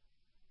degree,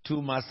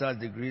 2 master's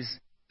degrees,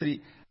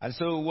 3. And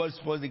so what's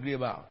first degree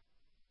about?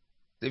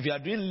 If you are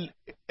doing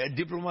a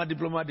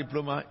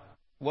diploma,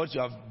 what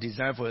you have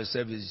designed for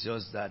yourself is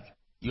just that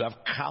you have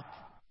capped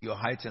your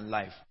height in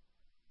life.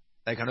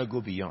 I cannot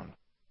go beyond.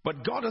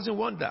 But God doesn't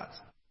want that.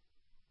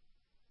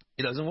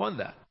 He doesn't want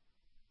that.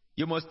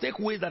 You must take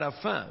ways that are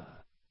firm.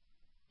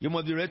 You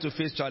must be ready to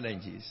face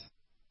challenges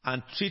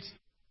and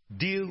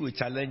deal with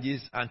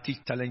challenges and teach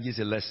challenges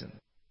a lesson.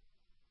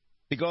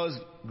 Because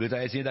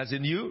greater is he that's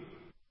in you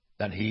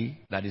than he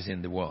that is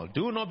in the world.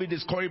 Do not be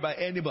discouraged by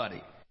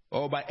anybody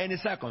or by any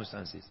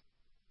circumstances.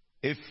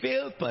 A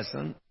failed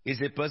person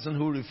is a person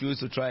who refuses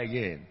to try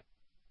again.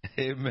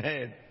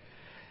 Amen.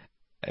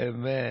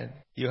 Amen.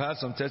 You have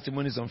some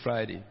testimonies on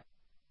Friday.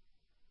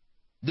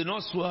 Do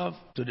not swerve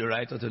to the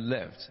right or to the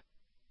left.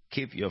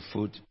 Keep your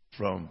foot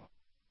from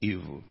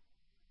evil.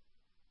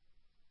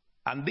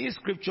 And this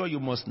scripture, you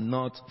must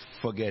not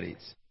forget it.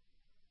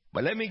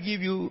 But let me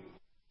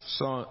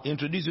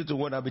introduce you to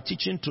what I'll be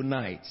teaching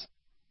tonight.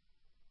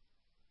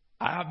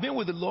 I have been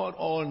with the Lord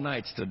all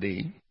night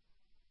today,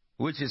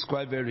 which is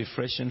quite very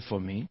refreshing for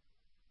me.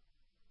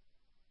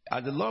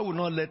 As the Lord will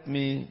not let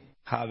me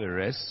have a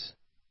rest,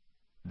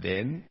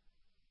 then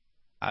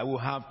I will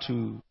have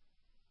to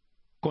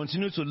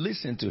continue to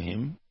listen to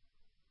him,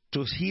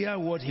 to hear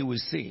what he will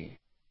say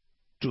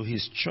to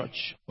his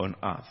church on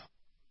earth,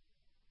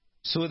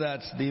 so that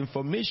the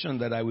information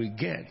that I will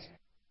get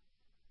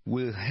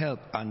will help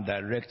and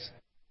direct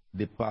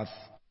the path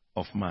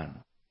of man.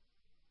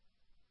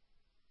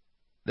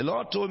 The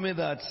Lord told me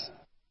that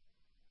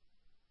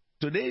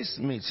today's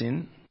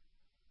meeting,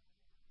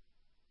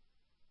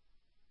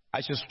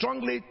 I should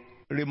strongly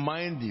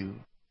remind you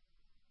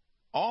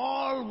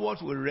all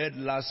what we read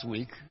last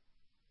week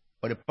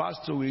or the past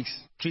 2 weeks,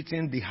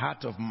 treating the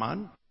heart of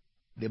man,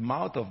 the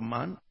mouth of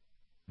man,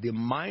 the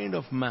mind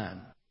of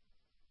man,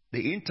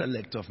 the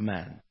intellect of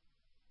man.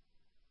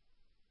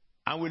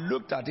 And we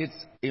looked at it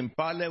in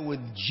parallel with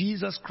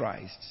Jesus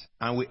Christ,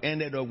 and we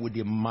ended up with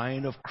the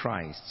mind of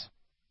Christ.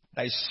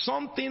 There is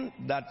something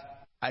that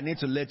I need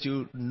to let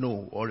you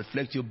know or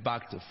reflect you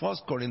back to 2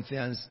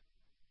 Corinthians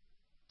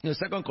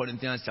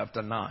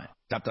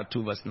chapter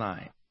 2, verse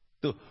 9.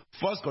 So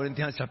 1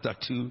 Corinthians chapter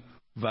 2,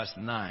 verse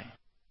 9.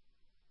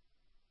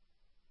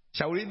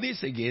 Shall we read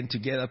this again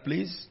together,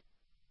 please?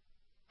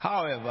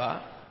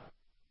 However,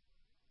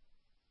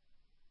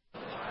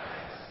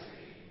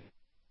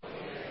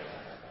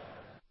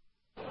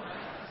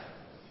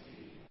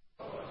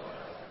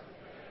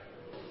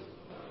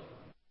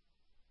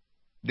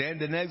 then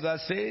the next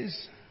verse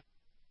says,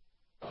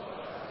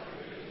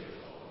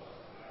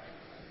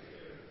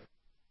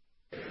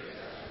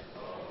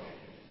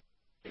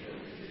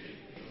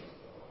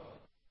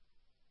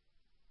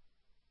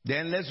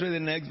 then let's read the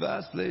next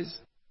verse, please.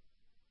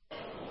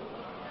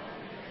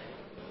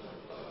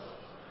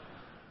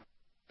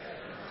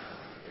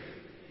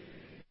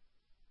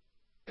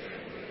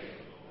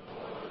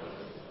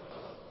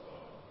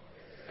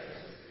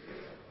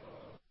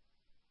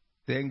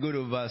 Then go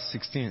to verse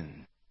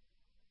 16.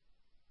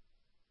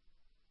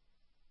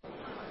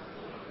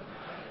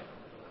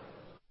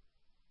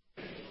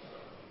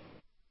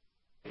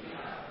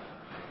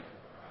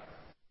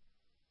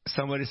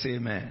 Somebody say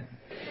amen.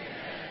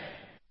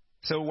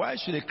 So why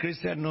should a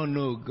Christian not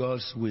know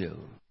God's will?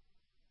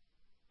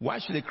 Why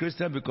should a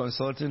Christian be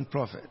consulting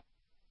prophet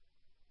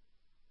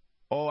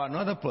or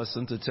another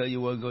person to tell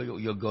you what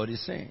your God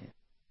is saying?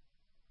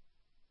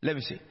 Let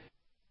me see.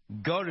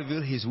 God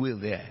revealed his will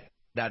there,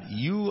 that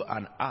you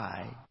and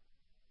I,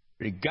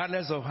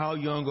 regardless of how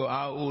young or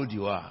how old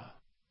you are,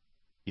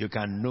 you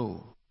can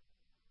know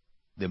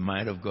the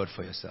mind of God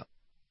for yourself.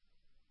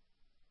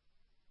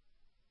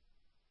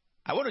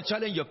 I want to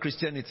challenge your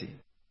Christianity.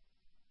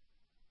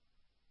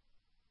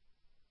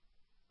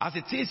 As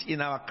it is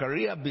in our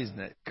career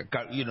business,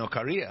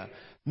 career,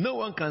 no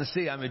one can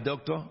say I'm a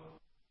doctor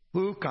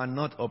who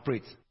cannot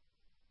operate.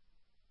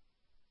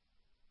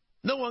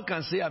 No one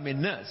can say, I'm a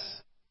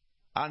nurse,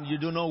 and you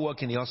do not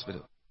work in the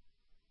hospital.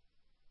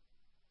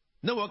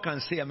 No one can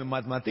say, I'm a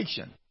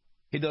mathematician.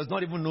 He does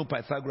not even know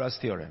Pythagoras'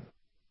 theorem.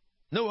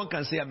 No one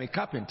can say, I'm a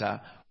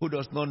carpenter, who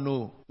does not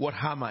know what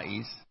hammer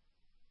is.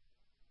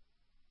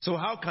 So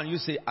how can you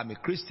say, I'm a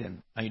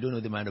Christian, and you don't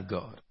know the mind of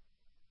God?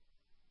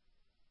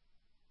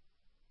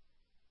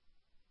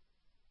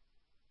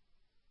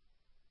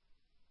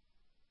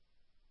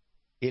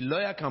 A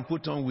lawyer can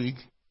put on wig,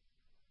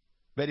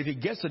 but if he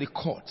gets to the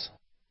court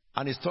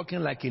and is talking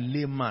like a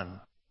layman,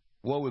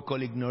 what we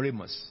call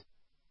ignoramus,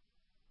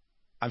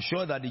 I'm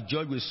sure that the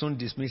judge will soon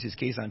dismiss his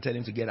case and tell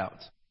him to get out.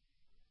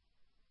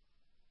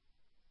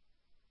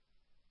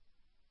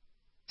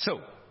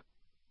 So,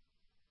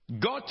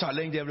 God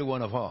challenged every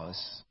one of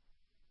us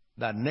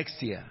that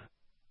next year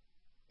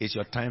is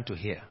your time to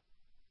hear.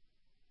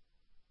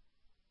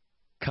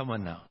 Come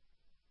on now.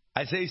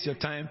 I say it's your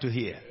time to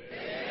hear.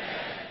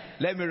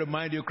 Let me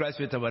remind you, Christ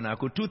Faith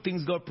Tabernacle, 2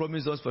 things God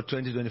promised us for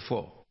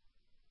 2024.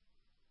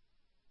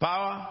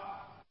 Power,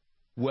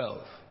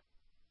 wealth.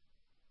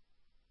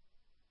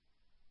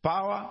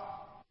 Power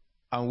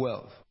and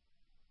wealth.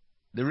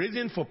 The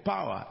reason for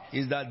power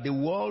is that the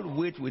world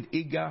waits with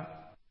eager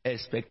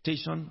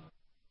expectation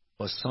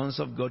for sons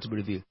of God to be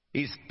revealed.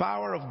 It's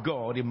power of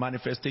God in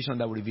manifestation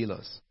that will reveal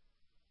us.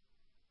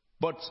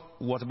 But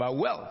what about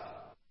wealth?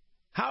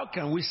 How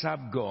can we serve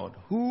God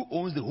who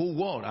owns the whole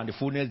world and the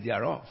fullness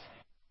thereof?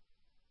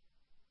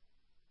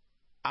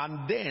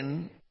 And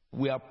then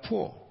we are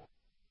poor.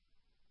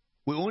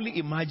 We only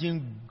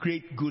imagine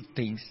great good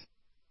things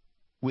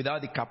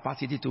without the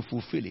capacity to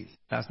fulfill it.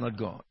 That's not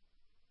God.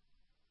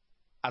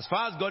 As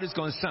far as God is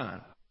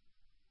concerned,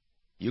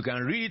 you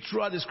can read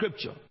throughout the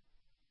scripture.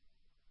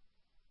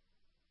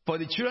 For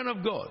the children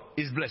of God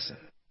is blessing.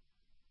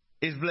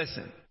 Is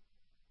blessing.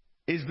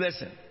 Is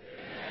blessing.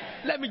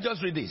 Amen. Let me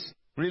just read this.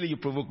 Really, you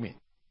provoke me.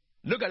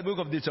 Look at the book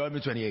of Deuteronomy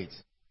 28.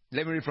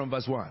 Let me read from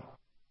verse 1.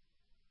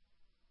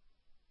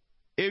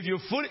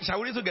 Shall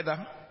we read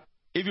together?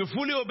 If you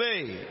fully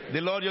obey the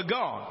Lord your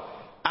God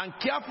and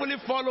carefully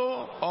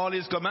follow all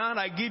his commands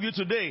I give you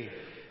today,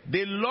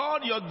 the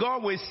Lord your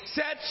God will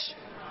set.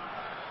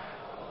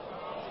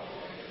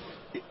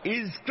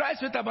 Is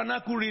Christ with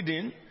Tabernacle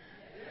reading?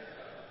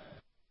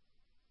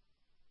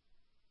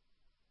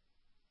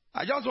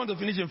 I just want to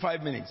finish in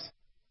 5 minutes.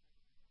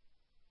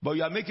 But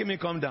you are making me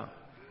come down.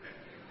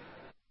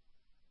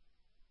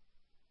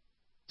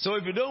 So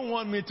if you don't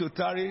want me to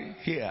tarry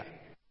here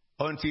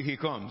until he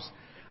comes,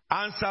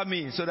 answer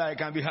me so that I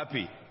can be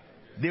happy.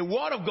 The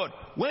word of God.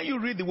 When you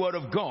read the word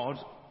of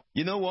God,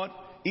 you know what?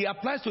 It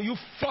applies to you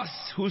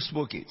first who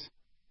spoke it.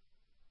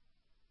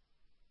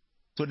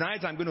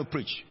 Tonight I'm going to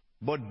preach.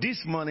 But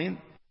this morning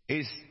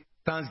is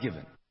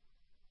Thanksgiving.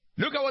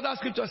 Look at what that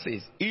scripture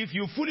says. If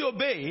you fully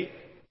obey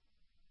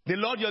the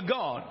Lord your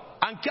God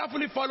and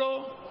carefully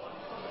follow,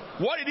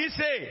 what did he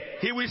say?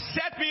 He will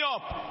set me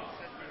up.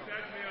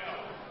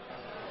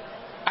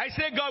 I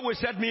say God will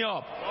set me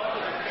up.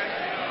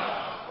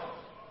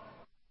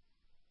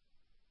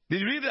 Did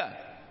you read that?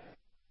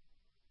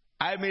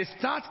 I may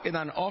start in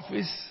an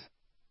office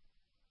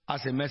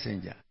as a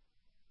messenger.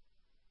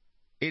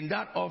 In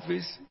that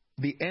office,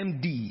 the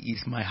MD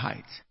is my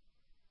height.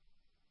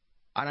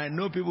 And I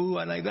know people who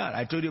are like that.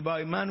 I told you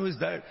about a man who is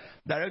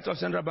director of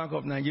Central Bank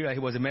of Nigeria. He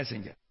was a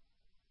messenger.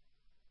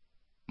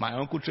 My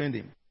uncle trained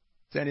him,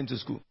 sent him to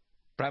school.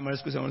 Primary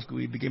school, secondary school,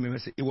 he became a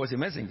messenger. He was a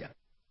messenger.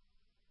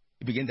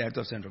 He became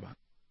director of Central Bank.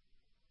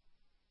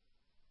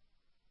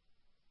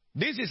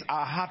 This is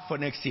our heart for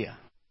next year.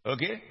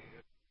 Okay?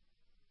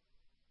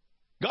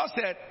 God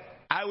said,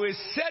 I will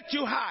set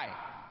you high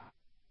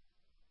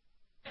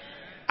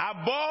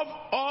above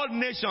all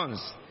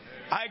nations.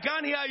 I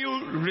can't hear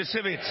you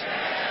receive it.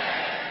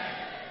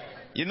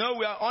 You know,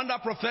 we are under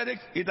prophetic.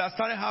 It has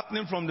started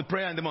happening from the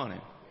prayer in the morning.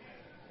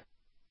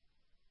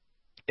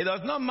 It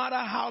does not matter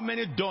how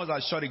many doors are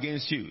shut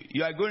against you.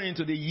 You are going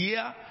into the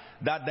year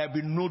that there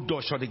will be no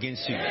door shut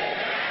against you.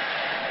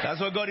 That's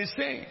what God is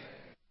saying.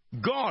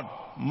 God,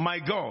 my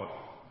God,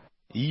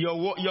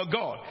 your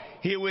God,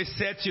 he will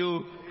set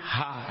you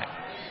high.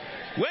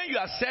 When you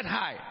are set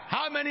high,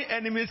 how many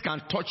enemies can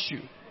touch you?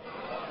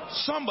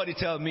 Somebody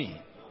tell me.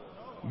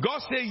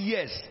 God said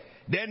yes.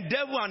 Then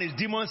devil and his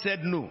demons said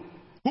no.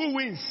 Who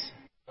wins?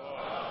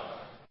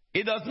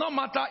 It does not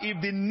matter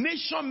if the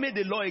nation made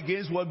the law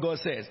against what God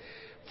says.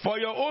 For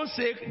your own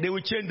sake, they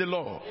will change the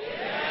law.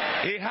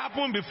 It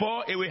happened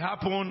before, it will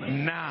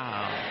happen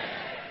now.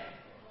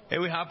 It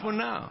will happen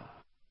now.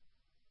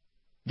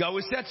 God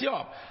will set you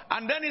up.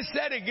 And then he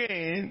said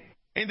again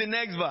in the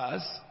next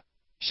verse,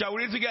 shall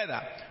we read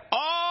together?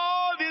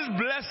 All these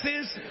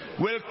blessings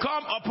will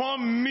come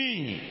upon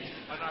me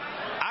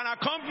and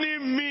accompany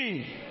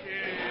me.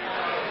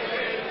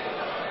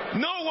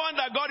 No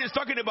wonder God is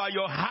talking about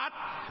your heart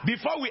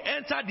before we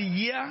enter the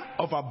year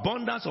of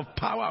abundance of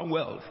power and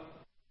wealth.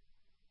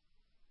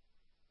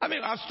 I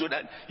mean, our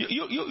students,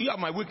 you are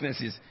my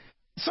weaknesses.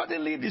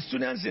 Suddenly, the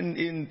students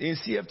in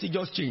CFT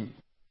just changed.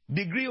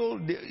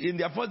 In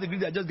their first degree,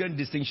 they are just getting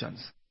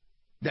distinctions.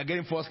 They are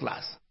getting first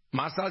class.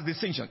 Master's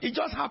distinction. It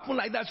just happened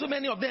like that. So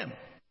many of them.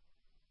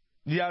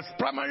 They are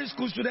primary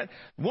school students.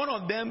 One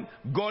of them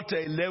got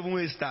 11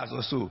 A stars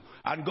or so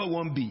and got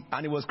 1 B,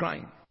 and he was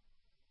crying.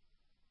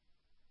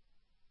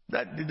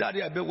 That the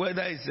daddy,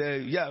 whether it's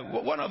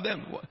one of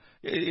them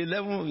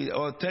 11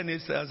 or 10 A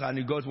stars and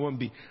he got 1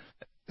 B.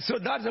 So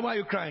that's why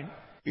you're crying.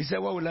 He said,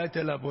 "What will I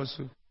tell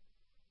Apostle?"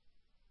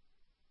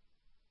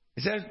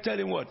 He said, "Tell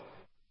him what?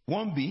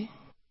 1 B?"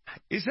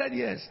 He said,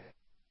 "Yes."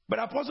 But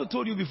Apostle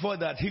told you before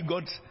that he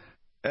got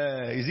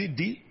is it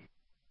D?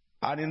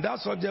 And in that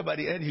subject, by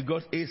the end, he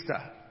got A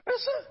star. I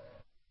said,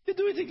 "You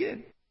do it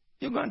again.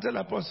 You go and tell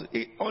Apostle."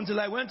 Until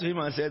I went to him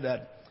and said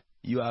that,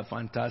 "You are a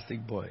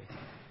fantastic boy.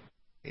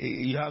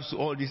 You have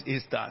all these A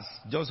stars.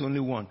 Just only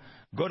one.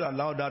 God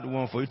allowed that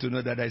one for you to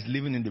know that there is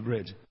living in the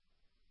bread."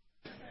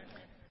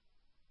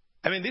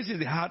 I mean, this is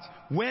the heart.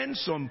 When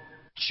some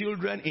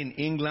children in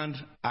England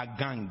are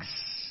gangs,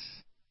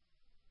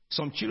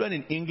 some children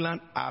in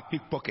England are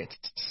pickpockets,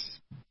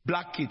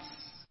 black kids,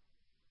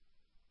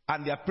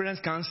 and their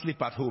parents can't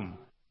sleep at home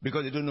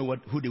because they don't know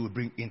who they will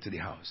bring into the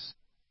house.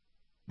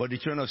 But the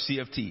children of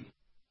CFT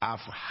are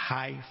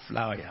high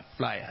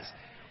flyers.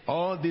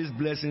 All these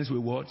blessings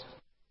will what?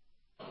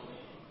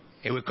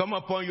 It will come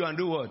upon you and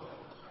do what?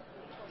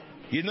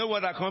 You know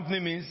what accompany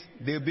means?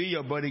 They'll be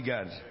your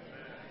bodyguard.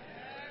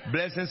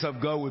 Blessings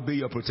of God will be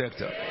your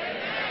protector.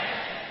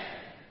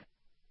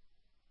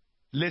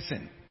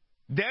 Listen.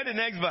 Then the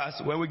next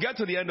verse, when we get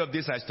to the end of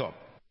this, I stop.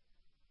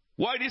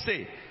 What did he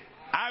say?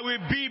 I will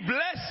be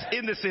blessed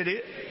in the city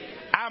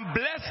and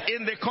blessed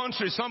in the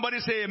country. Somebody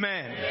say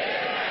amen.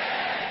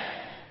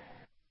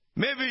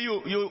 Maybe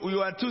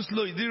you are too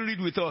slow. You didn't read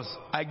with us.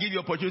 I give you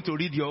opportunity to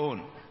read your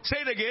own. Say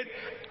it again.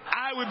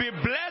 I will be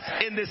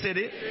blessed in the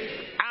city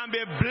and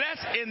be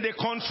blessed in the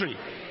country.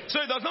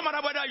 So it does not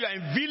matter whether you are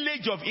in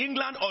village of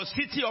England or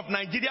city of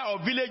Nigeria or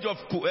village of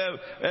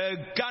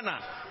Ghana.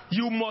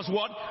 You must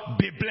what?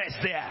 Be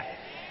blessed there.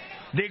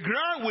 The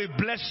ground will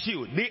bless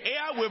you. The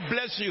air will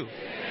bless you.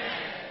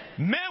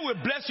 Men will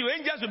bless you.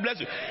 Angels will bless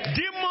you.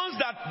 Demons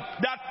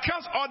that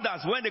curse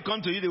others, when they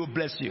come to you, they will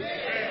bless you.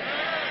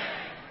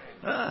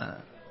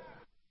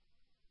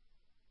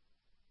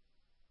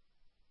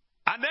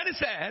 And then he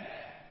said,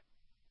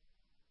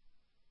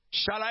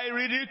 shall I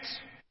read it?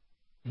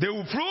 The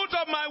fruit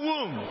of my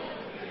womb.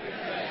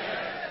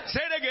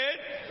 Say it again.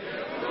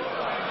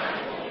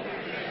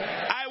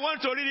 I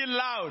want to read it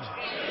loud.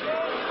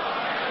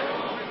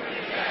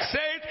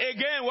 Say it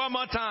again one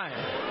more time.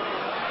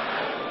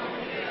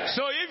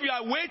 So if you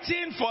are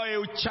waiting for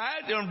a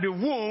child in the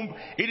womb,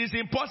 it is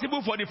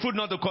impossible for the fruit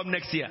not to come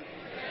next year.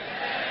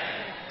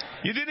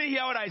 You didn't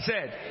hear what I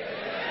said.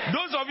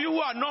 Those of you who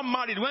are not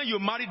married, when you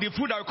marry, the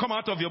fruit that will come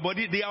out of your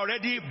body, they are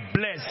already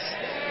blessed.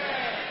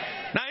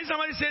 Now, if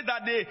somebody says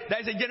that there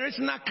is a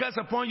generational curse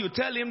upon you,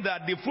 tell him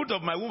that the fruit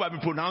of my womb will be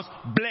pronounced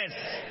blessed.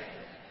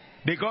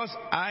 Because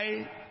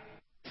I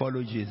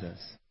follow Jesus.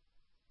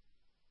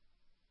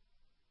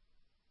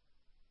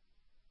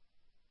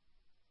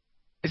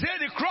 He said,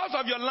 the crops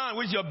of your land,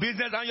 which is your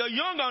business, and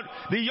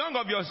the young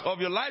of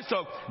your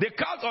livestock, the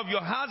cows of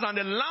your house, and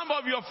the lamb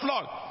of your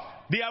flock,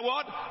 they are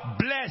what?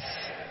 Blessed.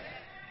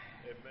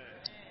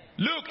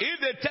 Look, if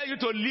they tell you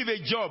to leave a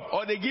job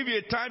or they give you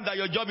a time that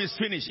your job is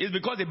finished, it's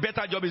because a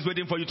better job is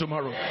waiting for you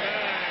tomorrow.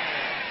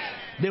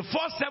 The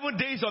first 7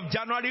 days of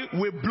January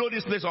will blow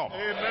this place up.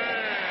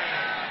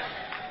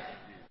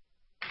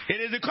 It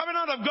is the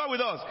covenant of God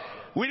with us.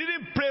 We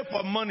didn't pray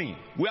for money.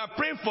 We are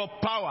praying for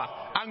power.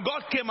 And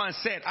God came and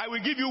said, I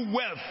will give you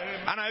wealth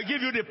and I will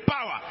give you the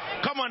power.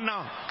 Come on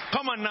now.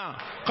 Come on now.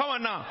 Come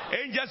on now.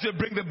 Angels will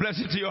bring the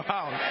blessing to your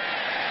house.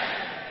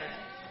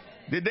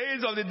 The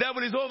days of the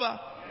devil is over.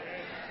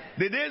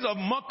 The days of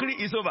mockery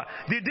is over.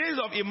 The days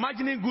of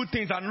imagining good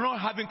things and not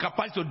having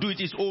capacity to do it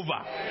is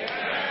over.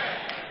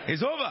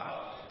 It's over.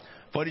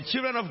 For the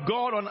children of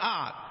God on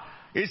earth,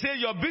 it says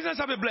your business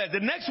shall be blessed.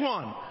 The next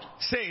one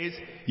says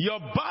your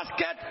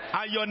basket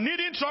and your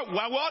kneading trough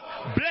were what?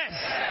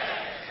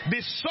 Blessed.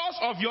 The source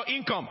of your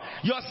income,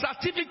 your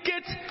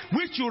certificate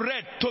which you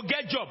read to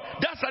get job,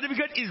 that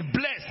certificate is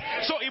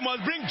blessed. So it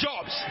must bring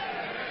jobs.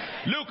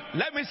 Look,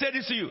 let me say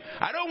this to you.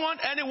 I don't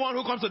want anyone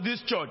who comes to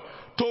this church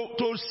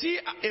to see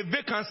a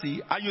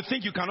vacancy and you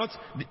think you cannot,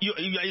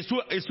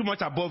 it's too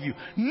much above you.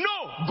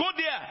 No, go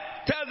there.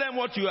 Tell them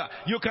what you are.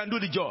 You can do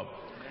the job.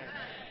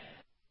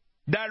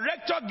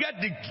 Director get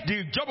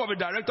the job of a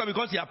director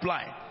because he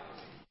applied.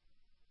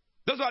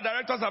 Those who are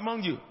directors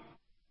among you.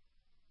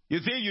 You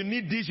think you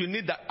need this, you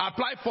need that.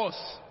 Apply first.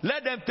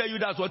 Let them tell you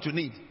that's what you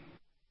need.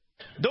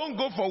 Don't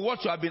go for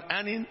what you have been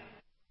earning.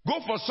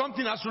 Go for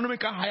something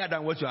astronomically higher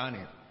than what you're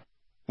earning.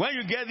 When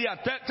you get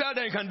there, tell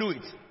them you can do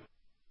it.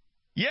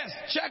 Yes,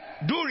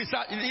 check, do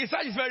research.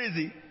 Research is very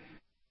easy.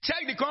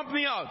 Check the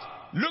company out.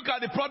 Look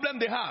at the problem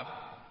they have.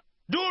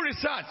 Do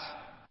research.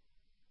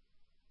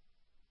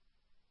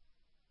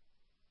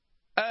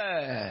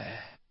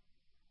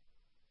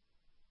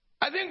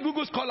 I think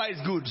Google Scholar is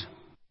good.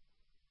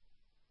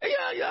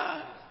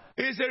 Yeah.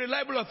 It's a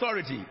reliable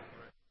authority.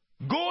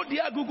 Go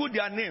there, Google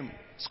their name.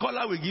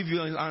 Scholar will give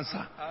you an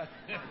answer.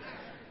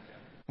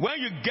 When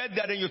you get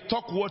there, then you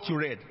talk what you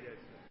read.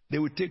 They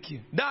will take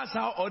you. That's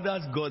how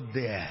others got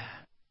there.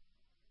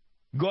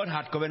 God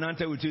had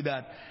covenanted with you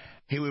that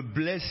He will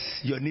bless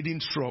your kneading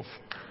trough.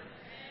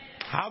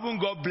 Haven't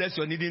God blessed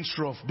your kneading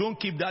trough? Don't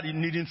keep that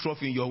kneading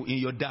trough in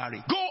your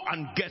diary. Go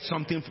and get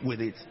something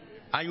with it.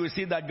 And you will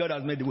see that God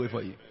has made the way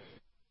for you.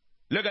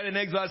 Look at the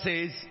next verse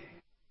says,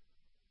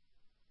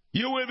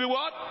 you will be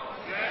what?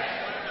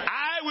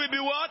 I will be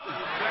what?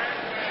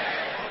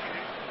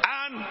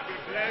 And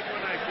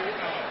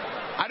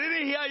I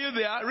didn't hear you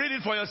there. Read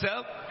it for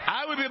yourself.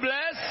 I will be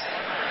blessed.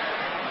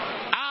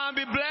 And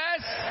be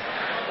blessed.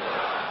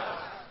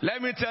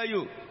 Let me tell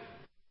you,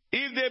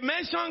 if they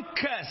mention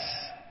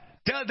curse,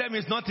 tell them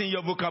it's not in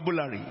your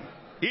vocabulary.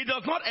 It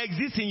does not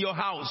exist in your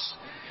house.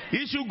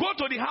 You should go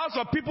to the house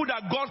of people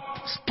that God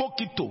spoke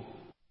it to.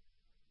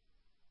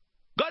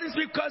 God is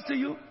speaking curse to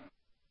you.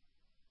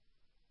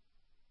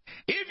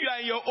 If you are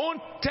in your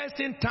own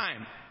testing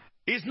time,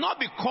 it's not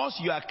because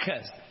you are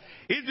cursed.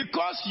 It's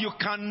because you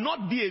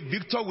cannot be a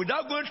victor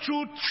without going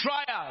through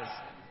trials.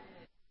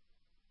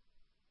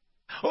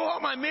 Oh,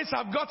 my mates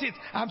have got it.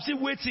 I'm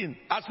still waiting.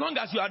 As long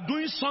as you are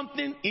doing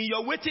something in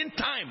your waiting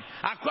time,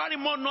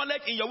 acquiring more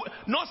knowledge in your,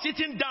 not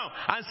sitting down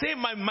and saying,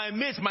 my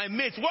mates,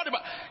 what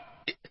about?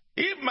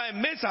 If my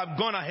mates have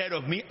gone ahead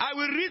of me, I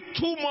will read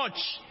too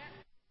much.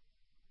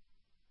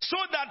 So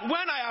that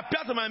when I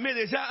appear to my mates,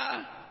 they say,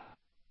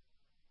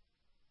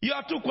 you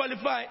are too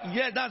qualified.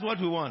 Yes, that's what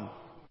we want.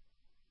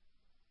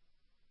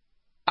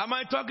 Am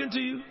I talking to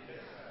you?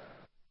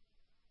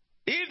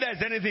 If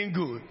there's anything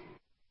good,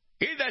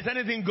 if there's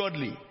anything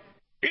godly,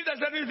 if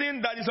there's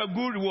anything that is a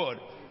good word,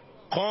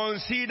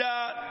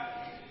 consider,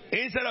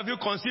 instead of you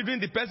considering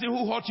the person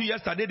who hurt you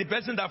yesterday, the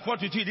person that fought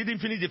with you, didn't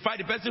finish the fight,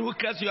 the person who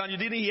cursed you and you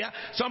didn't hear,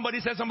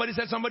 somebody said,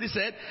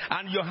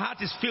 and your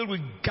heart is filled with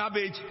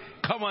garbage.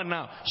 Come on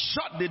now.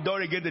 Shut the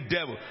door against the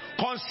devil.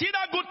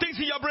 Consider good things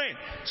in your brain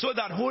so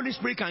that Holy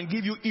Spirit can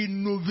give you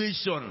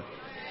innovation.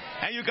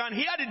 And you can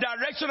hear the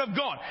direction of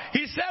God.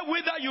 He said,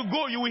 whither you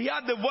go, you will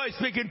hear the voice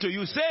speaking to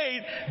you,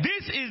 saying,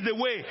 this is the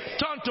way,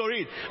 turn to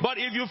it. But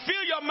if you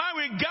fill your mind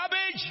with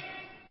garbage,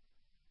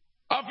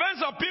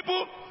 offense of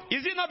people,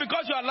 is it not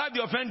because you are alive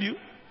they offend you?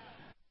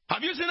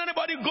 Have you seen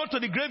anybody go to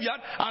the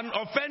graveyard and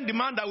offend the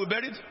man that will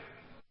bury it?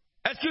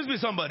 Excuse me,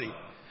 somebody.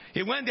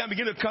 He went there and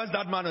began to curse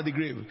that man on the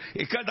grave.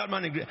 He cursed that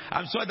man on the grave.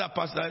 I'm sure that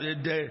Pastor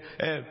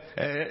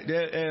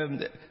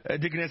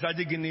Dickness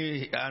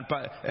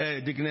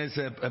and Dickness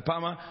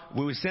Palmer,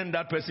 we will send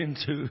that person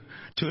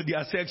to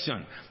their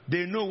section.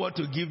 They know what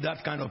to give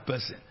that kind of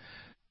person.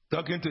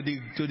 Talking to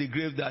the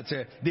grave that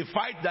the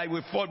fight that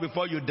we fought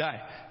before you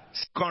die,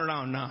 come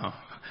around now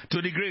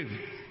to the grave.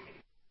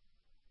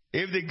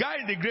 If the guy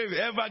in the grave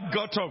ever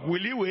got up,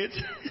 will he wait?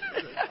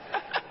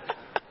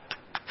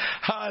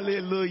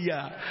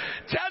 Hallelujah.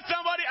 Tell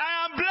somebody,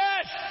 I am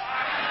blessed.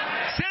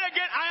 Say it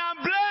again, I am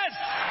blessed.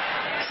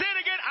 Say it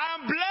again, I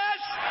am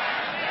blessed.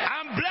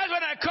 I'm blessed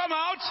when I come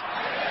out.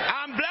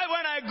 I'm blessed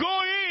when I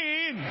go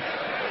in.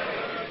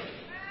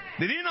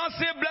 Did he not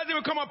say blessing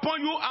will come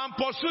upon you and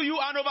pursue you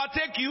and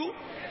overtake you?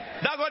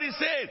 That's what he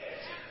said.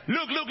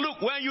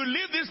 Look. When you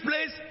leave this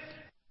place,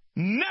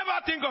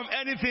 never think of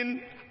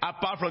anything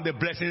apart from the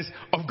blessings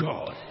of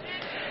God.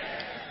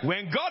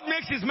 When God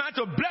makes His mind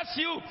to bless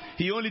you,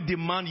 He only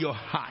demands your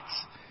heart.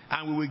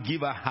 And we will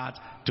give our heart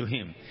to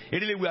Him.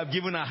 Really, we have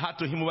given our heart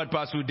to Him over the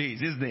past few days,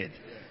 isn't it?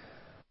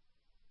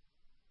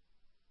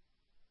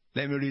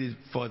 Let me read it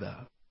further.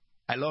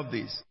 I love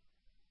this.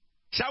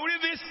 Shall we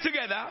read this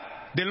together?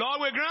 The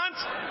Lord will grant.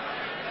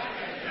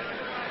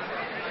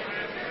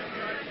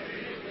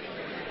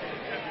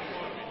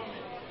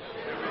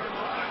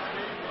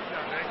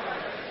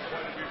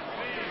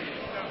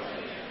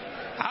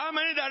 How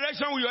many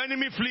directions will your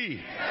enemy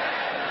flee?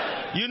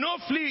 You know,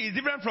 flee is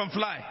different from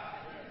fly.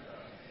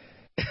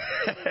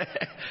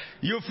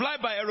 You fly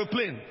by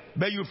aeroplane,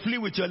 but you flee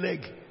with your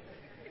leg.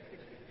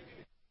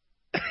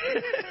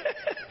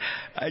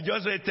 I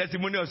just read a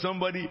testimony of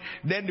somebody.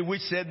 Then the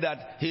witch said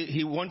that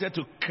he wanted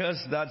to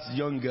curse that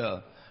young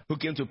girl who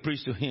came to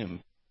preach to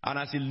him. And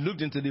as he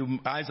looked into the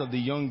eyes of the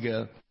young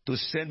girl to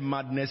send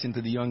madness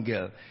into the young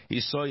girl,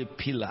 he saw a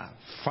pillar,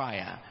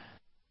 fire.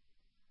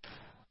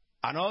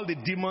 And all the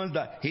demons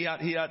that he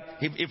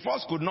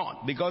first could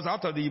not, because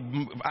out of the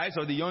eyes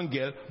of the young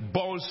girl,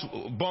 balls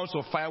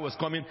of fire was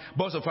coming.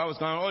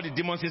 All the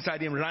demons inside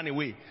him ran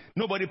away.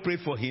 Nobody prayed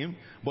for him,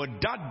 but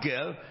that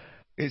girl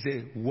is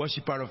a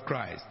worshiper of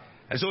Christ.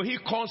 And so he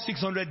called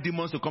 600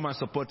 demons to come and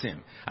support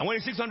him. And when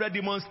the 600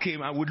 demons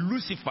came, and with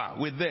Lucifer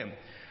with them,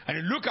 and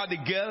he looked at the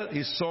girl,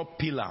 he saw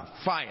pillar,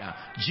 fire,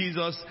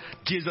 Jesus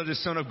the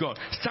Son of God,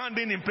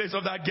 standing in place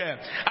of that girl.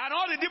 And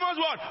all the demons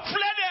what?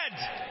 Fled.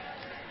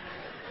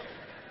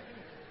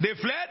 They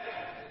fled.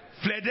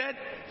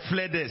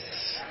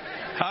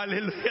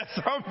 Hallelujah,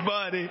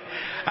 somebody.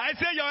 I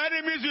say your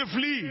enemies will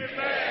flee.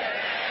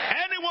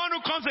 Anyone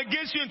who comes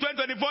against you in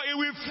 2024, it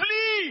will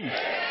flee.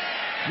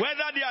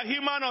 Whether they are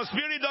human or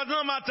spirit does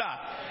not matter.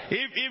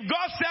 If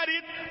God said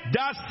it,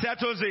 that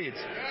settles it.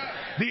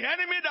 The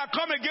enemy that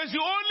come against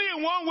you only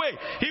in one way,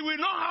 he will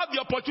not have the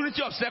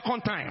opportunity of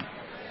second time.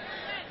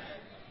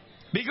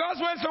 Because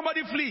when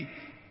somebody flee,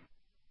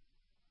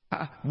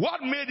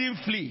 what made him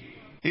flee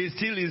is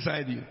still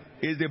inside you.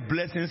 It's the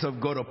blessings of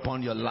God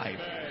upon your life.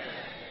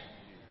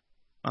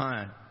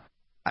 Alright.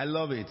 I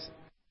love it.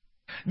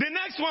 The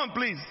next one,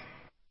 please.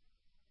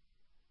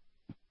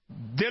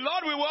 The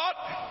Lord will what?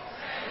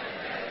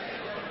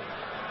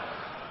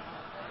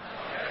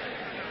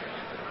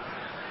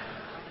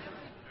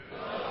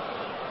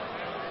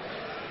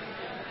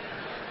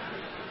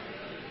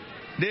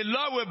 The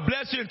Lord will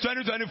bless you in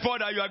 2024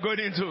 that you are going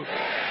into.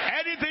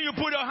 Anything you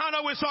put your hand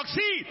on will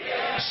succeed.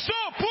 So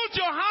put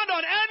your hand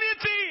on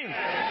anything.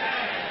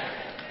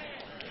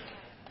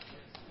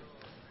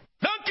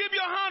 Don't keep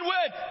your hand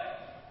wet.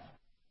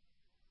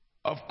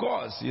 Of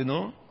course,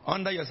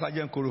 under your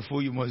Sergeant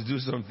Kurufu, you must do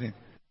something.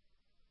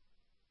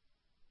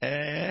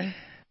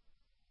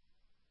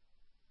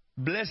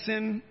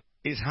 Blessing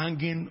is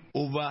hanging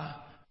over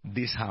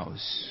this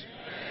house.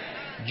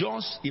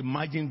 Just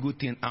imagine good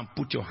thing and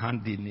put your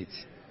hand in it.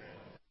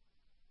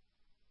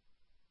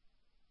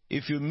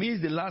 If you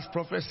missed the last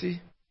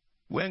prophecy,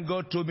 when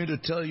God told me to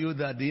tell you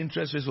that the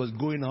interest rate was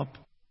going up,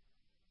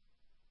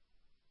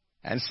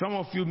 and some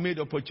of you made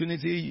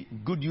opportunity,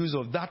 good use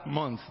of that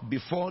month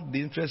before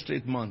the interest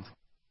rate month,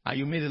 and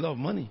you made a lot of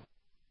money.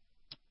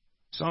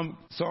 Some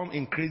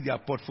increased their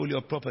portfolio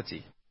of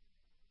property,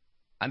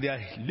 and they are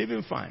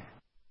living fine.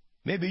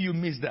 Maybe you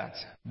missed that.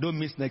 Don't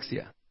miss next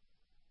year.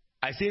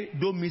 I say,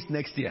 don't miss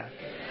next year.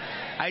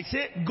 I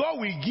say, God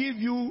will give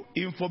you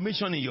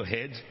information in your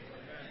head.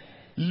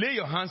 Lay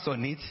your hands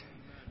on it.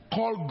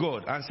 Call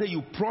God and say,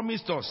 you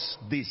promised us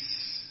this.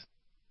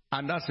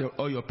 And that's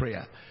all your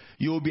prayer.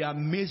 You will be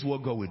amazed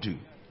what God will do.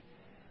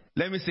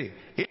 Let me say,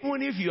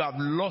 even if you have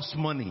lost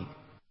money,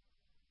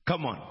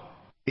 come on.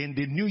 In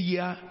the new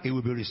year, it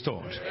will be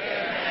restored.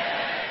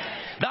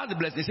 That's the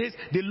blessing. It says,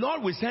 the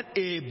Lord will send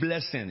a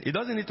blessing. It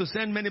doesn't need to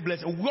send many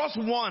blessings. Just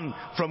one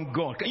from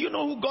God. Can you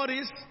know who God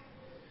is?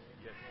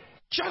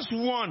 Just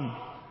one.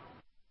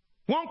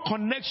 One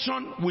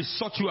connection will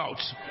sort you out.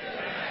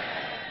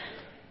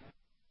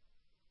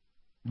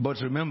 But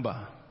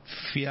remember,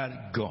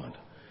 fear God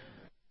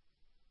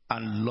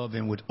and love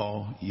Him with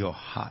all your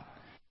heart.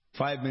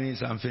 5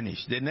 minutes and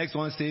finish. The next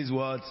one says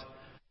what?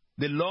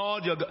 The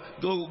Lord your God.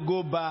 Don't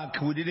go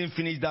back. We didn't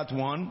finish that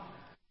one.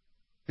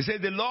 He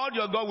said, the Lord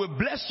your God will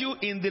bless you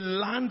in the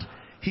land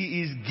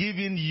He is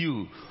giving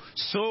you.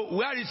 So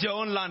where is your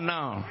own land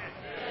now?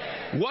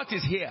 What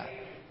is here?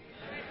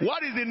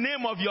 What is the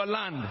name of your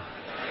land?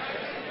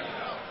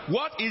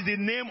 What is the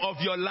name of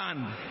your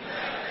land?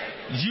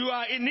 You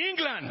are in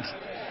England.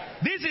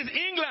 This is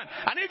England.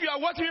 And if you are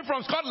watching me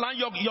from Scotland,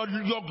 your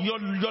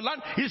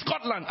land is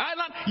Scotland.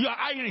 Ireland, you are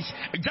Irish.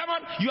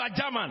 German, you are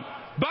German.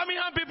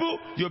 Birmingham people,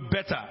 you're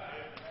better.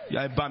 You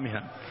are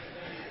Birmingham.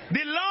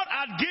 The Lord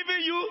had given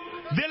you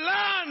the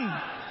land.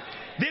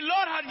 The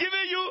Lord had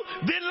given you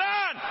the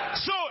land.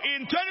 So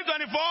in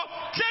 2024,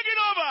 take it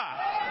over.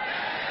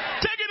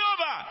 Take it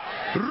over.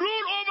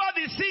 Rule over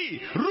the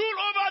sea. Rule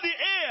over the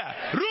air.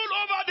 Rule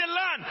over the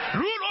land.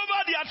 Rule over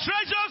their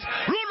treasures.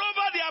 Rule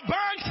over their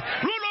banks.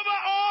 Rule over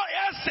all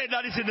estate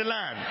that is in the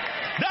land.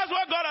 That's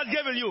what God has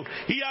given you.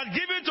 He has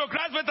given to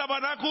Christ Faith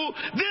Tabernacle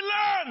the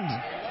land.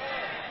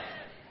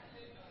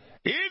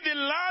 If the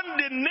land,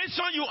 the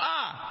nation you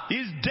are,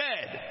 is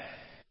dead,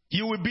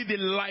 you will be the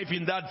life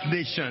in that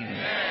nation.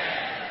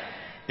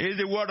 It is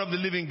the word of the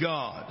living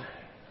God.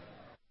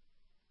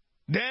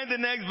 Then the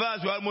next verse,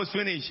 we almost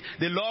finished.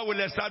 The Lord will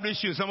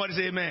establish you. Somebody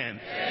say amen.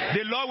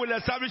 The Lord will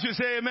establish you.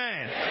 Say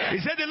amen. He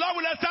said the Lord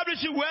will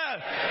establish you well.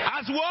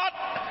 As what?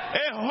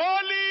 A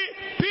holy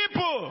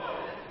people.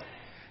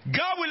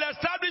 God will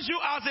establish you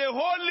as a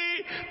holy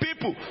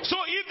people. So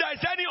if there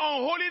is any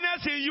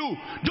unholiness in you,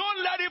 don't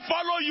let it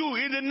follow you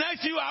in the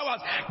next few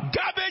hours.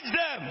 Garbage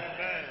them.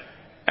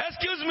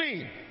 Excuse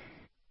me.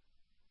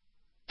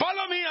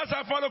 Follow me as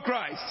I follow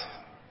Christ.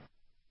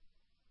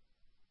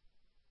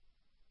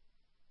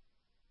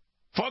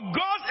 For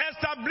God's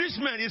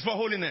establishment is for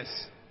holiness,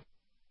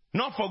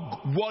 not for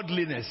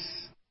worldliness.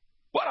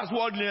 What has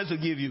worldliness to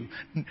give you?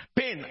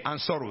 Pain and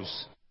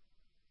sorrows.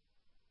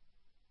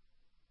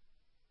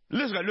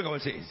 Look at what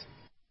it says.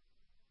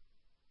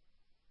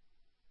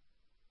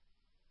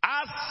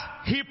 As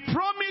He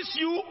promised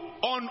you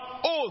on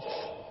oath.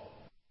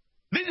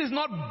 This is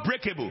not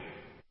breakable.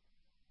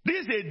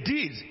 This is a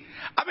deed.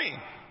 I mean,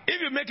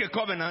 if you make a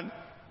covenant,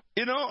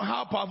 you know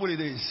how powerful it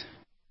is.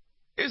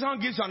 If someone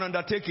gives you an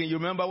undertaking, you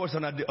remember what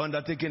an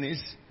undertaking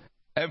is?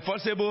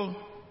 Enforceable.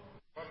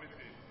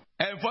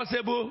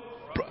 Enforceable.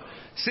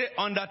 Say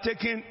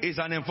undertaking is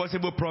an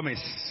enforceable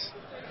promise.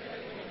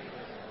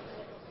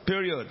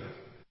 Period.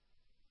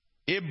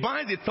 It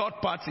binds the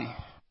third party.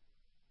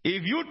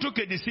 If you took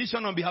a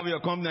decision on behalf of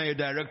your company and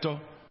your director,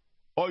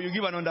 or you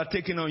give an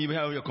undertaking on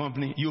behalf of your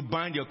company, you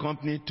bind your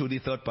company to the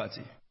third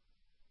party.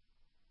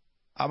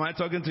 Am I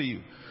talking to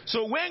you?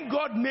 So when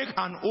God makes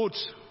an oath,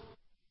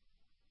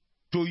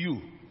 to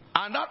you.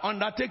 And that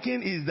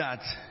undertaking is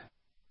that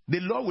the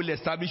Lord will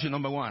establish you,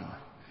 number one,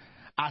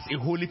 as a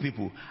holy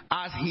people,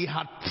 as he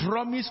had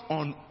promised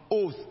on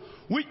oath,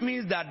 which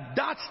means that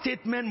that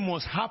statement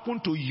must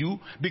happen to you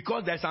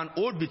because there's an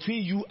oath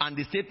between you and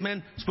the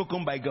statement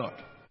spoken by God.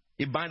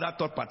 He binds that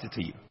third party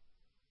to you.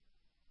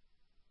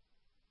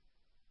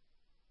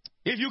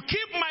 If you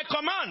keep my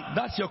command,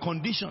 that's your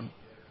condition.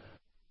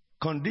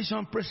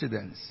 Condition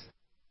precedence.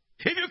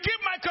 If you keep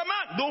my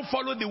command, don't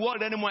follow the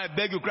world anymore. I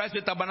beg you, Christ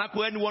with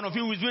Tabernacle, any one of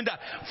you who is doing that.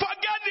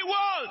 Forget the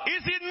world.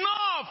 It's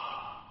enough.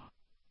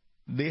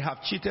 They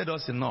have cheated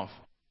us enough.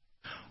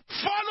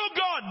 Follow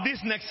God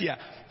this next year.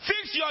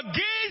 Fix your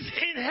gaze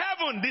in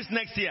heaven this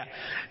next year.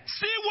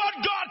 See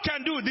what God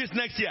can do this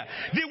next year.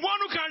 The one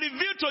who can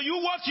reveal to you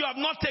what you have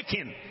not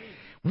taken.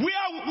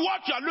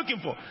 What you are looking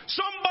for.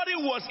 Somebody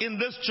was in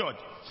this church.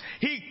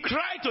 He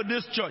cried to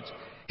this church.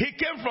 He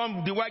came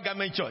from the White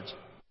Garment Church.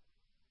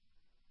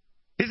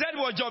 He said he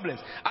was jobless.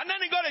 And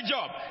then he got a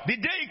job. The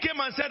day he came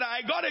and said,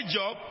 I got a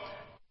job.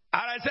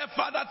 And I said,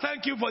 Father,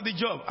 thank you for the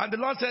job. And the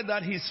Lord said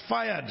that he's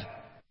fired.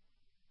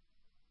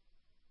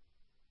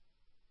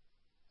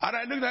 And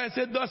I looked at him and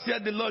said, thus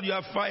said the Lord, you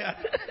are fired.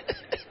 And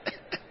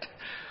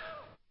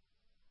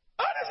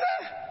I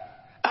said,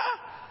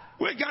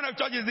 what kind of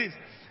church is this?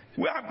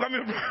 Where I'm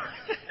coming from?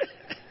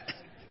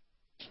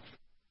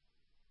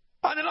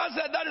 And the Lord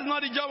said, that is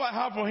not the job I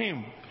have for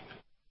him.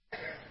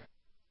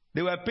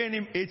 They were paying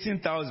him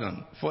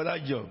 $18,000 for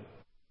that job.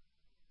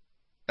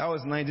 That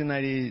was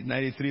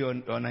 1993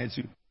 or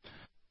 92.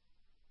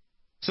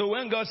 So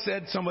when God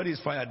said somebody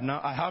is fired,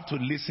 now I have to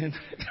listen.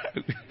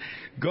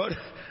 God,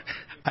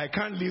 I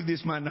can't leave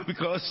this man now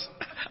because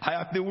I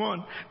have the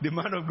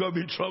man of God,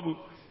 be in trouble.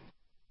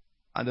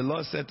 And the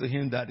Lord said to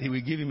him that he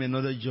will give him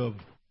another job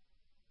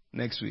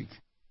next week.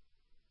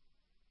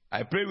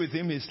 I prayed with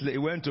him. He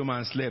went home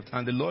and slept.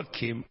 And the Lord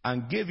came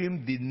and gave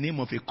him the name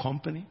of a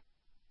company.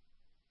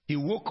 He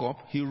woke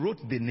up, he wrote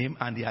the name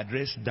and the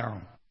address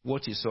down,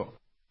 what he saw.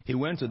 He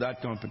went to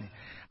that company.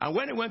 And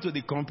when he went to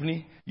the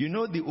company, you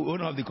know the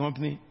owner of the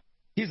company,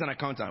 he's an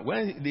accountant.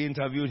 When they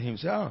interviewed him,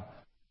 he said,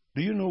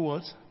 do you know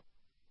what?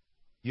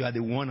 You are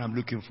the one I'm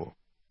looking for.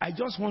 I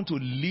just want to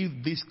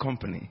leave this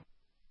company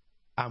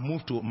and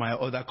move to my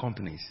other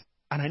companies.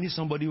 And I need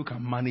somebody who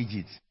can manage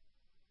it.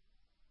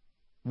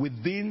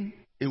 Within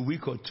a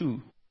week or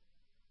two,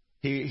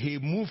 he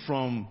moved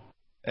from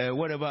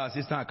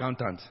assistant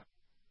accountant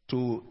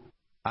to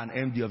an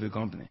MD of a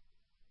company.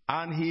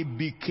 And he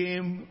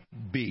became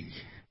big.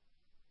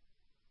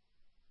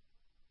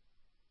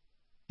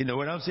 You know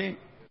what I'm saying?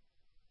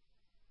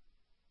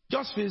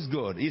 Just face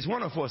God. He's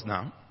one of us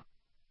now.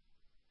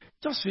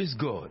 Just face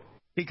God.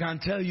 He can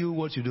tell you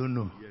what you don't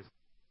know. Yes.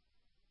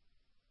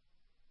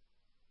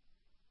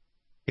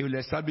 He will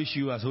establish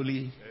you as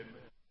holy,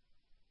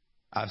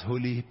 as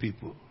holy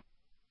people.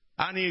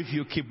 And if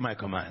you keep my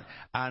command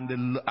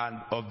and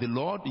of the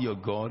Lord your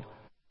God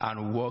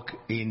and walk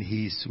in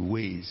his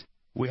ways.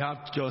 We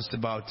have just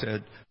about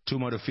 2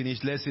 more to finish.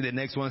 Let's see, the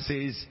next one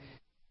says,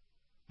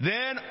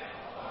 then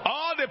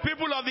all the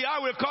people of the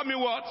earth will call me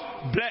what?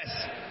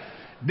 Blessed.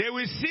 They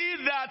will see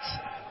that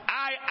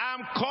I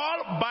am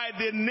called by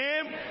the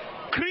name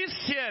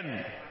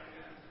Christian.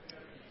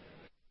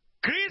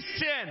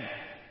 Christian.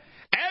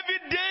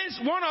 Evidence,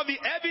 one of the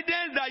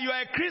evidence that you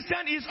are a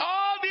Christian is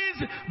all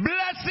these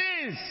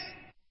blessings.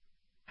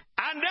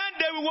 And then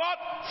they will what?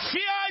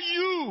 Fear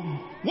you.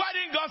 Why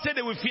didn't God say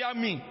they will fear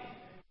me?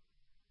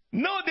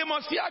 No, they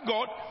must fear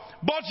God.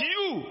 But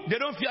you, they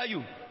don't fear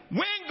you.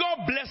 When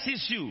God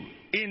blesses you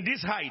in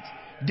this height,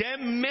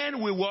 then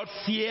men will what?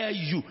 Fear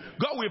you.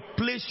 God will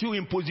place you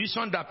in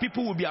position that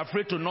people will be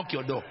afraid to knock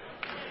your door.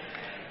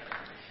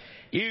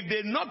 If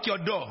they knock your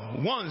door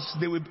once,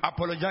 they will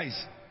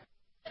apologize.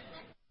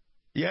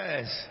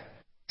 Yes.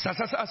 Sa.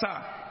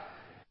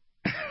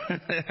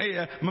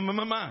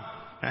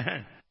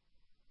 Mama.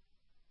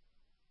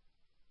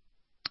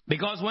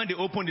 Because when they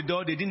opened the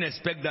door, they didn't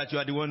expect that you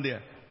are the one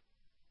there.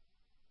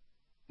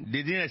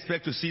 They didn't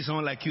expect to see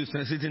someone like you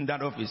sitting in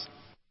that office.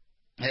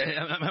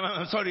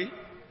 I'm sorry.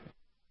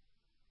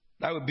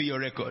 That would be your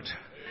record.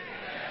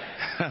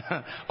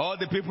 All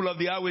the people of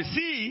the earth will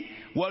see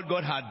what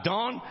God had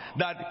done,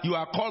 that you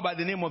are called by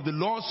the name of the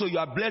Lord, so you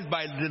are blessed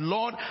by the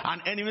Lord,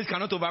 and enemies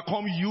cannot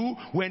overcome you.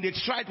 When they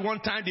tried one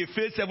time, they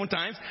failed 7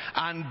 times,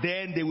 and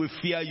then they will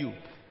fear you.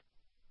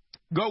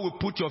 God will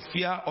put your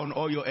fear on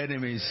all your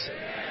enemies.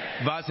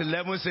 Verse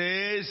 11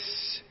 says,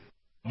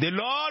 the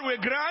Lord will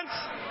grant.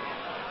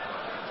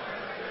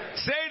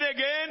 Say it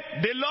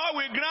again. The Lord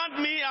will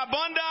grant me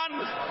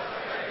abundance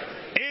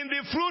in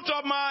the fruit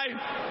of my,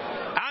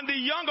 and the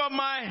young of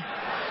my,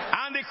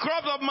 and the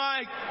crops of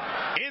my,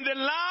 in the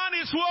land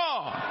is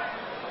war.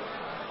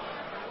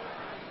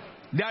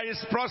 There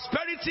is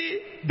prosperity,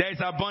 there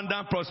is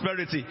abundant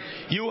prosperity.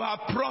 You have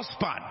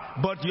prospered,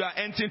 but you are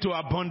entering to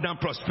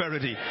abundant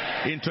prosperity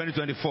in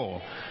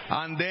 2024.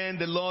 And then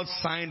the Lord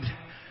signed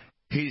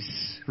his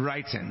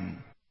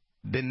writing.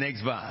 The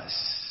next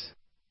verse.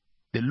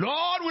 The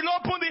Lord will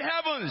open the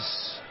heavens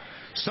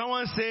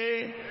Someone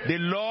say, the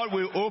Lord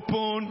will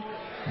open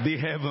the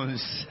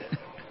heavens.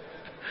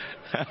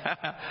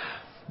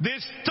 The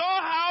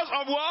storehouse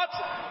of what?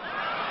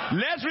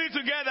 Let's read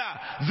together.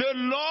 The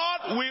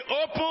Lord will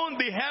open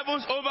the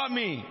heavens over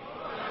me.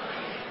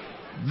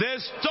 The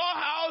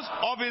storehouse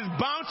of his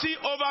bounty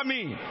over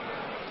me.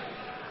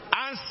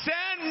 And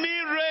send me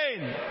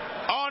rain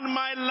on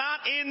my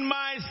land in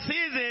my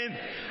season,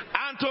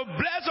 and to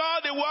bless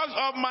all the works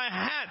of my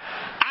hand.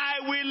 I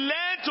will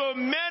lend to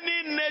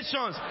many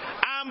nations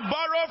and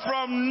borrow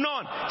from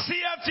none.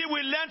 CFT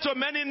will lend to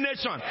many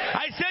nations.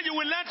 I said you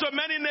will lend to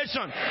many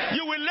nations.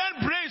 You will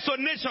lend brains to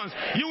nations.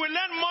 You will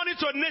lend money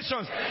to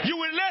nations. You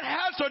will lend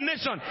health to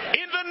nations.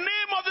 In the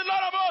name of the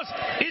Lord of hosts,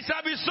 it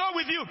shall be so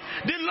with you.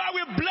 The Lord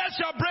will bless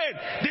your brain.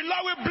 The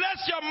Lord will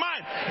bless your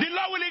mind. The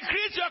Lord will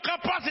increase your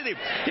capacity.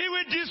 He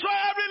will destroy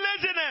every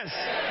laziness.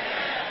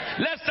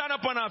 Let's stand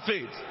up on our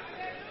feet.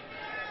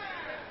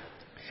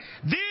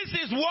 This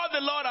is what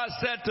the Lord has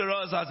said to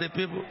us as a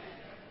people.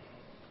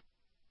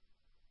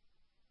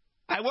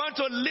 I want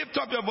to lift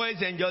up your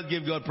voice and just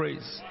give God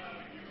praise.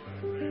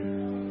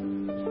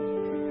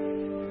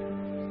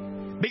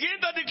 Begin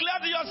to declare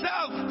to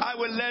yourself, I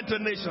will lend to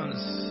nations.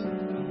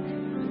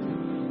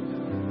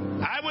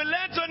 I will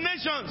lend to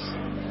nations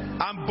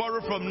and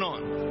borrow from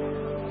none.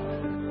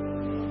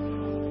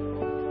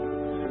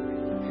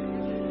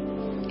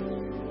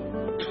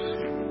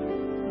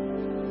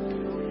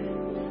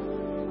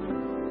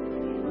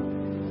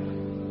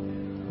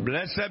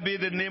 Blessed be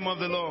the name of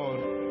the Lord.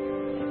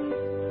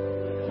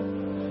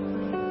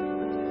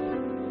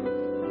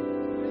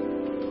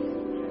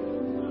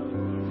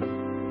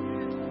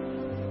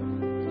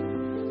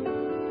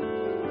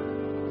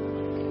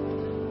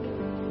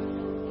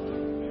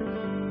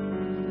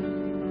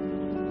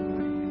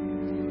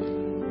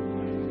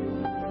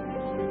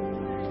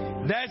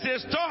 There's a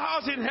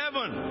storehouse in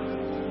heaven.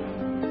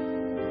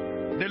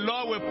 The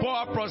Lord will pour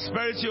out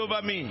prosperity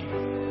over me.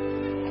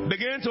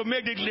 Begin to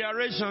make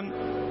declaration.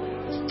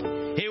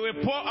 He will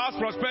pour out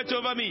prosperity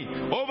over me,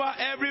 over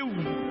every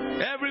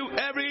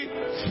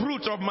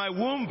fruit of my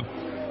womb,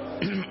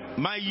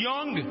 my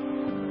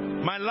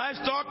young, my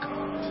livestock.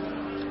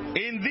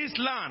 In this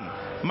land,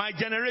 my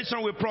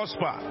generation will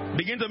prosper.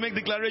 Begin to make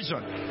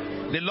declaration.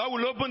 The Lord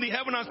will open the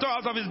heaven and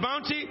storehouse of his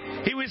bounty.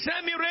 He will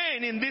send me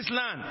rain in this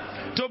land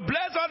to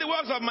bless all the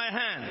works of my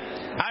hand.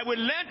 I will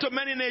lend to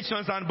many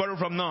nations and borrow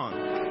from none.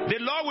 The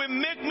Lord will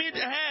make me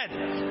the head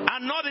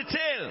and not the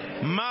tail.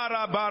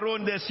 Mara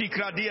baron de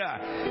sikradia.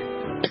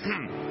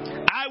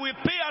 I will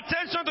pay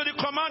attention to the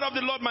command of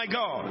the Lord my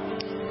God.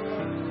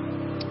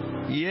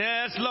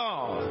 Yes,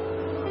 Lord.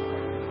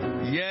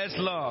 Yes,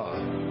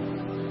 Lord.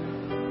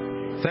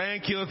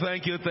 Thank you,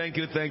 thank you, thank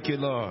you, thank you,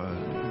 Lord.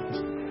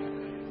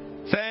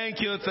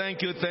 Thank you,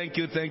 thank you, thank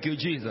you, thank you,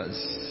 Jesus.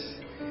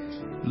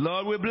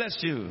 Lord, we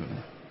bless you.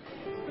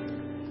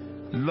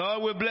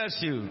 Lord, we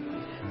bless you.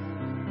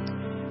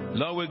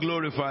 Lord, we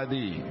glorify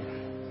thee.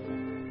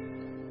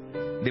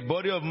 The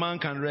body of man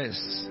can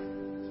rest,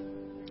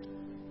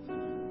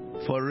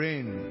 for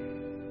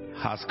rain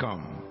has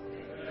come.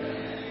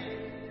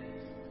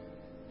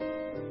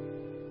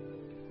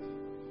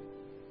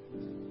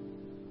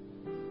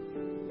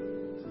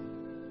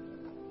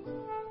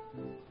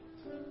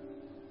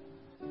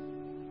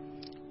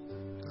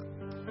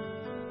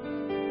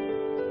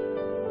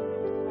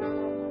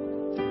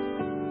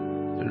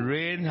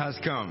 Rain has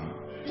come.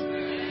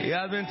 He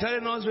has been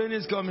telling us rain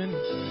is coming.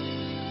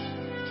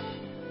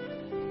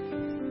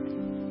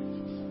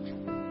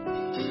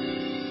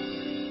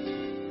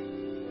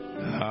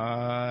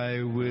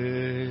 I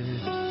will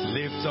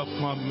lift up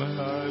my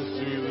eyes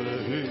to the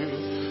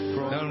hills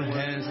from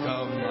whence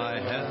come my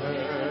help.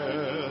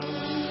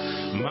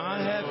 My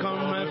help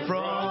cometh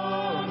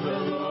from the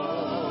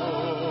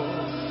Lord,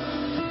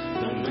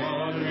 the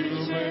Lord who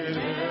made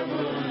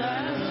heaven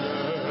and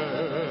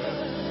earth.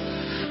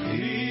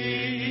 He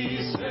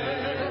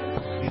said,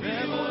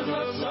 "They will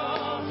not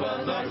suffer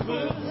thy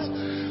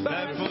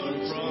foot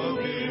from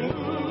being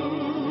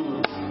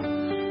moved.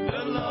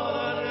 The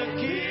Lord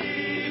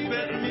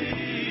keepeth me.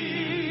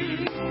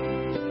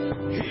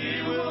 He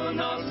will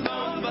not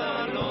slumber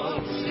nor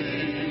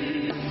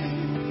sleep.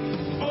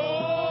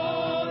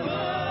 For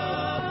the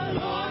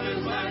Lord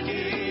is my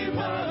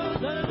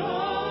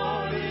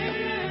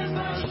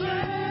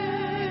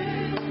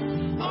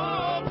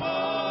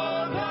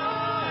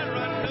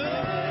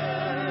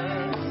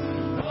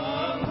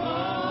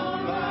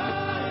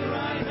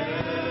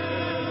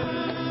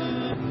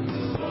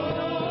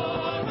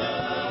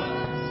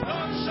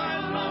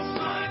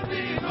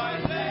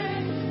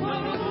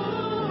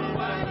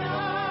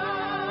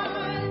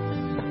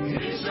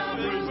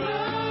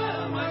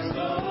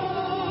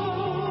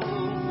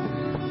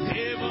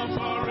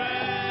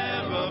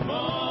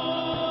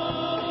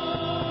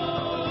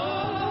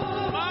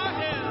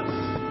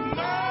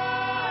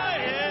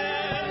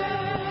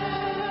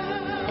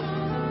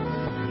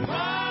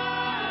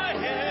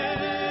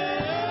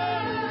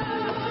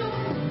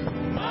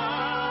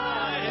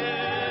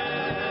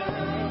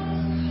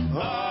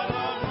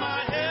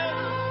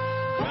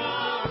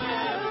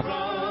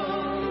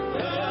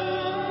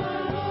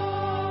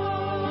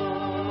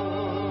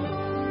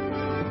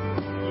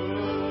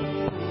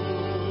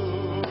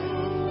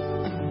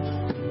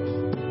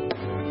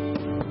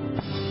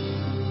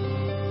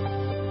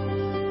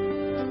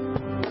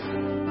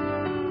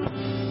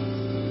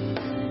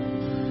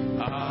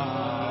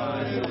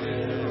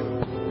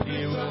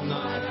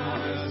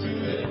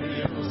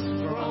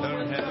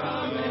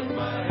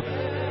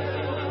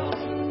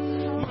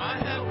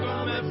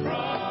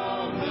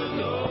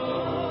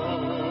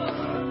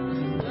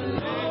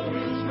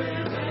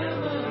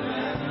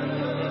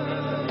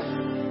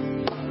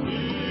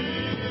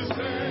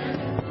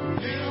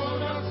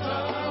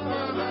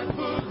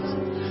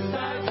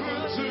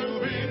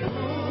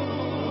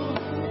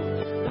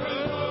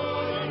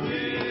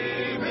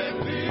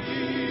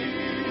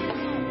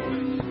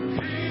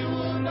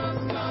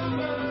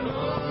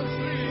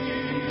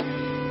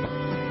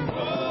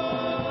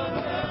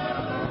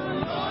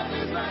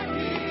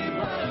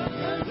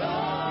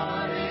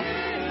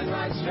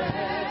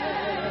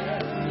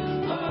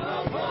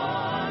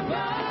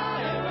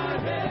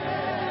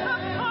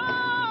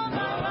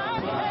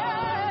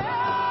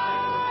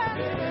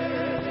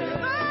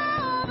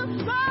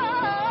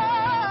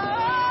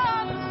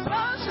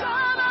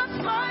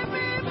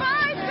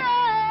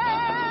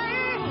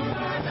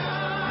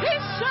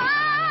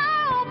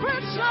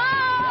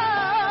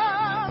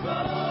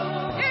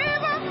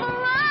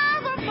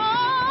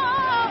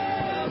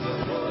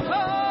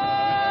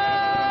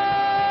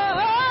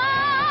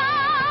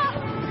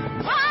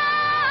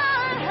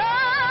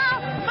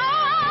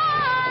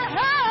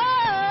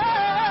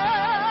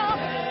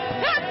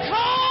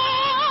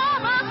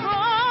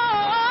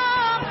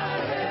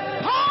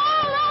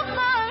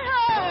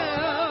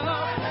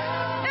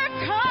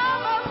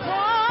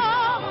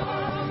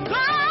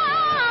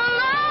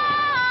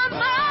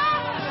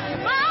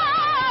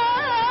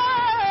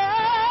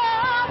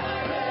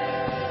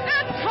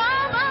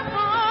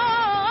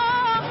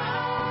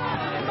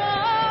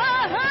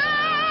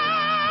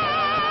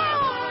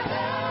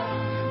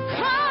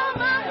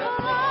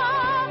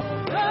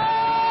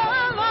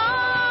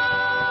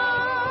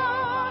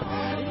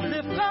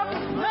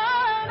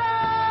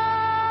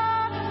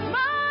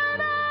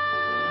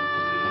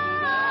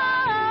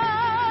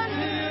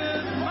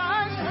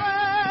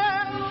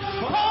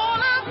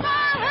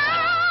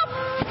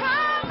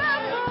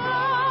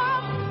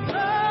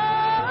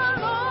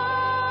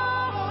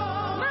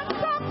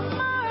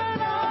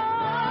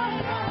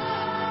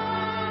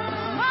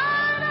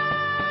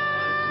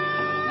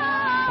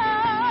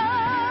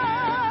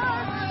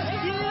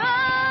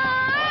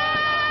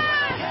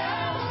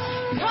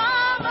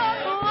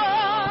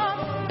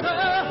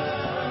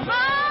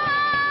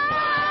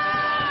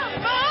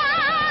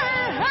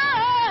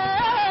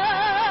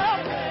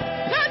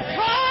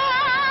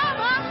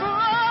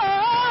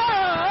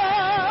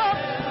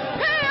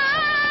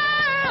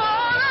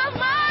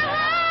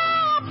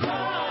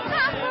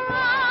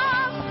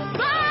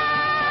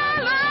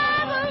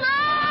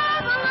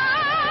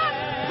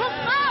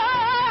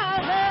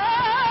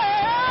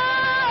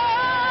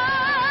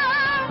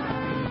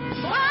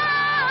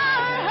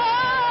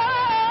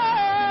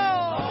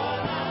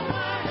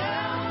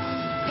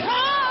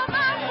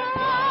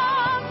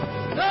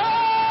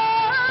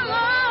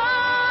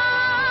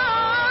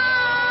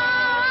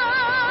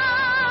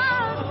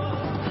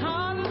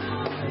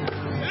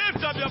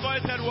your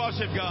voice and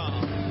worship God.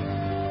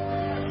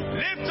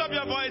 Lift up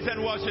your voice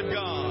and worship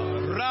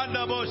God.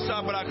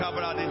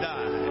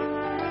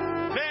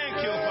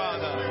 Thank you,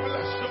 Father.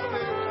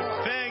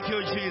 Thank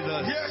you,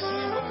 Jesus.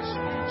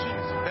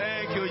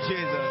 Thank you,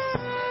 Jesus.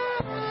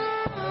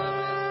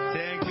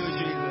 Thank you,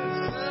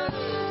 Jesus.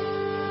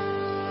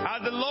 As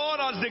the Lord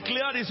has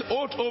declared his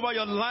oath over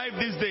your life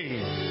this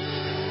day,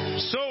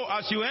 so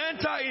as you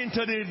enter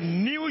into the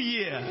new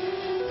year,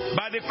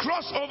 by the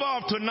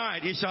crossover of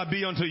tonight, it shall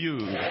be unto you.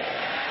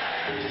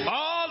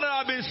 All that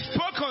have been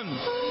spoken,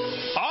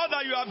 all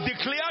that you have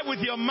declared with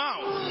your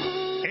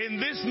mouth in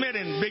this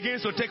meeting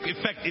begins to take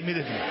effect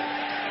immediately.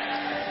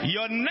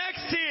 Your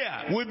next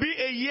year will be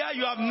a year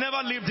you have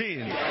never lived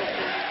in.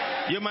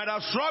 You might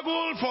have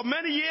struggled for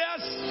many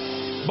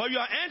years, but you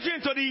are entering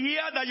into the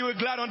year that you will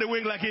glide on the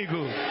wing like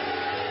eagle.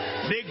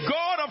 The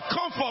God of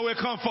comfort will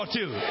comfort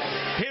you.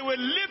 He will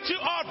lift you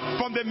up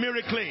from the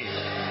miry clay.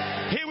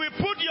 He will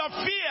put your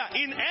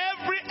fear in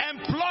every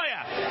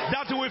employer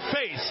that you will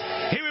face.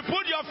 He will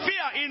put your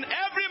fear in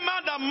every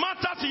man that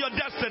matters to your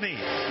destiny.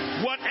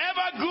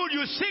 Whatever good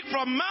you seek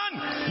from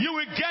man, you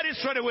will get it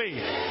straight away.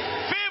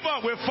 Favor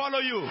will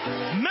follow you.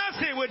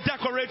 Mercy will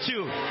decorate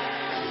you.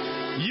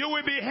 You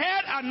will be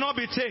head and not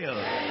be tail.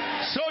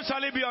 So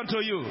shall it be unto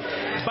you.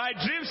 By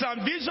dreams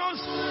and visions,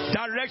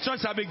 direction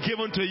shall be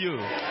given to you.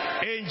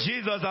 In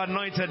Jesus'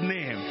 anointed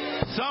name.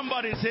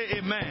 Somebody say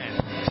amen.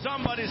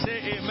 Somebody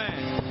say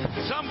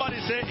amen. Somebody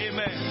say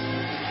amen.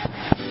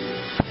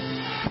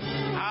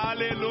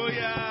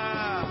 Hallelujah.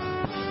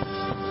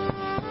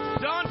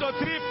 Turn to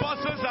 3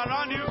 persons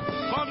around you.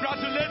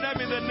 Congratulate them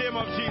in the name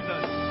of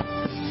Jesus.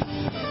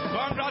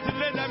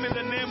 Congratulate them in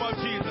the name of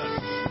Jesus.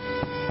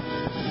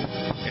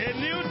 A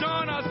new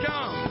dawn has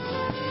come.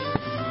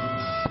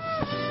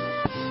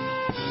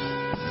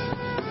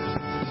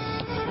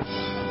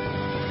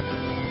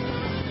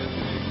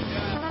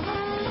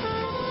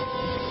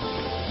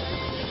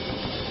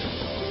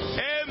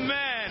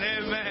 Amen,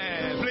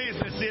 amen. Please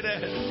be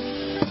seated.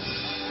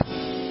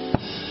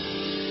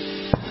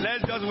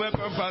 Let's just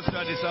welcome Pastor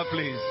Adisa,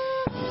 please.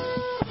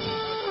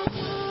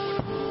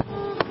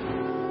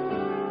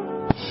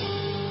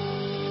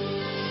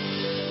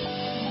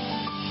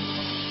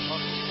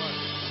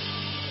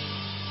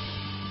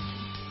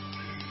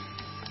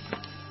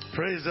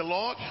 Praise the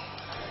Lord.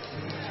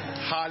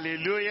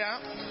 Hallelujah.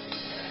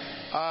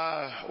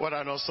 What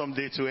an awesome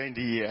day to end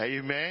the year.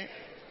 Amen.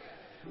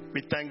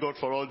 We thank God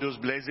for all those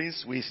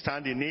blessings. We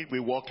stand in it. We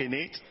walk in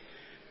it.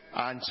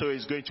 And so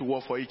it's going to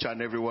work for each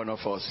and every one of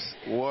us.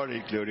 What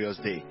a glorious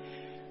day.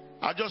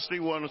 I just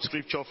read one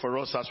scripture for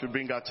us as we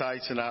bring our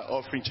tithes and our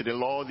offering to the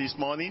Lord this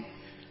morning.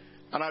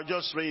 And I'll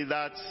just read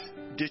that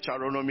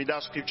Deuteronomy,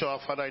 that scripture our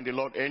Father in the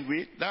Lord end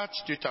with.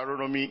 That's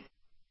Deuteronomy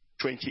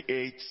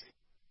 28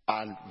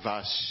 and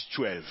verse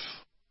 12.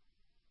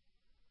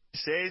 It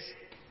says,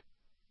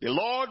 the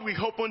Lord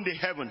will open the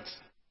heavens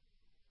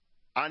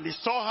and the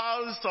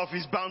storehouse of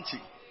his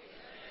bounty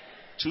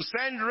to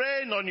send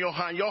rain on your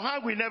hand. Your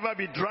hand will never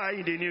be dry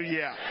in the new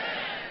year.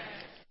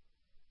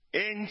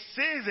 In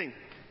season,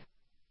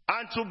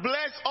 and to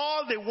bless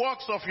all the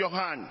works of your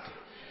hand.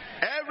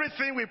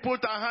 Everything we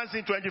put our hands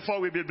in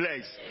 24 will be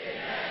blessed.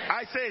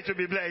 I say it will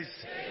be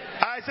blessed.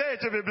 I say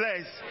it will be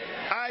blessed.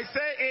 I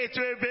say it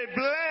will be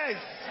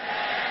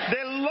blessed.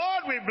 The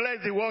Lord will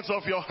bless the works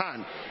of your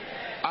hand.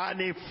 And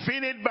he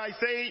finished by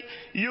saying,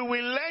 you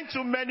will lend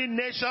to many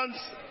nations,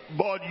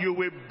 but you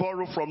will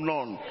borrow from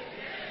none.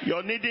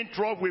 Your kneading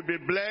trough will be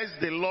blessed.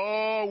 The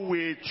Lord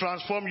will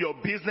transform your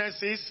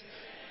businesses.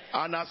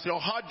 And as your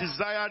heart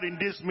desired in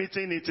this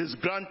meeting, it is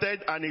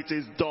granted and it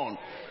is done.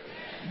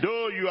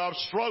 Though you have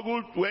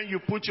struggled when you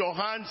put your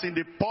hands in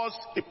the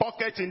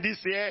pocket in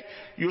this year,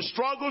 you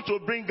struggle to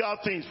bring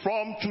out things.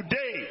 From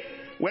today,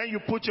 when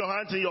you put your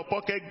hands in your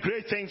pocket,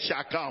 great things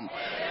shall come.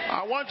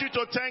 I want you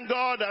to thank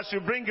God as you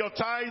bring your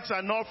tithes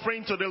and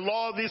offering to the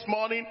Lord this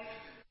morning.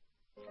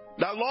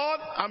 The Lord,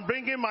 I'm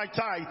bringing my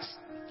tithes.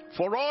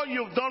 For all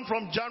you've done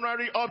from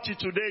January up to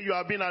today, you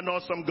have been an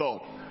awesome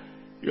God.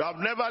 You have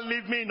never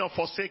left me nor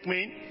forsake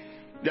me.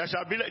 There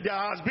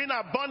has been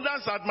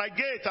abundance at my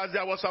gate as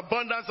there was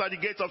abundance at the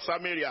gate of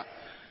Samaria.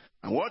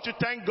 I want to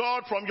thank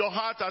God from your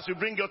heart as you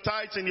bring your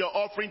tithes and your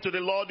offering to the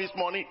Lord this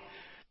morning,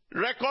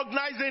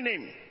 recognizing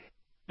him.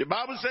 The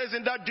Bible says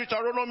in that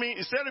Deuteronomy,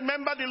 it says,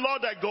 remember the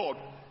Lord thy God,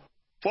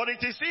 for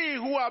it is he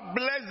who hath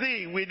blessed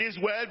thee with his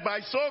word by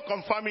so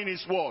confirming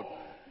his word.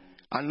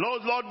 And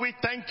Lord, we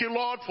thank you,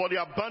 Lord, for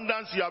the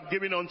abundance you have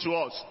given unto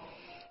us.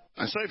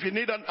 And so if you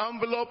need an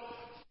envelope,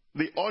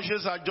 the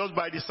ushers are just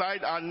by the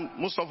side, and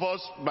most of us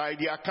by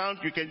the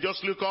account. You can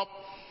just look up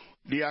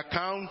the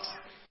account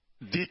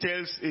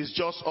details is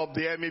just up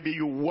there. Maybe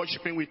you're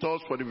worshiping with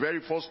us for the very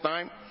first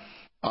time,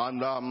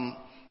 and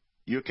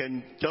you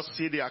can just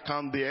see the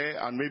account there,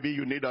 and maybe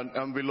you need an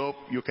envelope.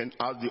 You can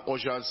ask the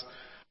ushers,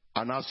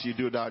 and as you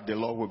do that, the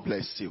Lord will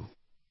bless you.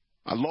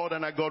 And Lord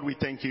and our God, we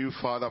thank you,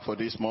 Father, for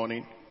this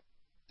morning.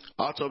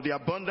 Out of the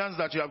abundance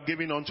that you have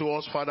given unto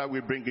us, Father, we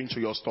bring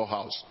into your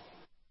storehouse.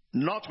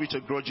 Not with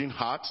a grudging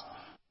heart,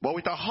 but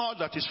with a heart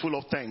that is full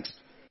of thanks.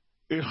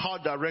 A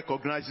heart that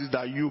recognizes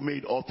that you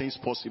made all things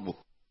possible.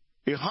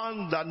 A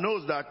hand that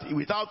knows that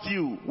without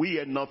you, we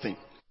are nothing.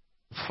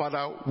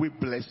 Father, we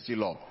bless you,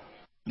 Lord,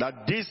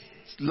 that this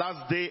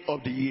last day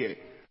of the year,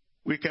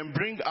 we can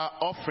bring our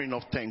offering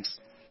of thanks,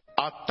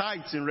 our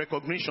tithes in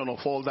recognition of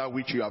all that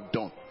which you have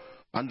done.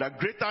 And that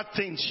greater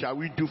things shall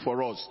we do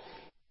for us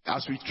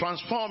as we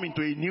transform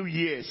into a new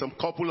year some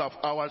couple of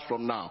hours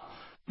from now,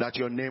 that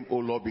your name, O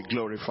Lord, be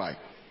glorified.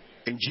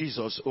 In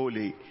Jesus'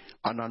 holy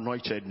and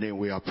anointed name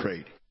we are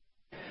prayed.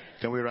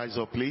 Can we rise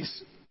up,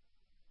 please?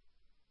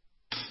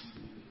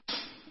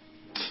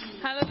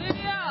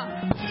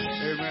 Hallelujah.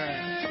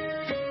 Amen.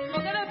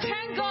 We're going to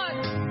thank God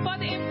for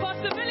the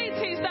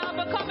impossibilities that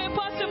are becoming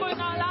possible in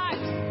our lives.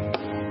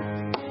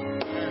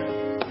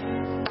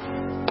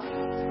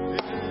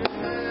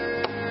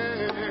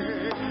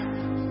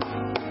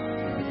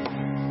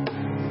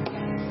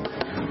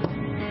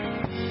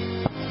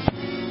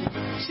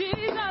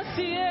 Jesus,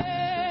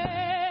 yeah,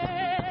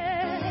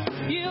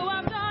 you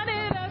have done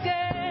it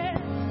again.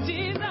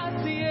 Jesus,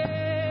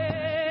 yeah,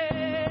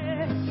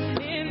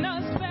 in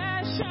a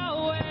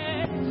special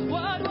way.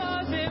 What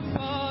was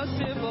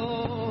impossible,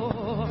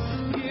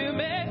 you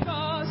made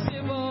possible.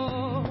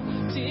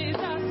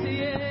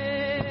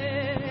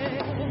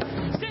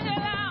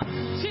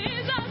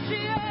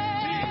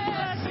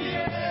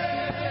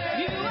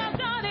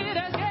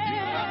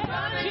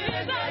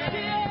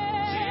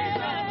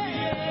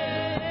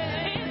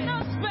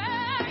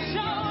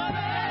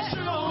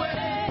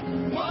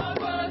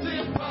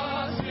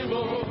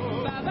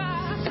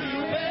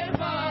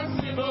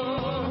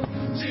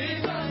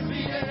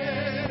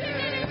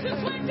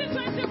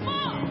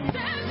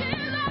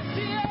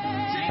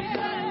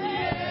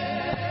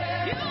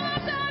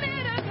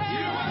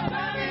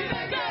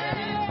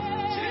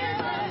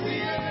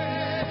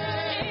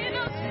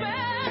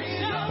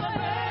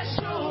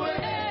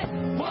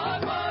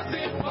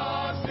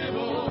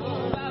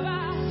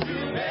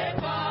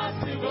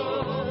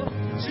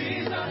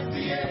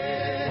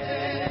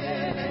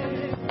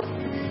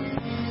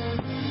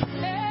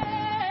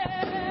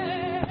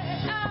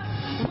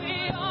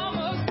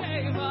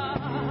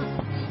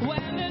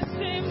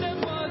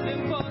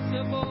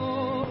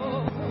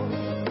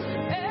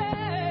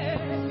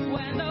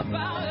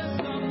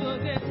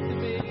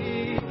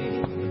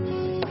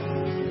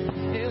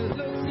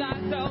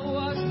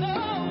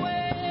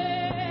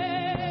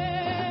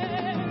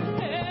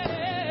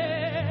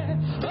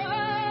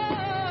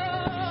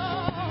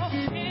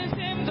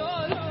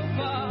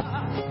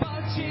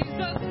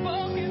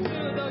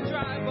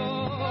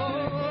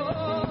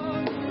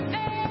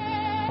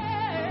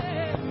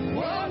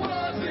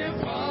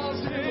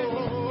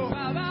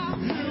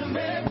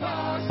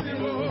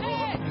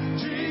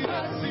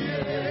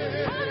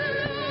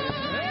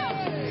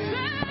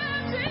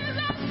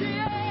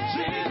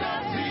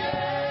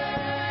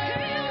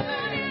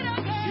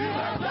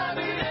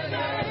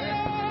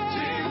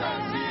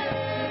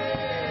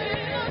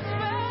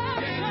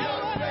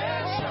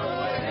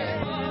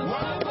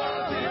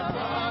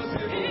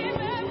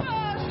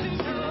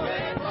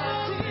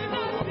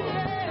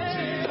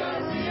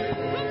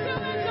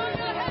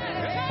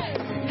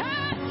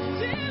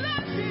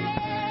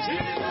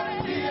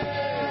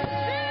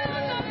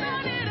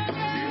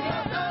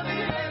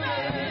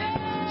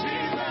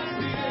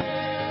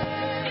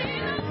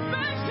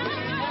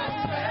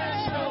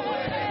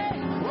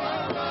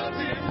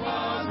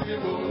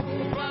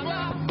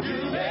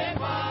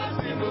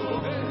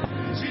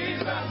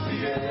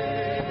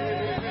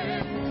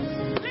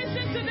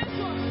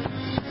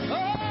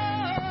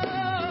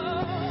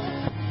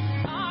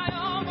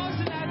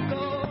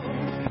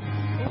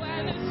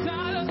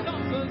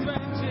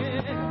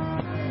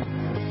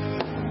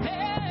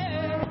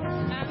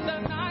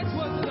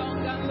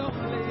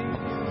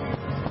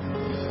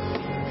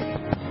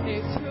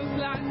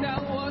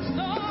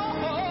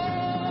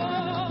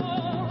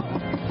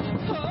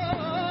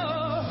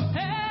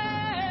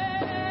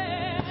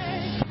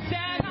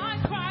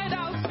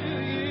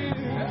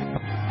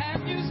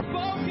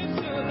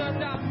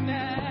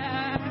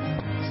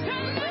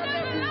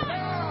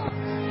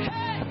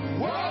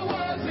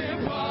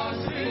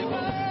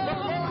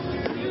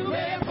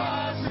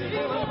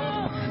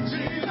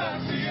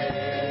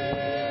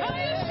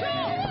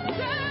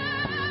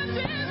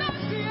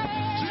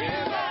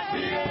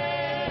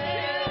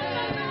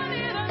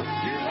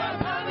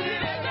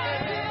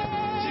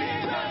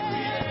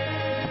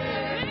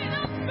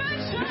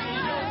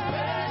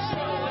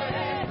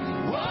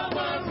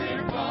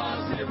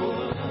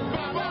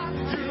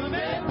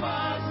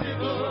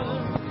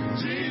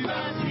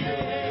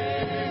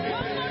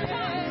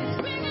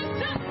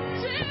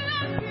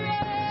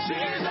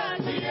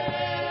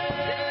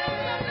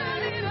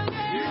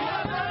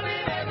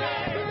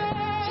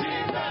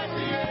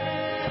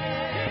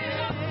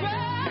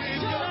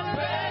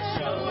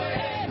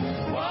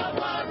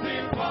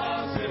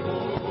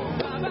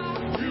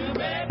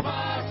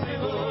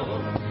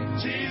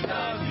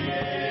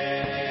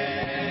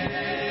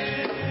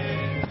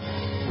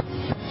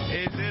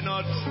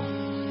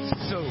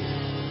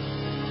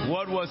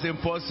 was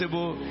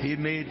impossible, He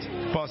made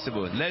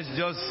possible. Let's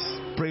just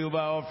pray over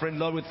our offering.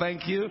 Lord, we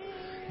thank you.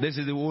 This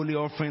is the holy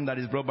offering that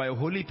is brought by your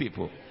holy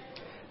people.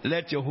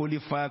 Let your holy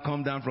fire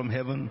come down from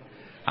heaven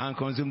and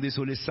consume this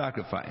holy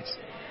sacrifice.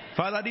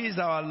 Father, this is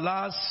our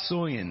last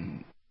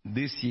sowing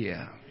this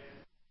year.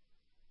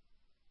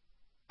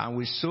 And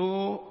we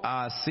sow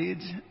our seed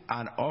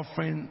and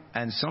offering,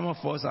 and some of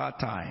us our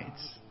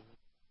tithes,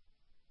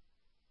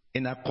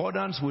 in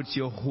accordance with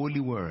your holy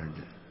word,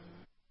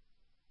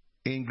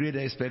 in great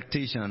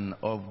expectation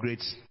of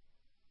great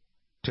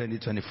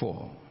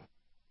 2024.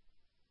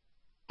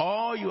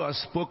 All you have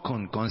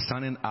spoken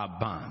concerning our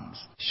bands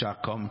shall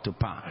come to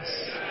pass,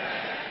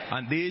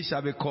 and these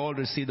shall be called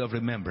the seed of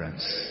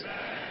remembrance.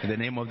 In the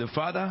name of the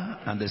Father,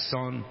 and the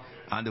Son,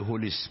 and the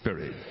Holy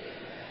Spirit.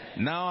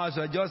 Now, as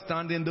we're just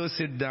standing, don't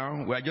sit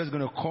down. We're just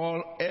going to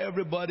call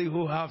everybody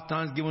who have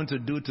thanksgiving to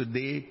do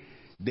today.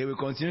 They will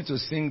continue to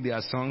sing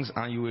their songs,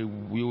 and you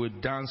will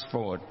dance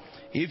forward.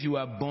 If you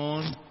are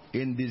born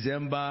in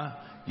December,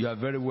 you are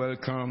very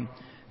welcome.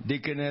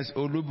 Deaconess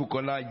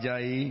Olubukola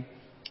Ajayi,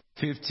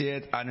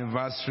 50th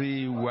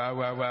anniversary,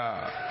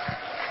 wow.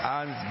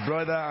 And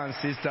brother and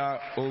sister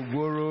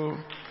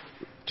Ogoro,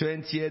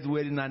 20th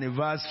wedding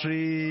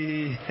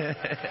anniversary.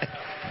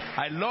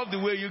 I love the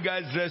way you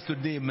guys dress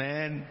today,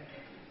 man.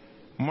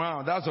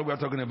 Wow, that's what we're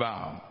talking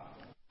about.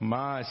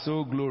 My,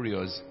 so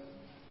glorious.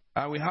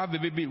 And we have a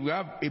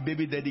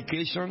baby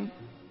dedication.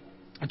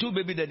 2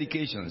 baby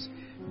dedications.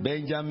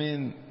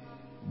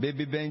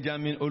 Baby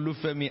Benjamin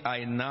Olufemi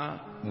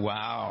Aina.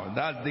 Wow,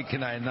 that's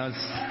Deacon Aina's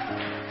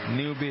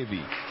new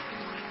baby.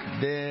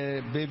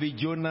 The baby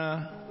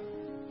Jonah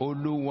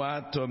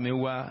Oluwa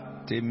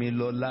Tomiwa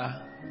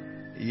Temilola.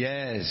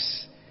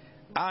 Yes.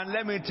 And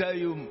let me tell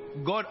you,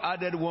 God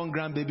added 1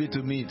 grandbaby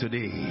to me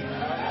today.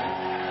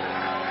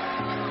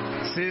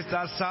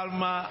 Sister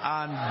Salma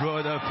and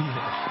Brother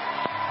Peter.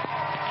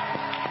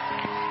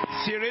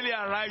 She really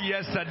arrived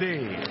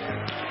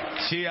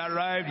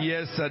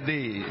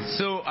yesterday.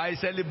 So I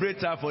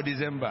celebrate her for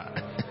December.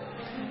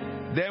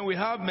 Then we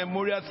have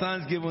Memorial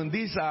Thanksgiving.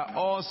 These are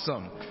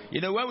awesome.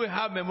 You know, when we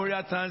have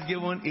Memorial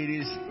Thanksgiving, it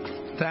is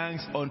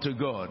thanks unto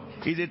God.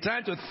 It's a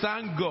time to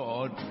thank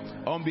God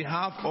on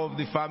behalf of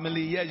the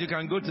family. Yes, you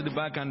can go to the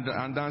back and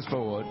dance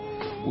forward.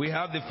 We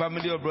have the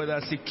family of Brother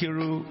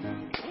Sikiru,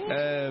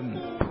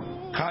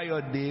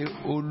 Kayode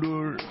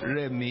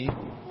Oluremi.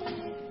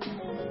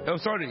 Oh,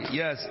 sorry.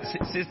 Yes,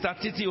 Sister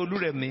Titi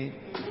Oluremi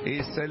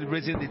is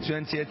celebrating the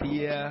 20th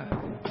year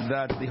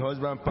that the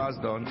husband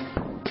passed on.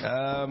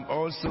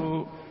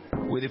 Also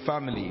with the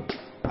family.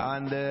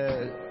 And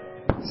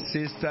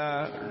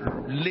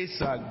Sister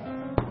Lisa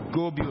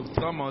Gobi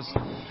Thomas,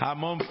 her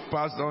mom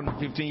passed on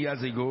 15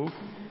 years ago.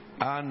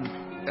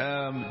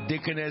 And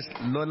Deaconess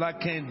Lola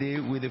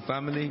Kende with the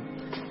family.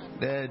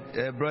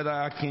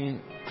 Brother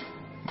Akin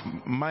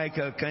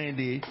Michael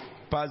Kende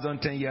passed on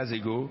 10 years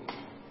ago.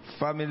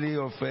 Family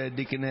of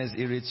Deaconess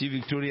Irechi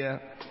Victoria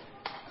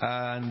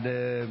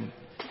and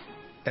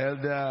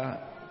Elder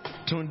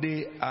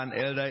Tunde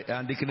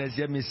and Deaconess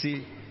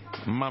Yemisi.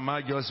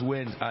 Mama just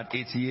went at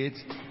 88.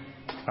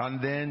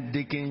 And then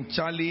Deacon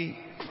Charlie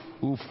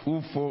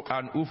Ufo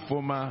and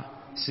Ufoma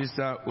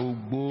Sister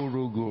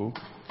Ogborogo.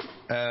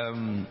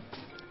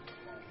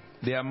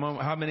 Their mom,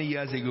 how many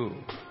years ago?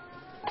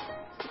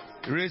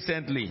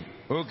 Recently.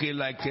 Okay,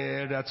 like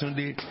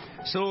Ratunde.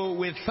 So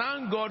we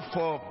thank God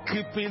for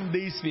keeping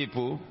these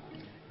people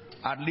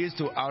at least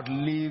to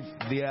outlive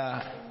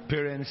their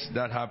parents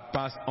that have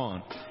passed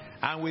on.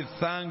 And we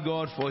thank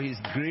God for His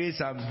grace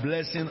and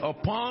blessing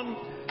upon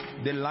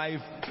the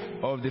life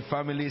of the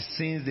family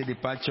since the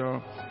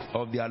departure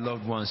of their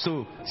loved ones.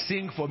 So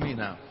sing for me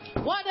now.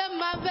 What a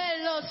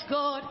marvelous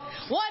God.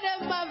 What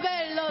a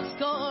marvelous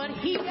God.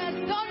 He has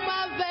done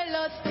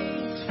marvelous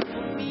things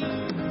for me.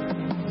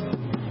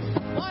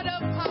 What a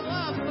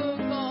powerful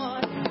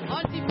God.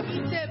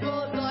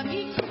 Undefeatable God.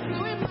 He keeps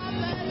doing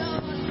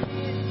marvelous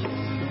things.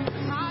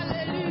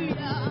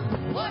 Hallelujah.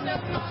 What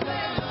a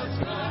marvelous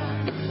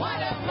God.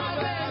 What a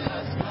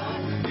marvelous God.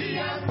 He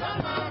has done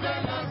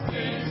marvelous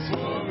things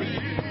for me.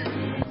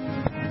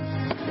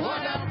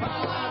 What a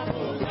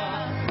powerful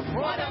God.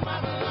 What a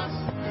marvelous.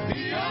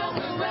 He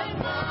always does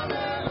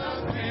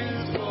marvelous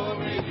things for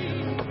me.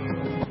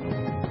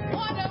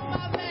 What a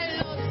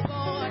marvelous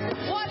God.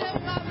 What a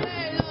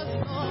marvelous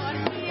God.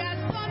 He has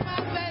done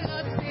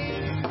marvelous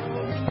things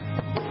for me.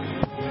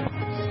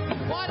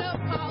 What a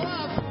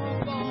powerful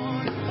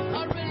God.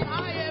 A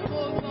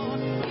reliable God.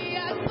 He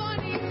has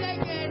done it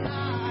again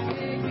and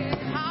again.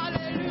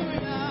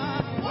 Hallelujah.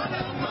 What a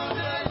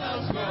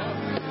marvelous God.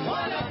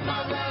 What a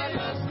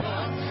marvelous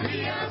God. He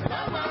has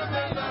done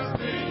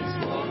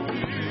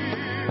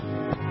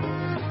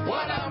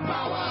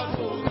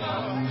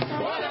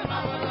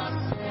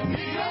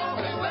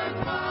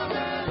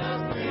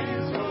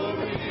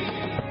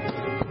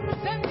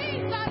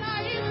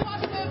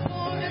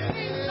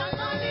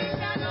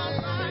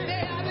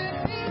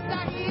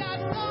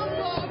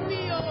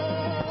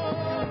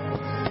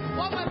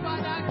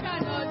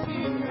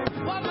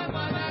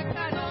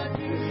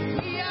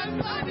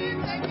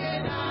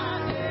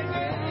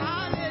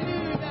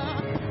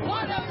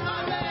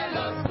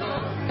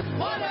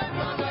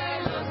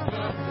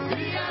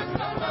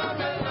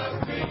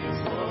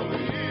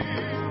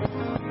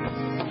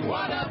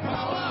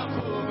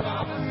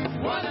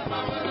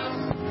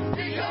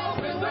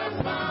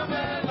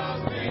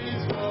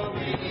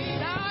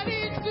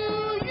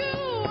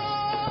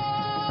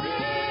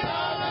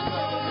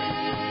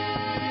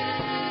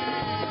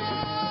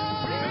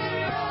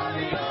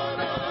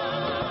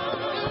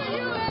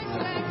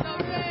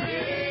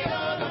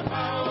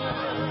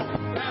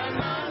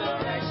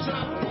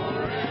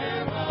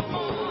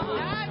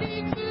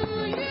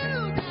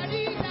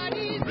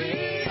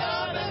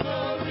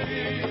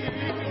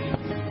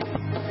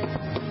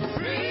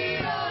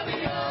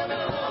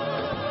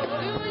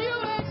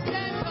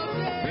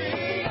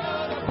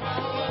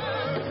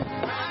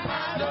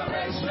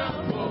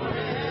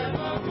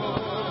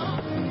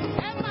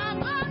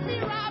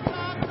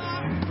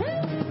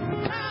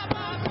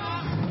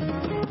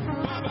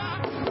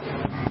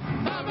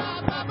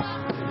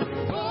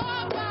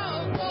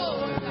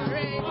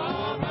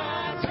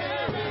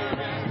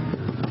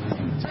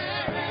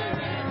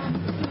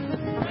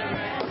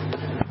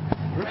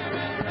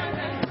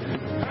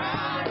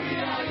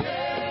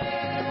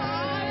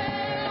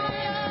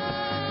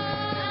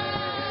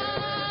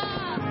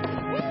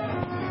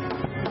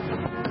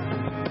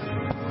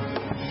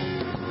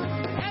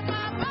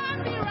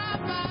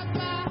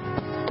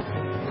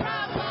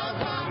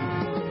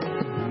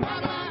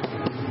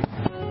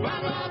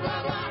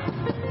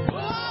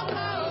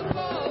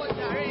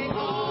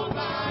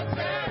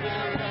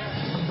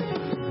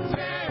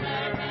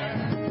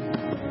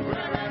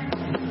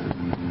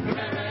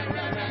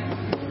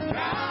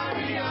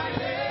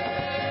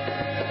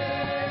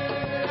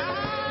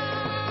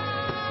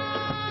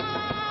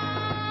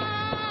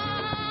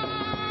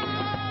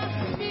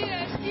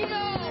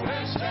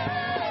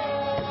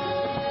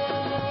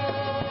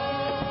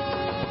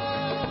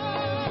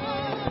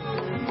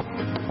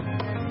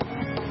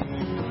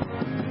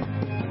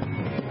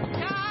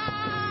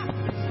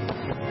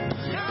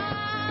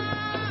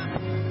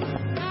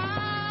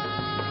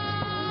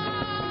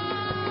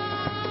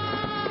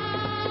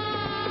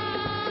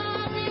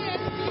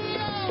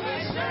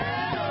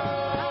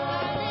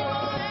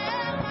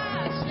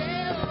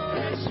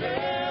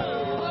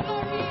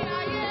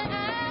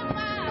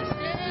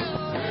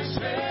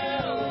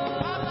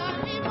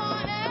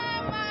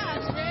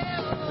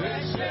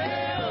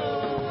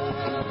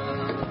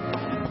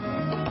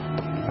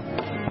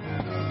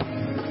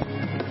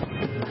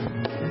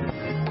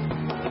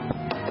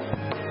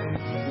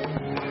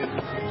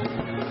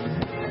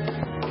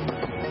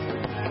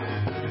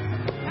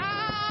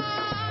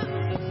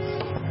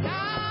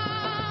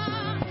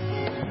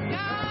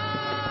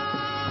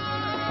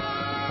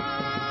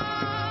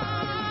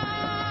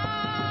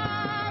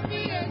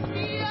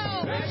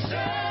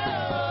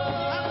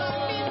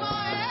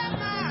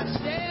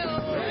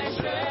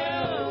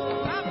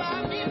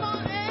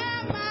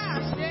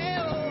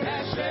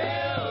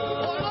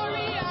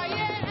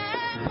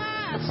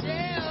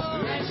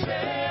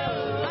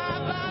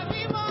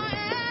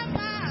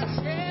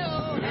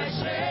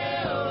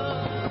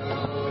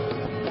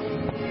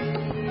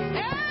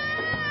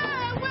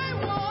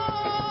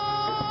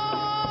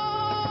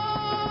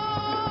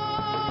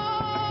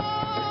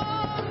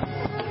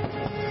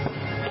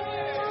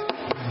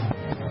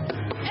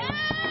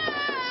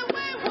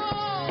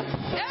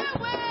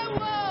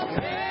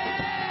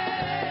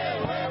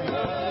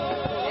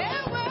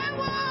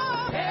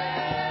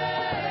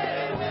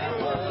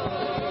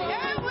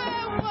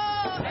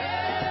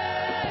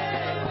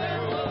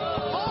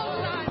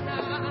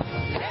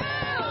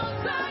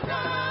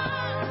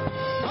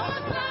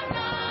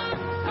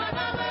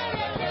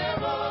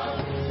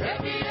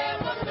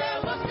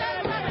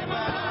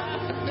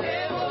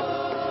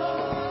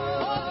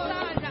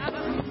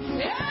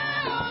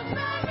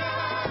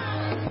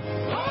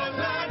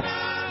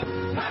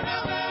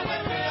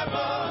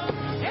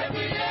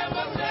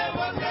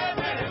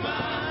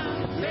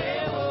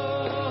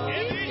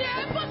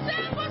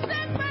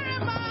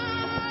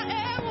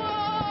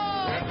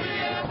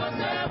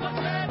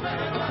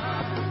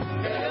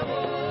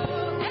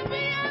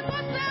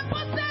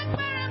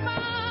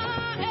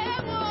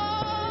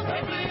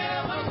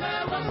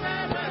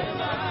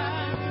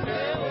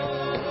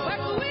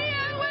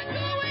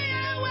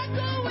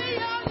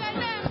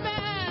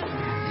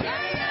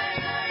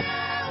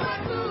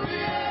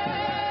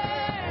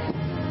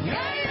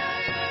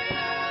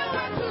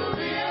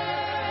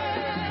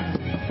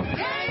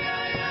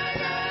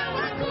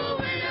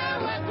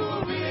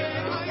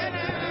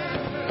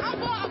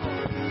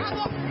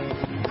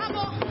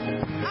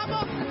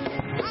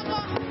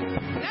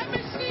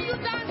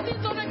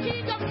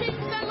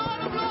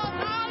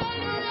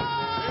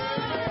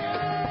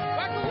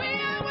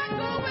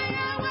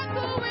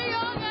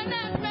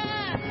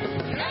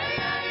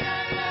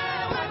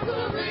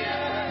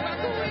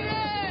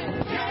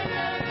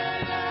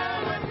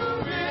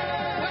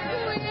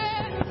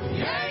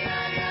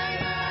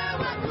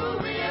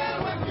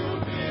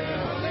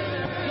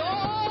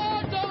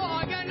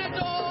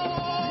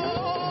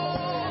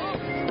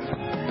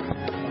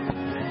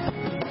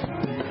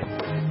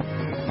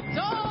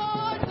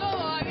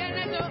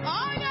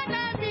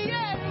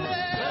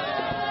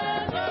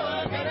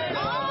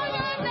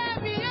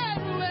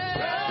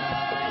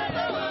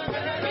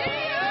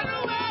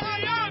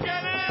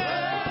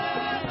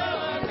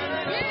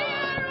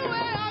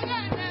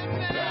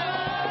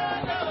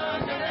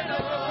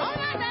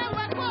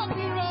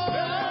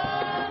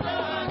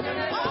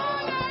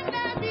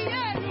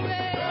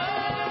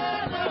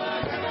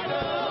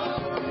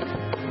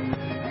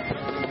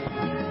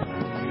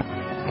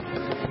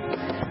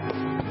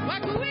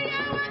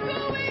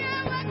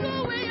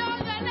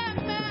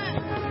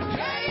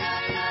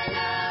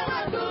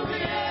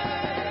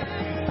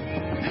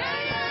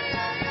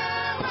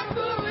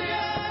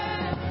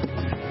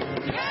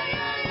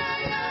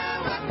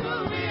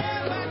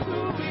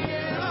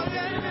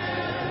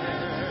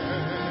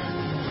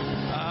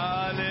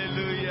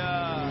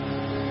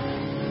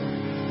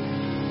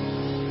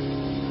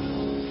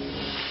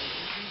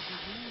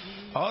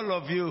All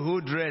of you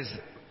who dress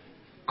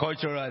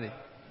culturally,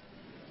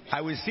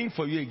 I will sing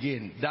for you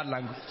again that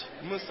language.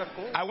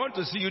 I want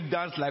to see you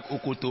dance like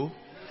Okoto.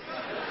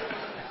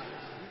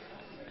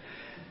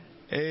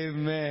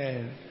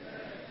 Amen.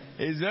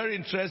 It's very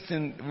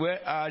interesting where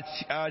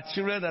our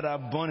children that are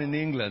born in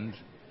England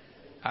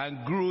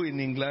and grew in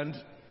England.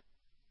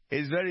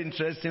 It's very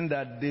interesting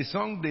that the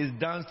song they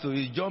dance to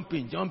is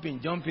jumping, jumping,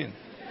 jumping.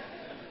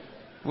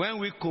 When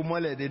we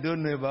Komole, they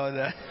don't know about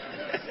that.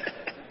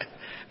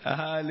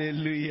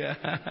 Hallelujah.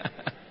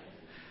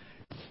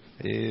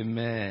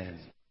 Amen.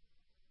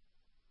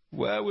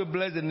 Well, we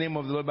bless the name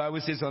of the Lord. The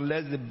Bible says,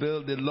 unless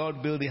the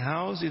Lord build the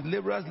house, his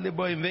laborers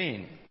labor in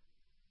vain.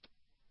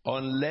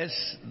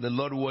 Unless the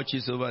Lord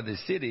watches over the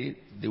city,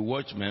 the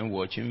watchmen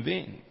watch in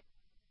vain.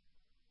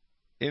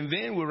 In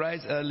vain we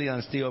rise early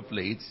and stay up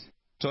late,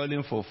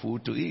 toiling for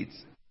food to eat.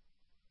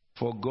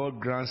 For God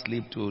grants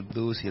sleep to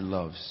those he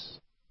loves.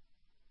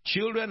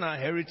 Children are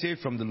heritage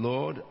from the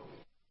Lord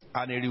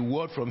and a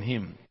reward from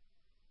him.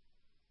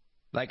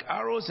 Like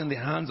arrows in the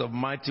hands of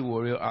mighty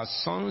warrior are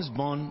sons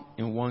born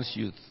in one's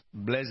youth.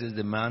 Blessed is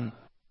the man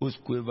whose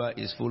quiver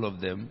is full of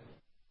them.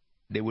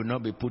 They will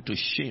not be put to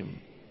shame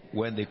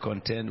when they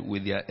contend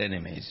with their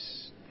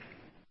enemies.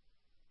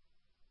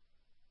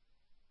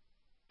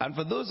 And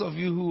for those of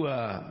you who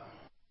are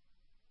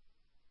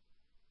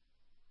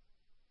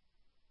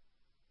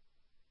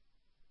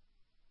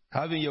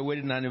having your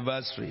wedding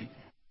anniversary,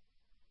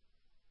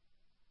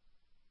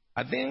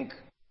 I think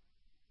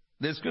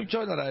the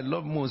scripture that I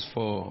love most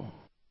for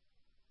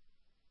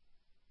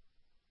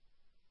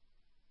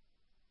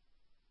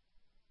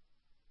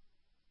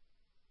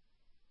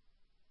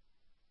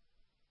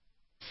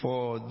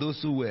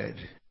those who wed,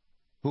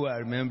 who are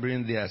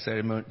remembering their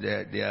ceremony,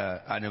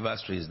 their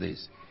anniversary is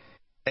this.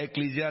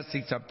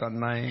 Ecclesiastes chapter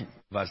 9,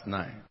 verse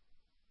 9.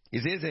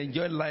 It says,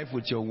 enjoy life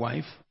with your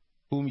wife,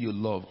 whom you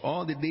love,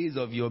 all the days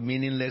of your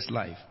meaningless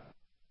life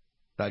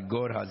that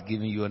God has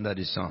given you under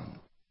the sun.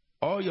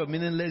 All your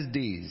meaningless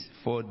days,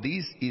 for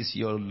this is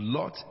your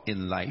lot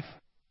in life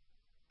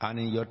and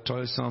in your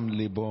toilsome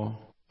labor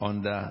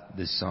under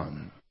the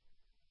sun.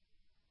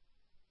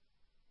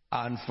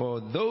 And for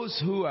those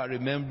who are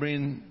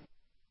remembering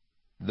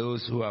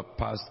those who have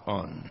passed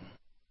on,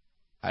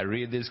 I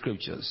read the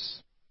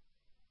scriptures.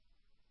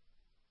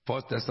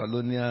 1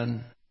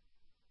 Thessalonians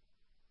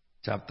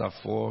chapter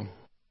 4.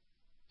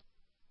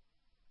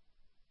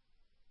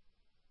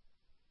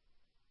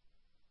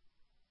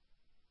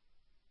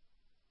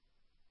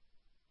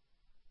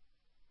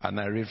 And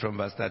I read from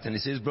verse 13.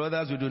 It says,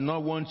 brothers, we do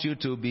not want you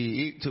to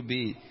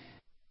be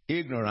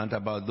ignorant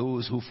about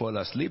those who fall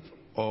asleep,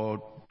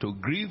 or to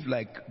grieve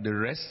like the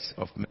rest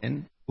of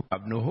men who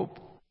have no hope.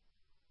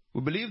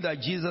 We believe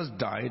that Jesus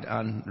died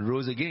and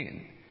rose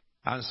again.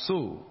 And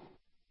so,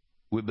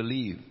 we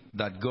believe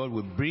that God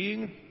will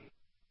bring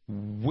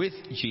with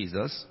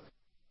Jesus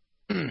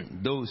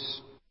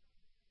those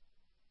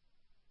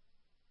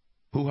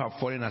who have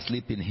fallen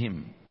asleep in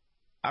him.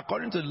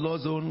 According to the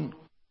Lord's own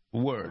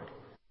word,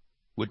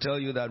 we tell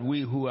you that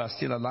we who are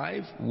still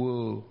alive,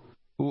 who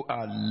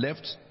are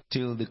left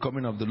till the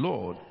coming of the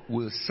Lord,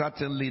 will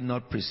certainly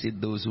not precede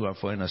those who are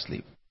fallen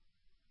asleep.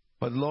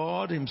 But the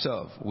Lord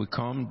himself will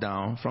come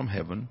down from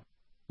heaven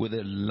with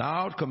a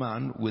loud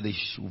command, with the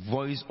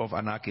voice of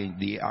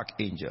the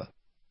archangel,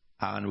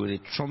 and with a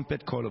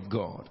trumpet call of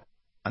God,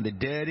 and the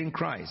dead in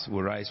Christ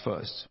will rise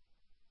first.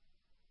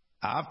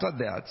 After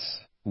that,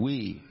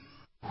 we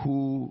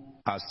who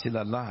are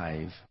still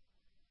alive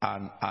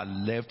and are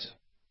left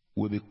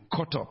will be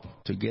caught up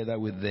together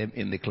with them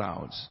in the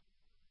clouds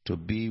to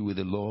be with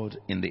the Lord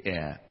in the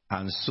air.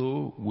 And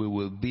so we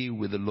will be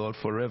with the Lord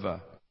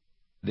forever.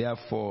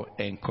 Therefore,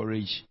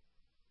 encourage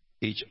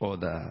each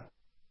other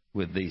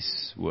with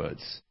these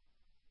words.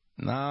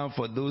 Now,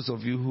 for those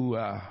of you who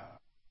are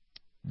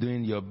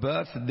doing your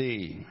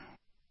birthday,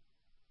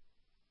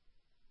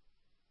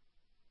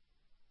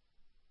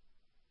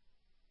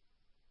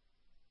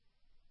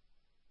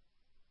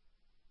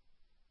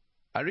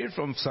 I read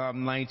from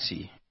Psalm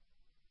 90,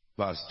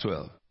 verse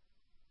 12.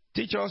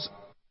 Teach us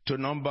to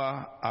number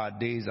our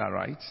days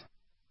aright,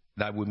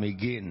 that we may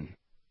gain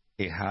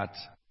a heart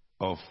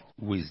of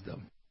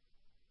wisdom.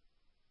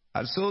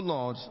 And so,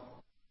 Lord,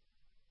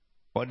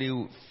 for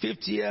the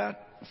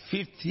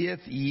 50th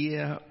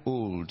year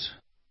old,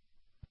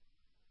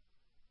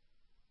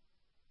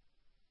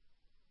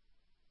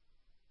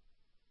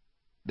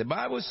 the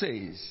Bible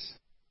says,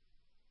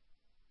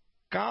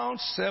 count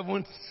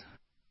 7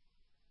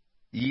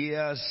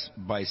 years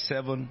by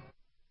 7,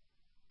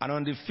 and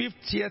on the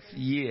 50th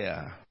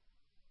year,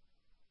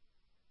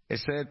 it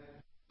said,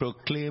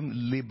 proclaim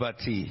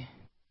liberty.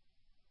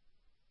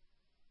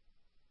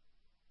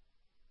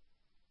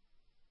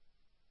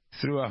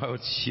 Throughout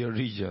your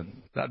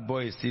region. That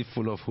boy is still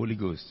full of Holy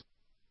Ghost.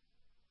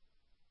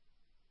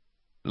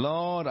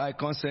 Lord, I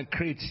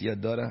consecrate your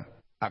daughter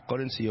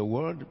according to your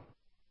word.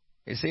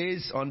 It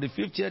says, on the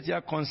 50th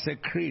year,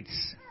 consecrate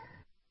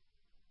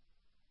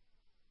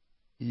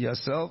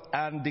yourself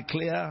and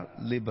declare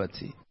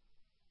liberty.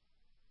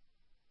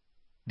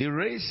 The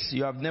race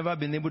you have never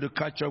been able to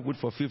catch up with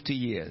for 50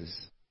 years,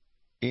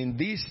 in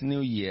this new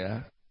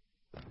year,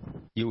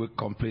 you will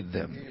complete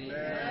them.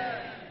 Amen.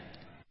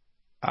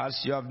 As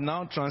you have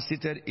now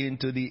transited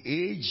into the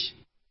age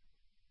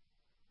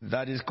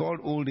that is called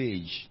old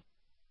age,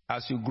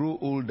 as you grow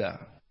older,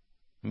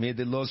 may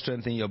the Lord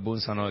strengthen your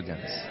bones and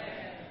organs. Amen.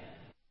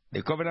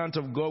 The covenant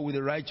of God with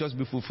the righteous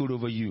be fulfilled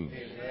over you.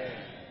 Amen.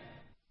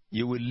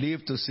 You will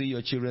live to see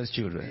your children's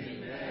children.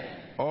 Amen.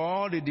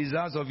 All the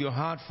desires of your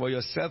heart for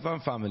yourself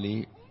and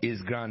family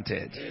is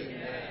granted.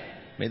 Amen.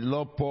 May the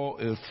Lord pour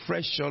a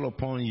fresh oil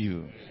upon you.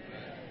 Amen.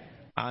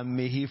 And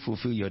may He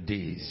fulfill your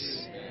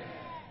days. Amen.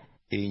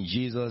 In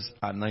Jesus'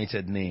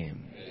 anointed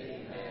name.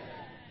 Amen.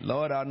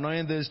 Lord,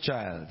 anoint this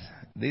child.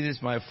 This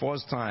is my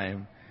first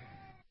time.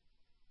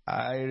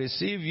 I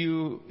receive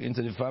you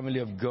into the family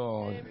of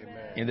God.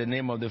 Amen. In the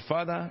name of the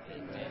Father,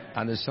 amen,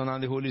 and the Son,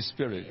 and the Holy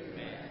Spirit.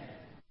 Amen.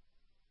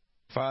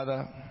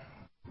 Father,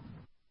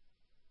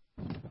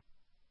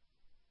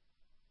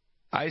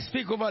 I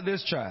speak over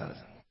this child.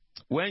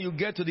 When you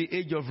get to the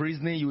age of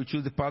reasoning, you will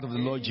choose the path of the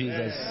Lord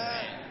Jesus.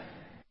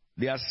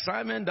 The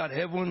assignment that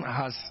heaven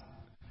has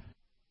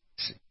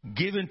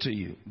given to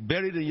you,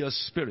 buried in your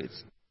spirit,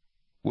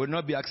 will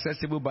not be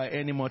accessible by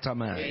any mortal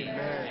man.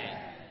 Amen.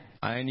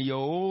 And in your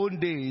own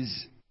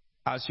days,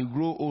 as you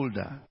grow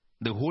older,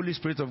 the Holy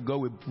Spirit of God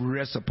will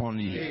rest upon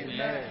you.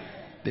 Amen.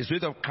 The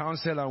spirit of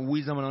counsel and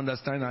wisdom and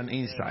understanding and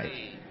insight.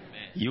 Amen.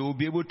 You will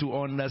be able to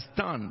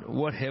understand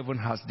what heaven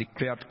has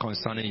declared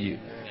concerning you.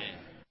 Amen.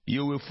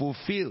 You will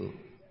fulfill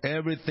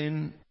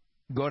everything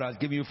God has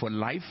given you for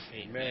life,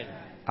 amen,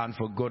 and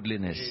for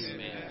godliness.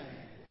 Amen.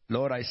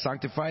 Lord, I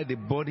sanctify the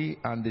body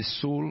and the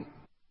soul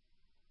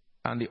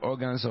and the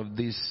organs of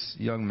this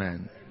young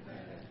man.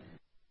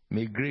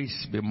 May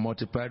grace be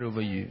multiplied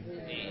over you.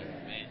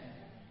 Amen.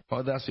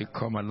 Others will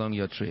come along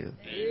your trail.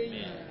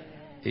 Amen.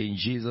 In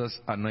Jesus'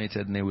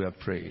 anointed name we have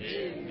prayed.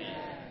 Amen.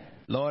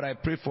 Lord, I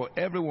pray for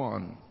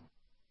everyone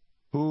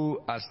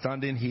who are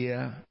standing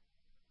here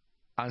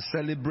and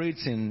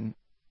celebrating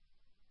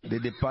the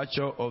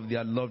departure of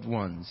their loved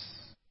ones.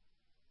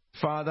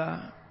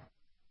 Father,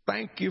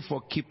 thank you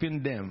for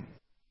keeping them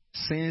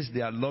since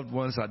their loved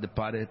ones are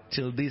departed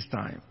till this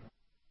time.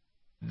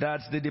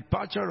 That the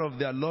departure of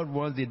their loved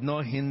ones did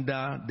not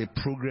hinder the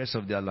progress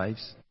of their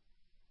lives.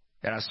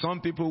 There are some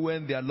people,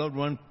 when their loved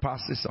one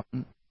passes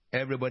on,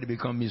 everybody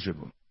becomes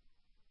miserable.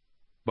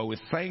 But we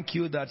thank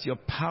you that your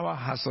power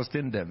has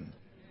sustained them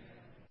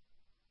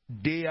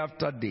day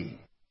after day.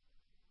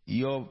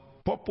 Your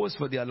purpose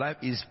for their life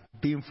is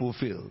being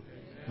fulfilled.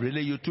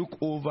 Really, you took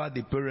over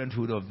the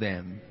parenthood of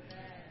them,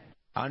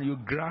 and you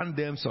grant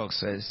them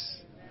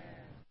success,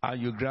 and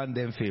you grant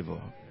them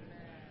favor,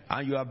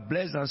 and you have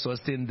blessed and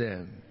sustained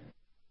them,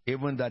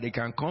 even that they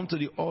can come to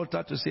the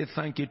altar to say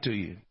thank you to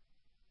you.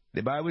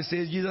 The Bible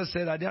says, Jesus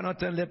said, are there not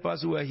 10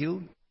 lepers who were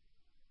healed?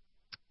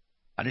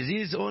 And it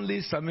is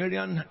only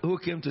Samaritan who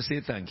came to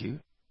say thank you.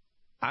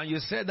 And you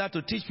said that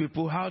to teach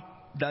people how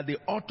that they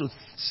ought to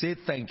say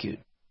thank you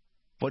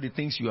for the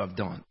things you have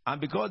done.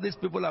 And because these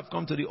people have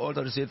come to the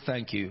altar to say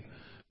thank you,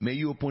 may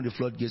you open the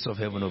floodgates of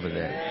heaven over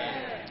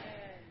there.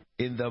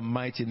 In the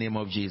mighty name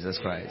of Jesus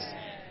Christ.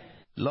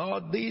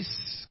 Lord, this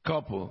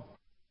couple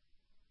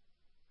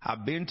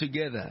have been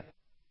together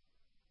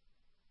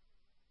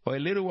for a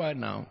little while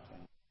now,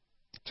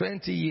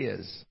 20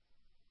 years.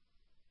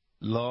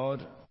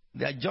 Lord,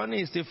 their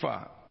journey is still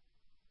far.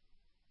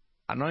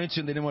 Anoint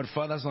you in the name of the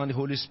Father, Son, and the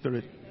Holy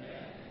Spirit.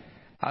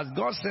 As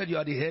God said you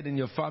are the head in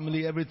your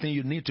family, everything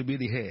you need to be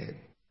the head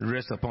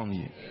rests upon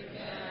you.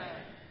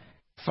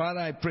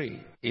 Father, I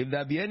pray, if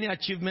there be any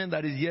achievement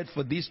that is yet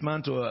for this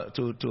man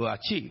to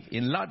achieve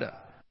in ladder,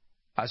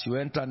 as you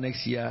enter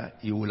next year,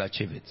 you will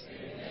achieve it.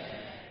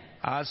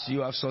 As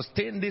you have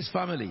sustained this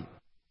family,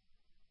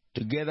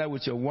 together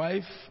with your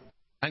wife,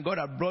 and God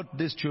has brought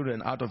these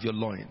children out of your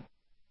loin,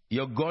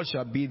 your God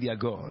shall be their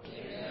God.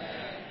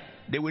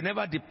 They will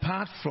never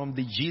depart from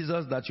the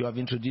Jesus that you have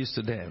introduced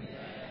to them.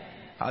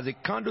 As the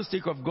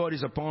candlestick of God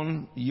is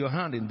upon your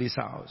hand in this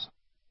house,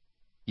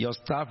 your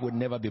staff will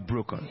never be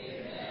broken.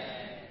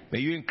 May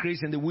you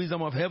increase in the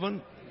wisdom of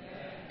heaven,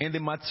 in the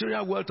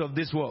material wealth of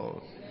this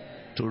world,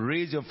 to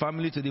raise your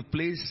family to the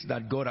place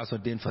that God has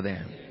ordained for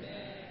them.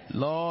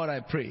 Lord,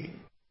 I pray,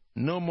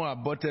 no more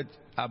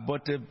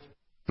abortive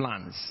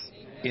plans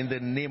in the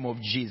name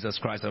of Jesus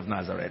Christ of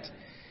Nazareth.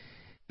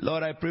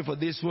 Lord, I pray for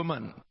this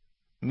woman.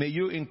 May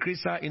you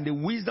increase her in the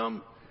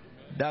wisdom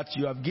that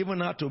you have given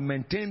her to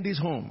maintain this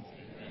home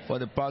for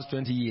the past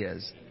 20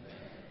 years.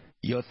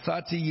 Your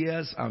 30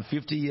 years and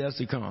 50 years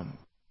to come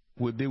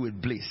will be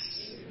with bliss.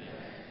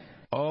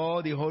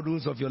 All the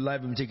hurdles of your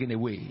life will be taken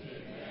away.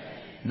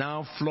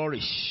 Now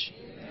flourish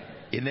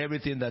in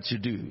everything that you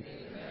do.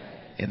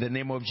 In the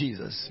name of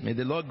Jesus. May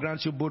the Lord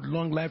grant you both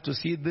long life to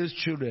see these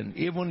children,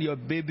 even your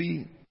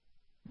baby,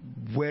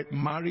 were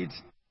married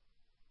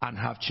and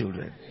have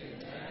children.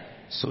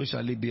 So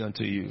shall it be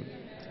unto you.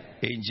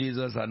 In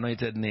Jesus'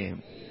 anointed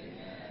name.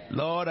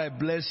 Lord, I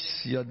bless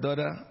your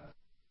daughter,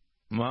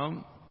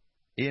 Mom,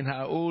 in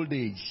her old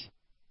age.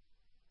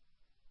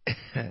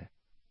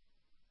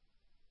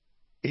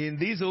 In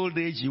this old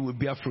age, you will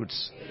bear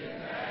fruits.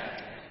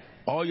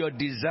 All your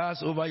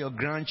desires over your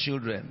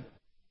grandchildren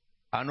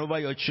and over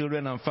your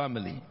children and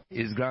family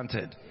is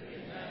granted.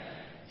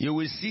 You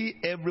will see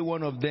every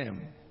one of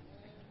them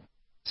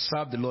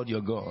serve the Lord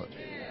your God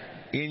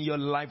in your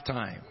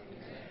lifetime.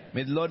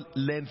 May the Lord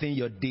lengthen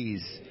your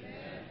days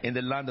in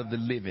the land of the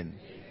living.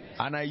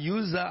 And I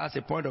use that as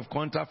a point of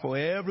contact for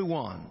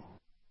everyone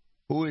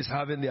who is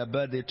having their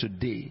birthday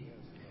today.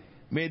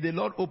 May the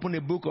Lord open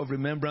a book of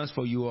remembrance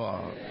for you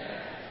all.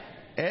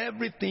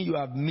 Everything you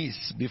have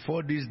missed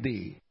before this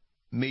day,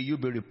 may you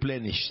be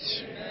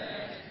replenished.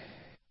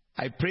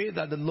 I pray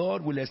that the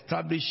Lord will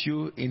establish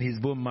you in his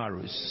bone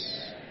marrows,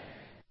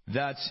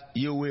 that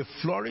you will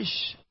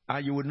flourish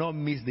and you will not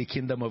miss the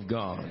kingdom of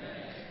God.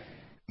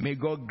 May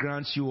God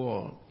grant you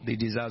all the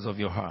desires of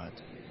your heart.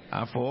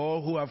 And for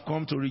all who have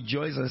come to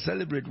rejoice and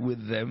celebrate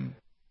with them,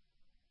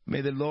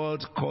 may the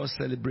Lord cause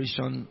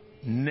celebration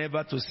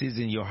never to cease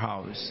in your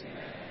house.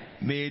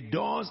 May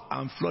doors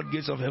and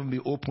floodgates of heaven be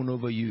open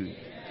over you.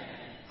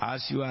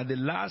 As you are the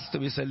last to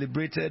be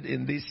celebrated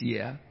in this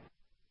year,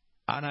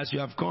 and as you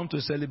have come to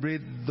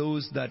celebrate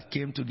those that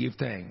came to give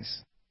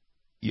thanks,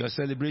 your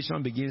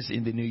celebration begins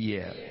in the new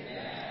year.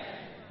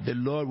 The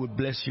Lord will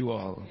bless you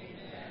all.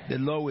 The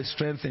Lord will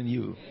strengthen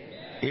you.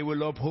 He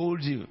will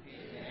uphold you.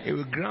 He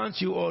will grant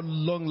you all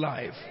long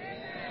life.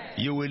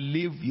 You will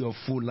live your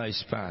full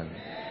lifespan.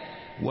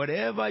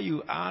 Whatever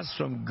you ask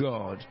from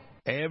God,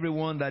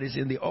 everyone that is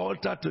in the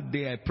altar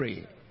today, I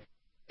pray,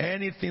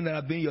 anything that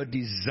has been your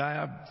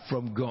desire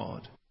from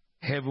God,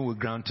 heaven will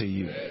grant to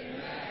you.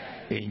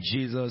 In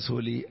Jesus'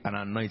 holy and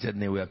anointed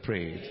name we are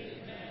prayed.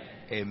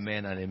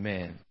 Amen and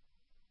amen.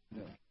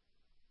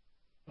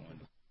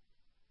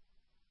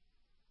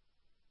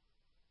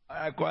 All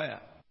right, choir.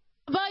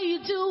 Papa, you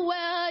do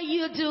well,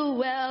 you do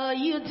well,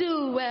 you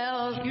do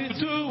well. You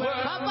do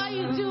well. Papa,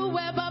 you do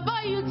well,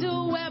 Papa, you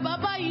do well,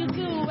 Papa, you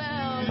do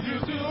well. You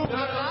do well.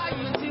 Papa,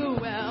 you do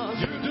well.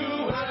 You do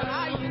well.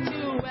 Papa, you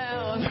do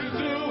well. You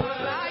do well.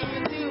 Papa, you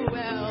do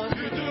well.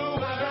 You do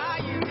well.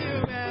 Papa, you do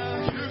well.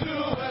 You do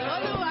well.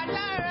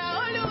 Oluwadara,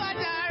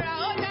 Oluwadara,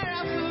 ó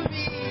dára fún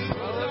mi.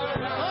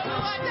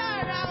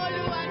 Oluwadara,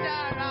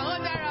 Oluwadara, ó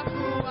dára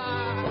fún wa.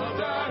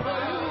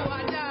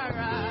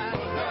 Oluwadara,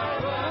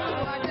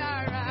 Oluwadara,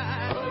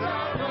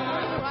 Oluwadara.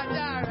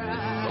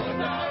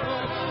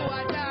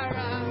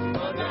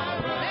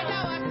 Meda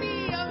wa sí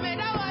o,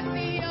 meda wa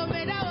sí o,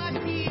 meda wa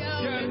sí o.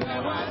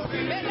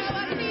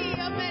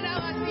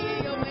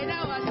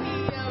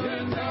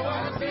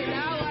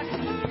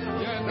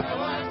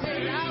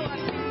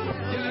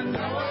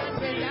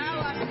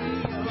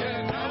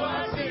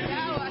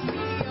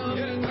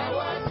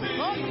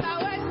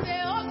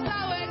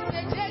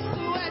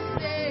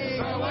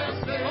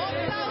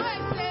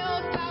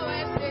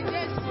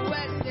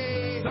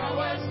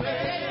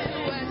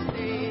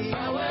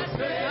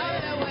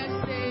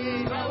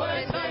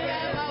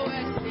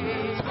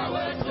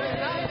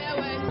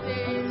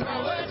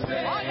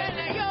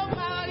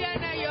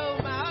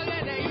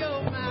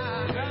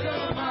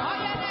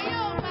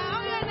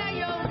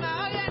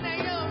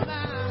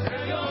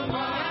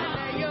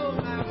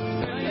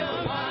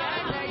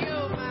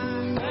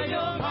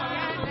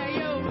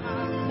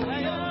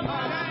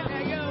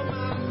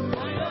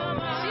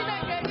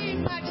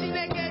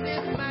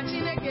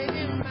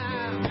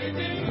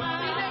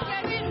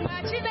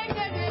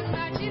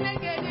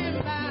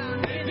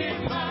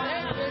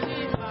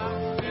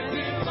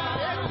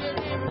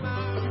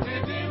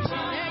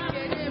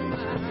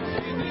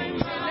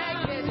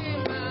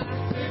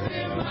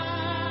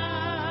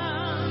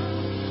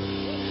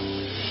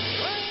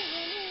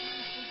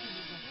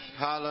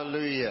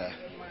 Hallelujah.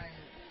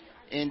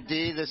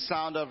 Indeed, the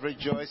sound of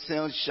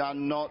rejoicing shall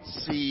not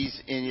cease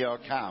in your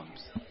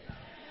camps.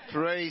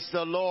 Praise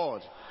the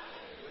Lord.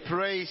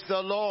 Praise the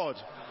Lord.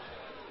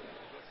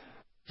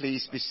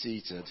 Please be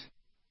seated.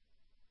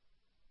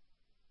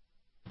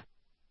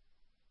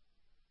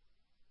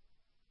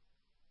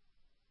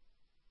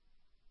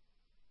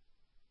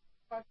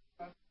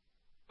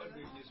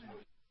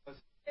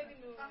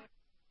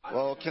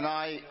 Well, can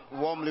I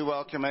warmly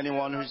welcome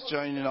anyone who's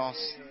joining us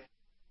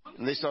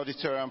in this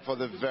auditorium for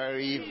the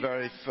very,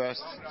 very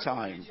first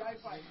time.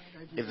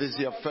 If this is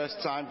your first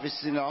time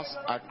visiting us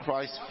at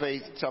Christ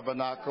Faith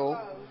Tabernacle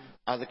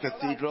at the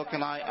Cathedral,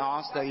 can I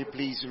ask that you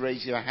please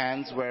raise your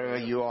hands wherever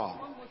you are?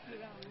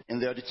 In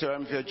the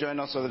auditorium, if you're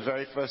joining us for the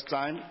very first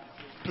time,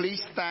 please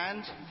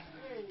stand.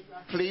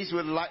 Please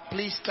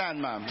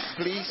stand, ma'am.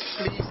 Please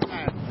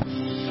stand.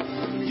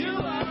 You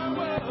are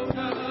welcome.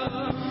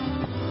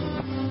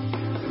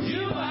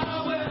 You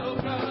are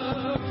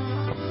welcome.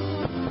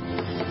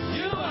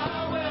 You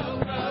are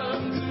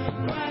welcome to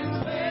Christ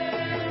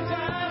Faith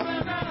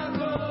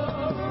Tabernacle.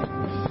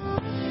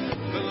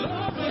 The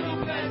Lord will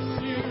bless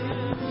you.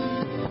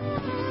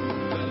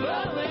 The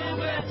Lord will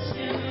bless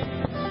you.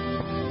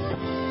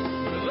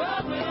 The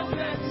Lord will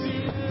bless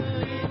you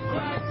in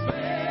Christ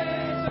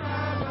Faith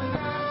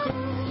Tabernacle.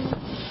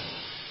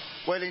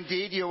 Well,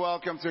 indeed, you're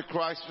welcome to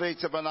Christ Faith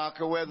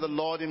Tabernacle, where the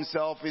Lord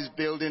himself is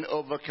building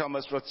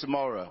overcomers for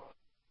tomorrow.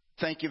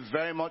 Thank you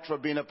very much for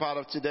being a part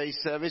of today's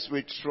service.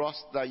 We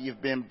trust that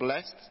you've been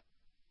blessed.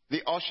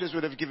 The ushers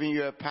would have given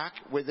you a pack.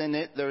 Within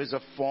it, there is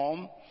a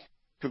form.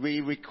 Could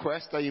we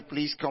request that you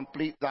please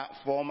complete that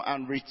form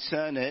and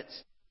return it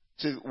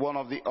to one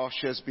of the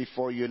ushers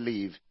before you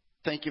leave?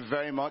 Thank you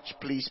very much.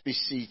 Please be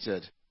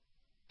seated.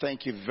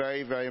 Thank you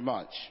very, very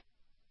much.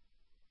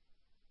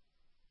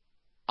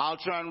 I'll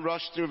try and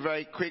rush through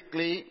very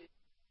quickly,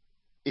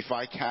 if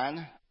I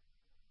can.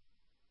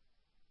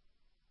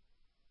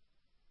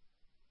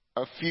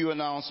 A few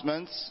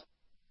announcements.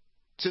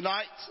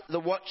 Tonight,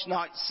 the watch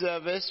night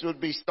service will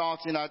be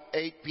starting at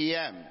 8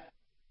 p.m.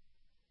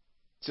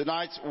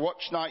 Tonight's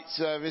watch night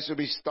service will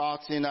be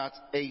starting at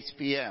 8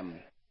 p.m.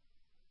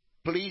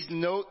 Please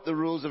note the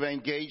rules of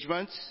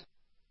engagement.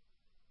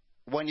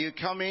 When you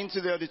come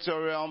into the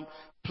auditorium,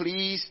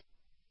 please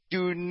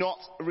do not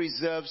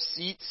reserve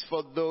seats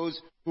for those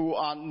who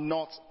are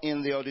not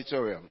in the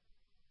auditorium.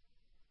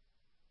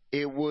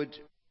 It would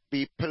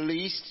be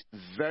policed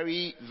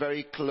very,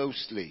 very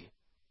closely.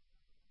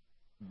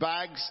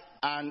 Bags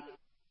and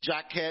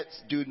jackets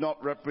do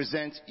not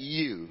represent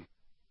you.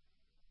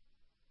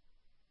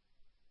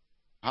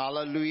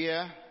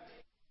 Hallelujah.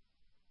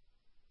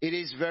 It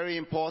is very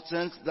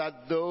important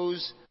that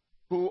those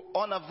who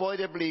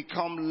unavoidably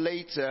come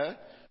later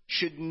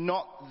should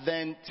not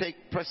then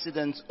take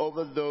precedence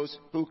over those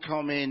who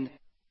come in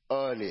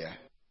earlier.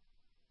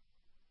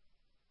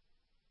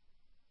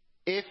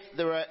 If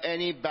there are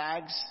any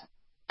bags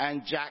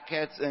and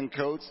jackets and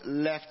coats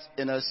left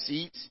in a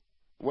seat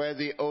where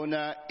the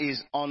owner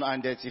is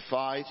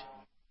unidentified,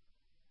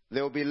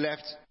 they will be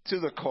left to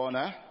the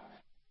corner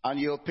and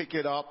you'll pick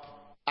it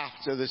up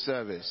after the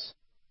service.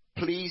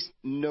 Please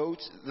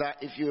note that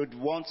if you would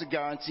want to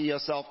guarantee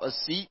yourself a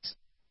seat,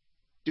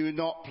 do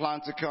not plan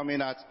to come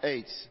in at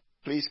 8.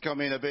 Please come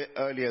in a bit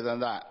earlier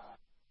than that.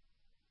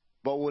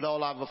 But we'll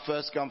all have a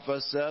first come,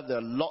 first serve. There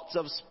are lots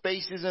of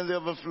spaces in the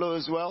overflow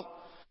as well.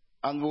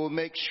 And we'll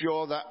make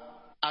sure that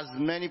as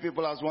many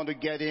people as want to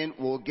get in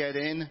will get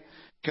in,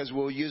 because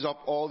we'll use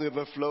up all the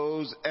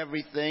overflows,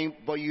 everything.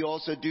 But you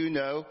also do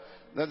know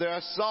that there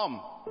are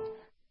some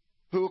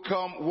who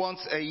come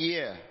once a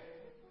year.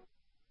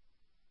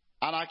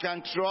 And I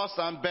can trust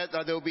and bet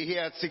that they'll be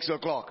here at 6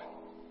 o'clock.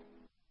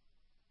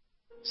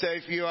 So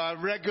if you are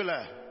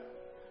regular,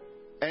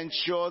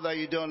 ensure that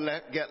you don't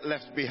get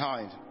left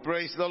behind.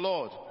 Praise the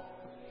Lord.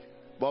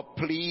 But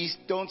please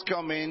don't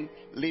come in,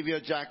 leave your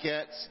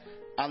jackets,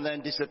 and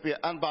then disappear.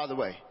 And by the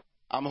way,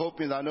 I'm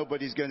hoping that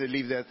nobody's going to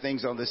leave their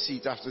things on the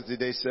seat after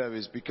today's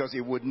service, because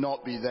it would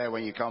not be there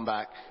when you come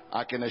back.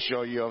 I can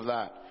assure you of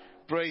that.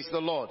 Praise the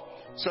Lord.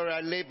 Sorry, I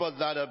labored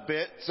that a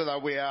bit so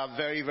that we are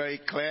very, very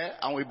clear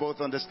and we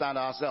both understand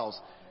ourselves.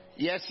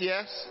 Yes,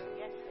 yes?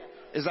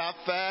 Is that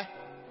fair?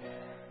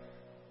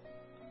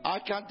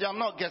 I'm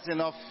not getting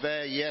enough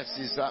fair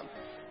yeses.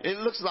 It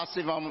looks as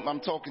if I'm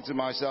talking to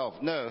myself.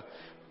 No.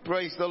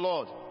 Praise the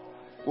Lord.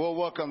 We'll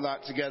work on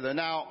that together.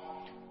 Now,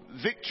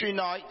 Victory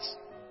Night,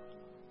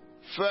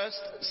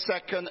 1st,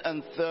 2nd,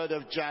 and 3rd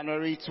of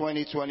January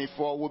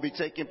 2024 will be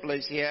taking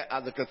place here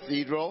at the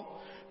Cathedral.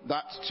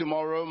 That's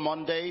tomorrow,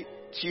 Monday,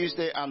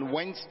 Tuesday, and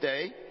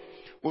Wednesday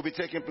will be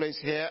taking place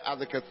here at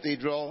the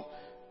Cathedral.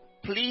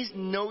 Please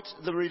note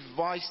the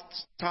revised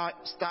start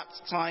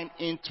time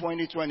in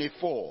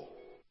 2024.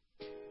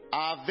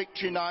 Our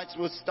Victory Nights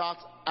will start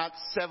at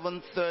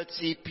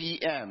 7:30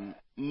 p.m.,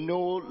 no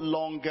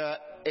longer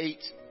 8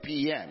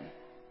 p.m.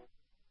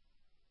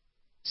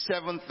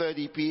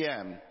 7:30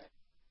 p.m.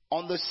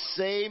 On the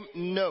same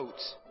note,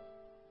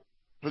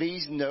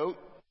 please note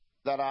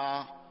that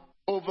our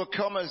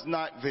Overcomers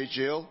Night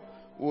Vigil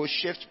we'll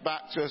shift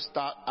back to a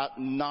start at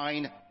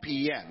 9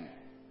 p.m.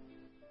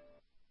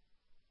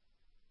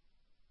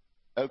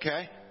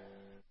 Okay?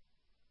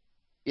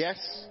 Yes?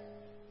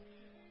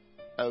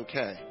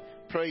 Okay.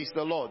 Praise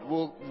the Lord.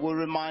 We'll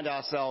remind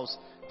ourselves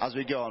as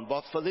we go on.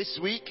 But for this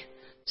week,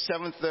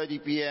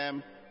 7:30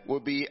 p.m. will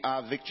be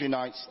our victory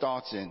night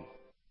starting.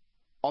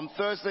 On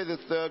Thursday the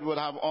 3rd, we'll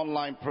have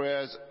online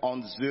prayers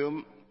on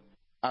Zoom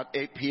at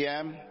 8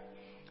 p.m.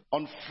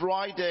 On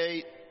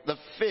Friday the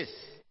 5th,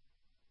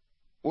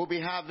 we'll be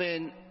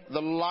having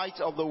the Light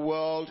of the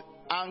World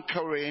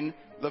anchoring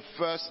the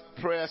first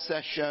prayer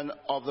session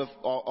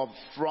of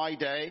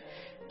Friday,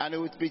 and it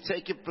would be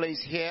taking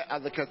place here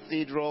at the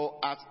cathedral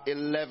at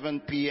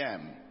 11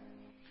 p.m.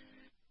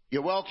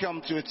 You're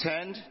welcome to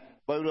attend,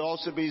 but it will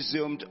also be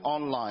zoomed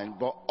online.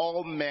 But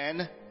all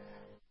men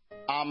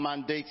are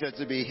mandated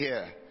to be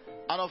here.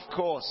 And of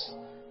course,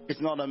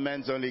 it's not a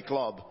men's only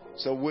club.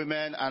 So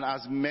women and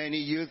as many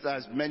youth,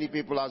 as many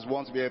people as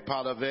want to be a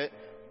part of it,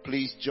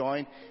 please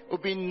join. It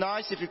would be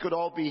nice if you could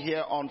all be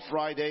here on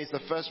Friday. It's the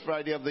first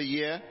Friday of the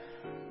year.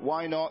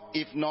 Why not?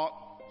 If not,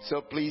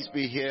 so please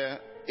be here.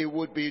 It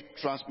would be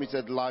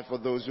transmitted live for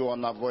those who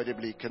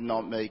unavoidably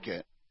cannot make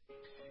it.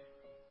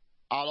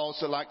 I'd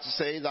also like to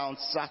say that on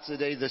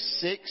Saturday the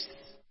 6th,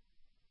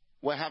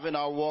 we're having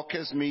our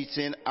workers'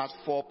 meeting at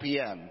 4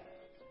 p.m.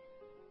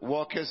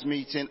 Workers'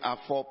 meeting at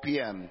 4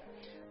 p.m.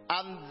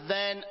 And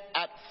then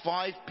at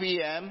 5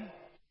 p.m.,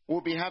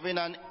 we'll be having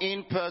an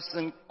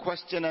in-person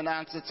question and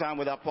answer time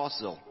with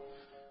Apostle.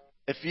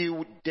 A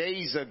few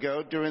days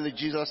ago, during the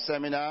Jesus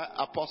seminar,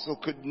 Apostle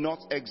could not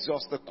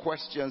exhaust the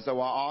questions that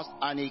were asked,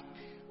 and he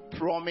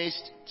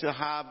promised to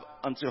have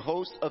and to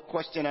host a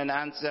question and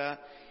answer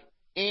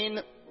in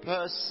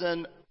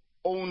person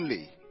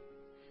only.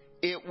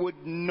 It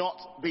would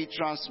not be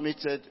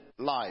transmitted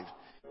live.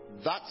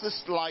 That's a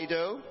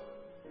Slido.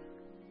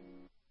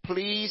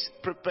 Please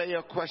prepare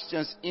your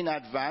questions in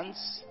advance.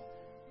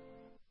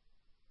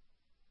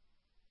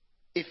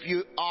 If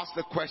you ask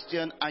the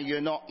question and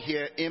you're not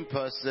here in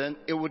person,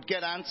 it would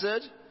get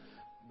answered,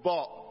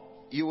 but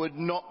you would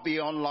not be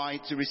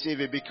online to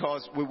receive it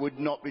because we would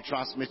not be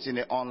transmitting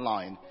it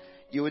online.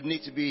 You would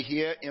need to be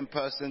here in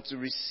person to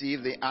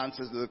receive the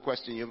answers to the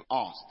question you've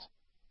asked.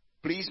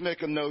 Please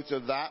make a note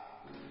of that.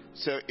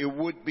 So it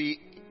would be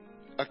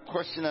a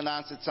question and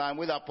answer time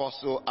with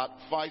Apostle at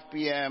 5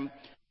 p.m.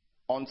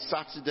 on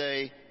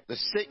Saturday, the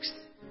 6th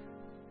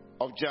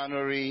of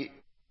January,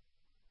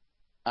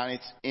 and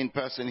it's in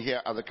person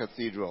here at the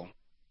cathedral.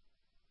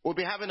 We'll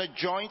be having a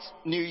joint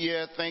New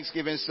Year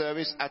Thanksgiving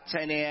service at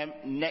 10 a.m.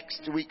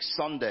 next week,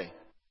 Sunday.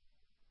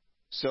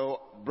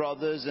 So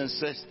brothers and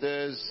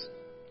sisters,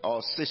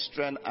 or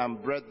sistren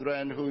and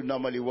brethren who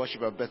normally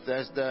worship at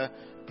Bethesda,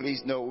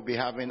 please know we'll be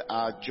having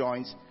our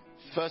joint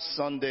first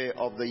Sunday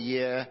of the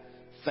year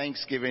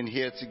Thanksgiving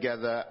here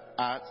together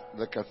at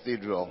the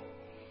cathedral.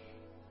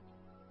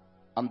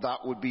 And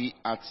that would be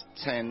at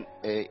 10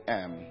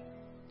 a.m.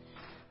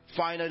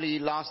 Finally,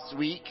 last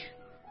week,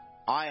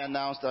 I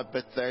announced at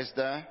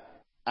Bethesda,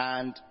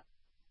 and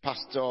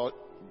Pastor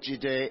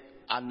Jide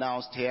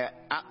announced here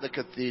at the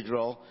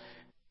cathedral,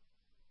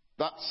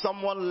 that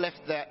someone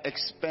left their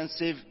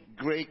expensive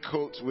grey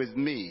coat with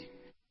me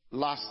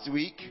last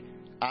week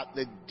at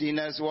the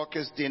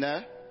workers'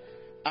 dinner,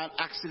 and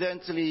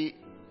accidentally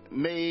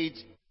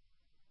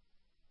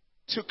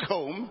took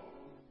home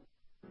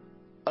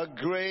a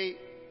grey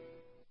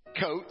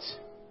coat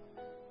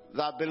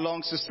that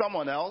belongs to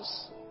someone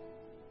else.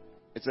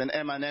 It's an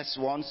M&S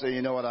one, so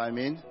you know what I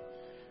mean.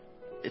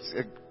 It's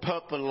a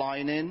purple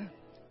lining.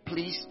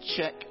 Please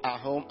check at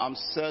home. I'm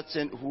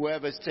certain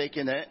whoever's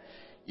taken it,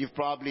 you've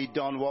probably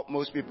done what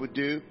most people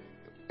do.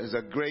 It's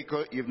a grey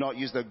coat. You've not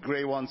used a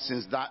grey one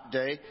since that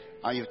day,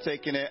 and you've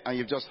taken it and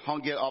you've just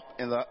hung it up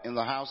in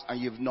the house,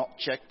 and you've not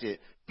checked it.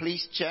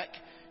 Please check.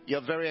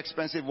 Your very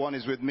expensive one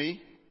is with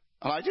me.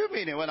 And I do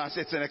mean it when I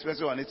say it's an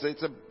expensive one.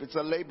 It's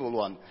a label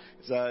one.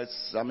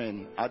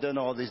 I don't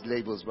know all these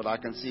labels, but I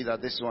can see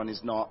that this one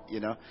is not,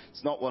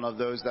 it's not one of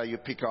those that you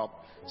pick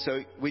up. So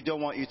we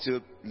don't want you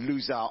to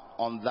lose out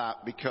on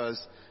that because,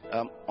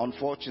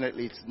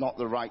 unfortunately, it's not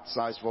the right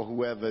size for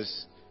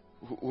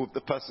who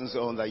the person's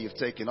own that you've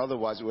taken.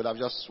 Otherwise, we would have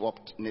just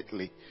swapped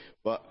neatly.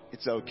 But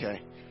it's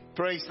okay.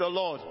 Praise the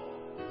Lord.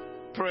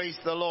 Praise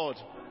the Lord.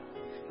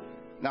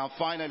 Now,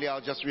 finally,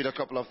 I'll just read a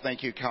couple of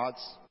thank you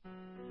cards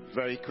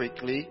very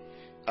quickly.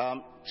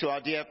 To our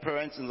dear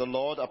parents in the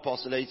Lord,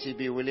 Apostle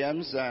ATB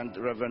Williams and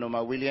Reverend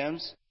Omar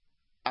Williams,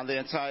 and the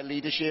entire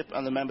leadership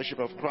and the membership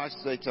of Christ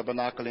Faith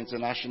Tabernacle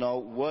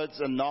International,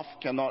 words enough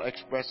cannot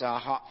express our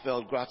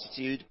heartfelt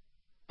gratitude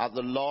at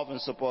the love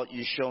and support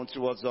you've shown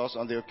towards us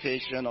on the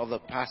occasion of the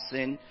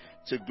passing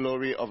to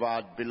glory of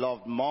our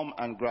beloved mom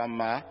and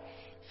grandma.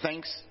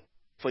 Thanks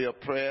for your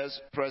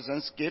prayers,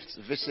 presence, gifts,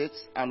 visits,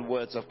 and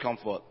words of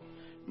comfort.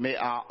 May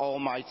our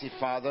Almighty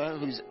Father,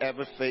 who is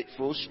ever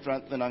faithful,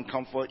 strengthen and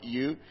comfort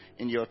you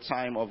in your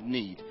time of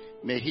need.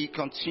 May He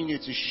continue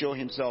to show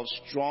Himself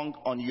strong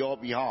on your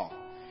behalf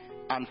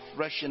and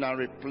freshen and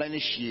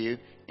replenish you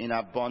in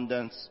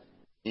abundance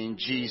in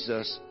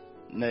Jesus'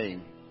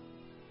 name.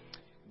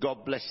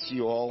 God bless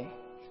you all.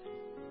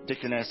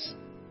 Deaconess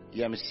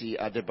Yemisi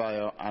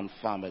Adebayo and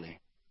family.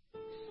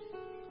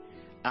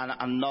 And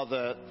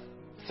another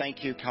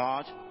thank you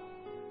card.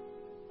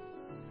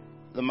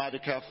 The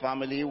Maduka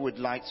family would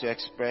like to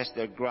express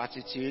their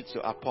gratitude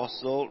to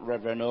Apostle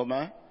Reverend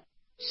Omer,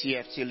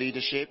 CFT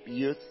leadership,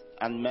 youth,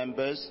 and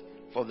members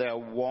for their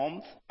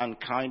warmth and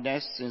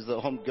kindness since the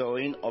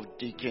homegoing of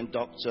Deacon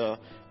Dr.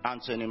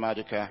 Anthony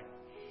Maduka.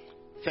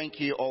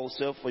 Thank you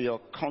also for your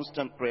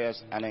constant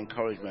prayers and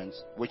encouragement,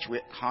 which we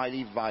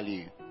highly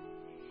value.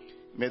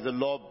 May the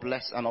Lord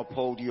bless and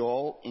uphold you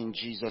all in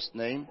Jesus'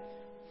 name.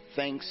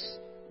 Thanks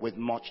with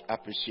much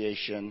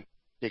appreciation,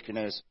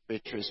 Deaconess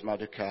Beatrice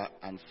Maduka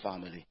and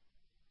family.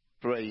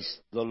 Praise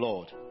the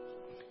Lord.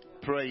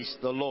 Praise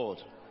the Lord.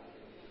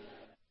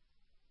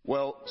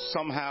 Well,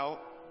 somehow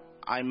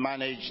I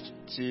managed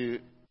to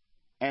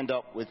end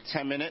up with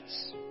 10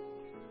 minutes,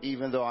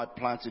 even though I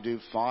planned to do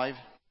 5.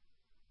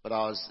 But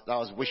that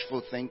was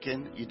wishful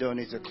thinking. You don't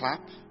need to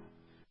clap.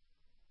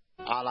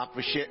 I'll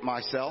appreciate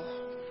myself.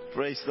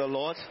 Praise the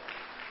Lord.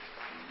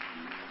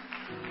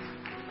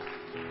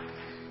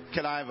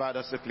 Can I invite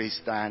us to please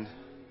stand?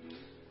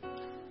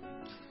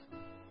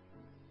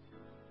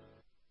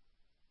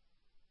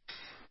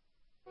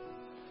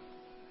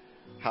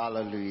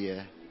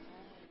 Hallelujah.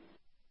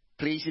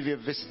 Please, if you're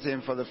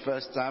visiting for the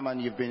first time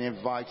and you've been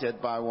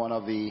invited by one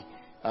of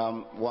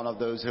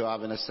those who are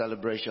having a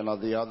celebration or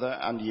the other,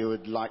 and you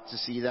would like to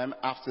see them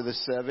after the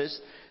service,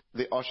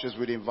 the ushers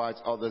would invite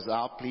others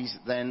out. Please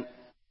then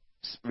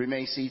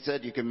remain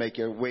seated. You can make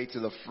your way to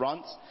the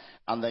front,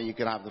 and then you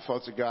can have the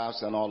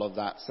photographs and all of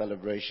that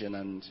celebration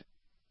and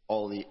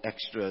all the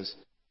extras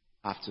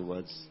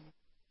afterwards.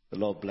 The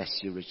Lord bless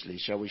you richly.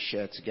 Shall we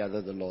share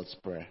together the Lord's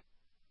Prayer?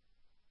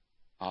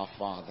 Our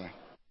Father,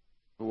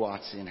 who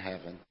art in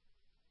heaven,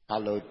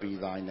 hallowed be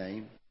thy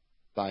name.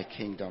 Thy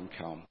kingdom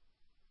come.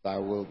 Thy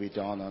will be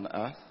done on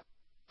earth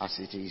as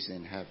it is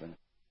in heaven.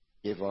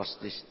 Give us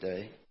this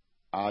day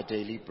our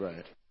daily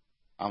bread,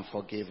 and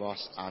forgive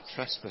us our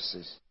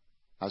trespasses,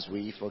 as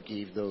we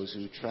forgive those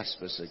who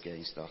trespass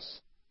against us.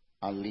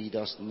 And lead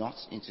us not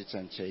into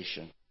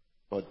temptation,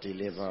 but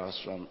deliver us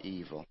from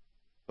evil.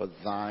 For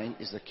thine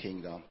is the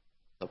kingdom,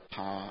 the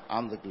power,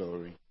 and the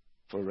glory,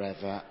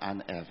 forever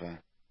and ever.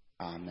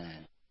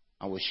 Amen.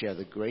 I will share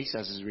the grace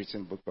as is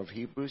written in the book of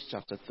Hebrews,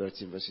 chapter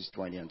 13, verses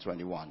 20 and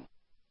 21.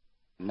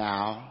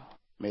 Now,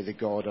 may the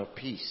God of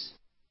peace,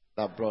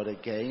 that brought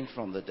again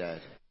from the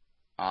dead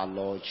our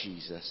Lord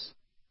Jesus,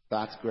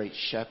 that great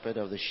shepherd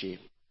of the sheep,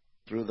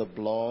 through the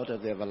blood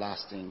of the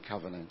everlasting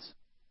covenant,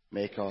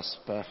 make us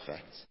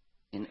perfect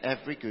in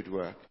every good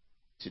work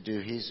to do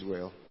his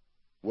will,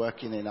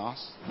 working in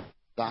us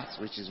that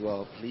which is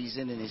well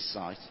pleasing in his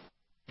sight,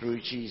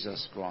 through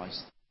Jesus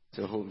Christ,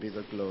 to whom be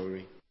the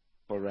glory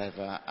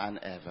forever and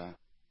ever.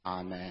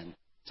 Amen.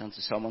 Turn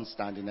to someone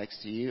standing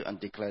next to you and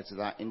declare to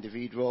that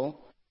individual,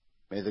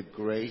 may the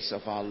grace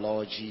of our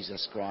Lord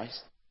Jesus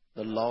Christ,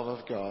 the love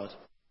of God,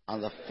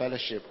 and the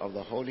fellowship of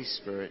the Holy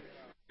Spirit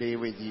be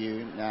with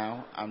you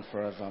now and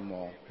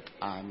forevermore.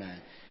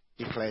 Amen.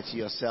 Declare to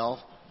yourself,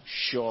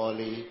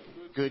 surely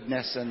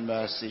goodness and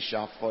mercy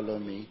shall follow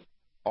me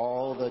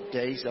all the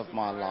days of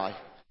my life,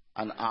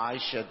 and I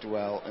shall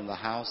dwell in the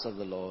house of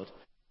the Lord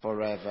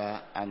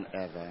forever and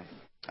ever.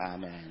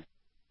 Amen.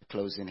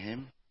 Closing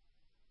hymn.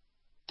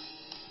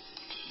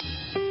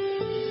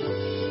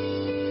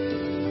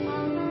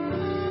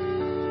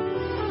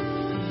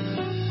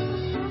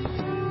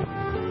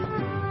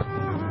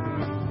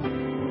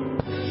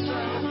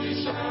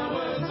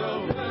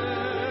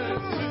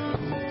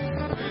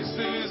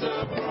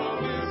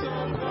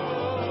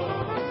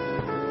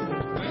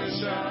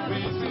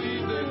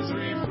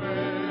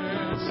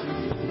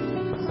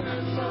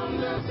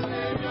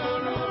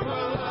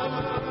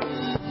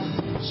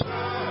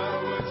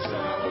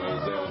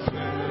 Showers of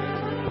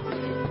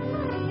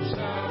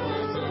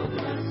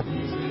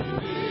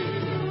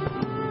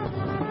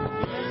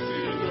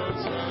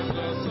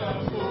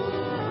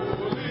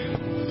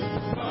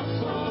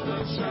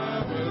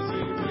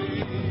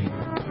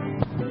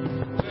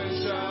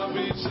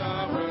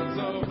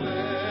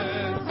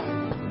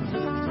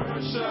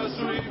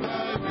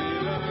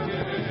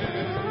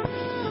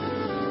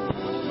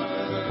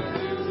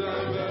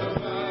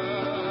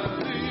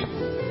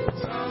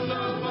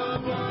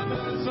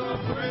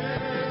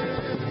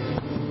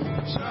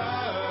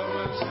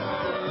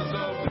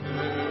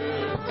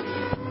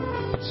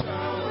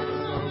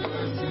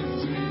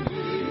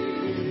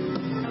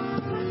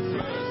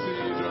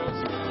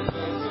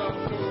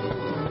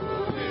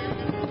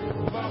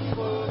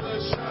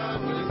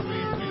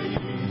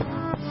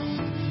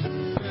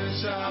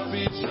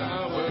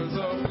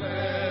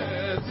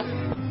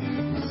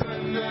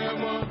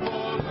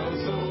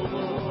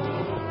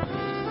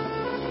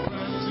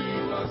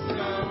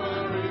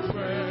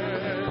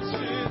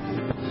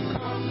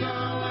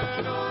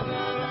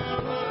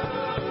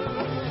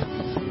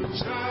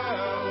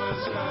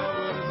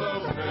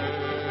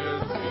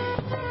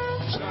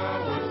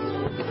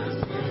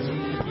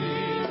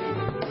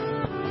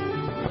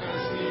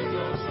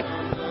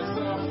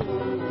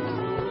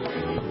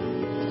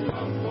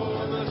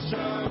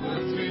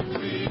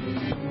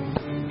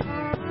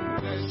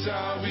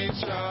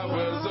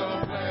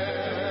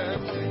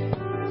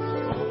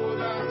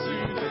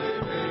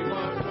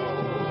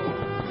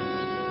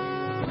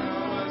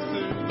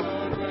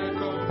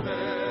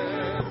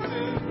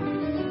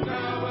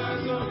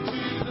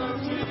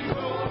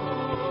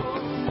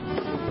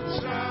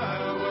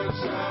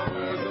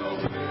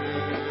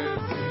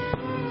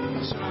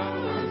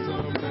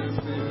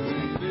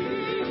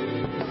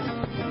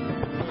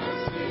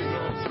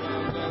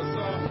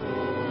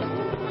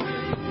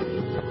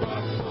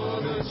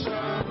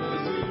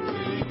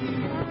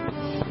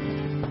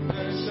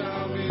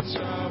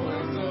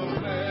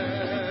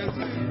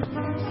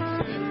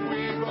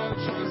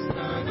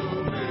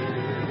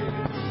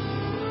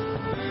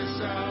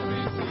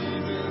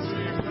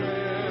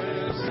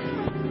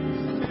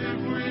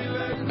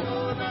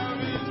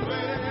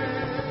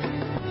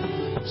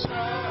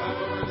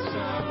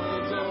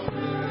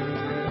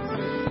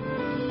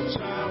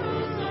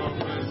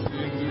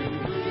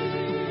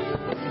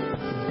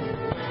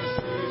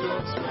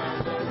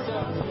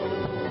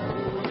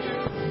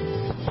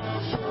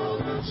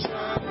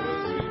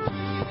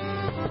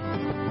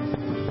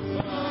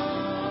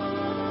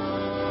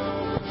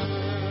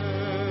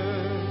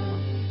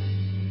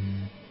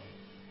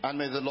And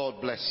may the Lord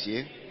bless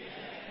you.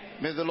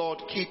 May the Lord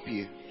keep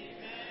you.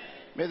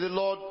 May the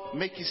Lord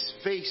make his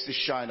face to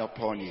shine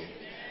upon you.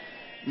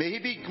 May he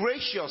be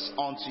gracious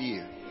unto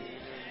you.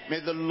 May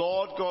the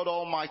Lord God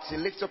Almighty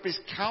lift up his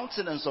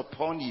countenance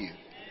upon you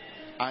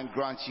and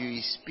grant you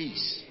his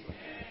peace.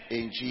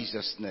 In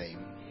Jesus' name.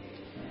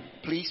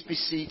 Please be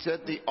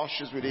seated. The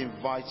ushers will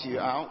invite you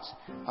out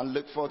and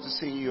look forward to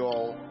seeing you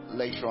all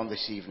later on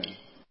this evening.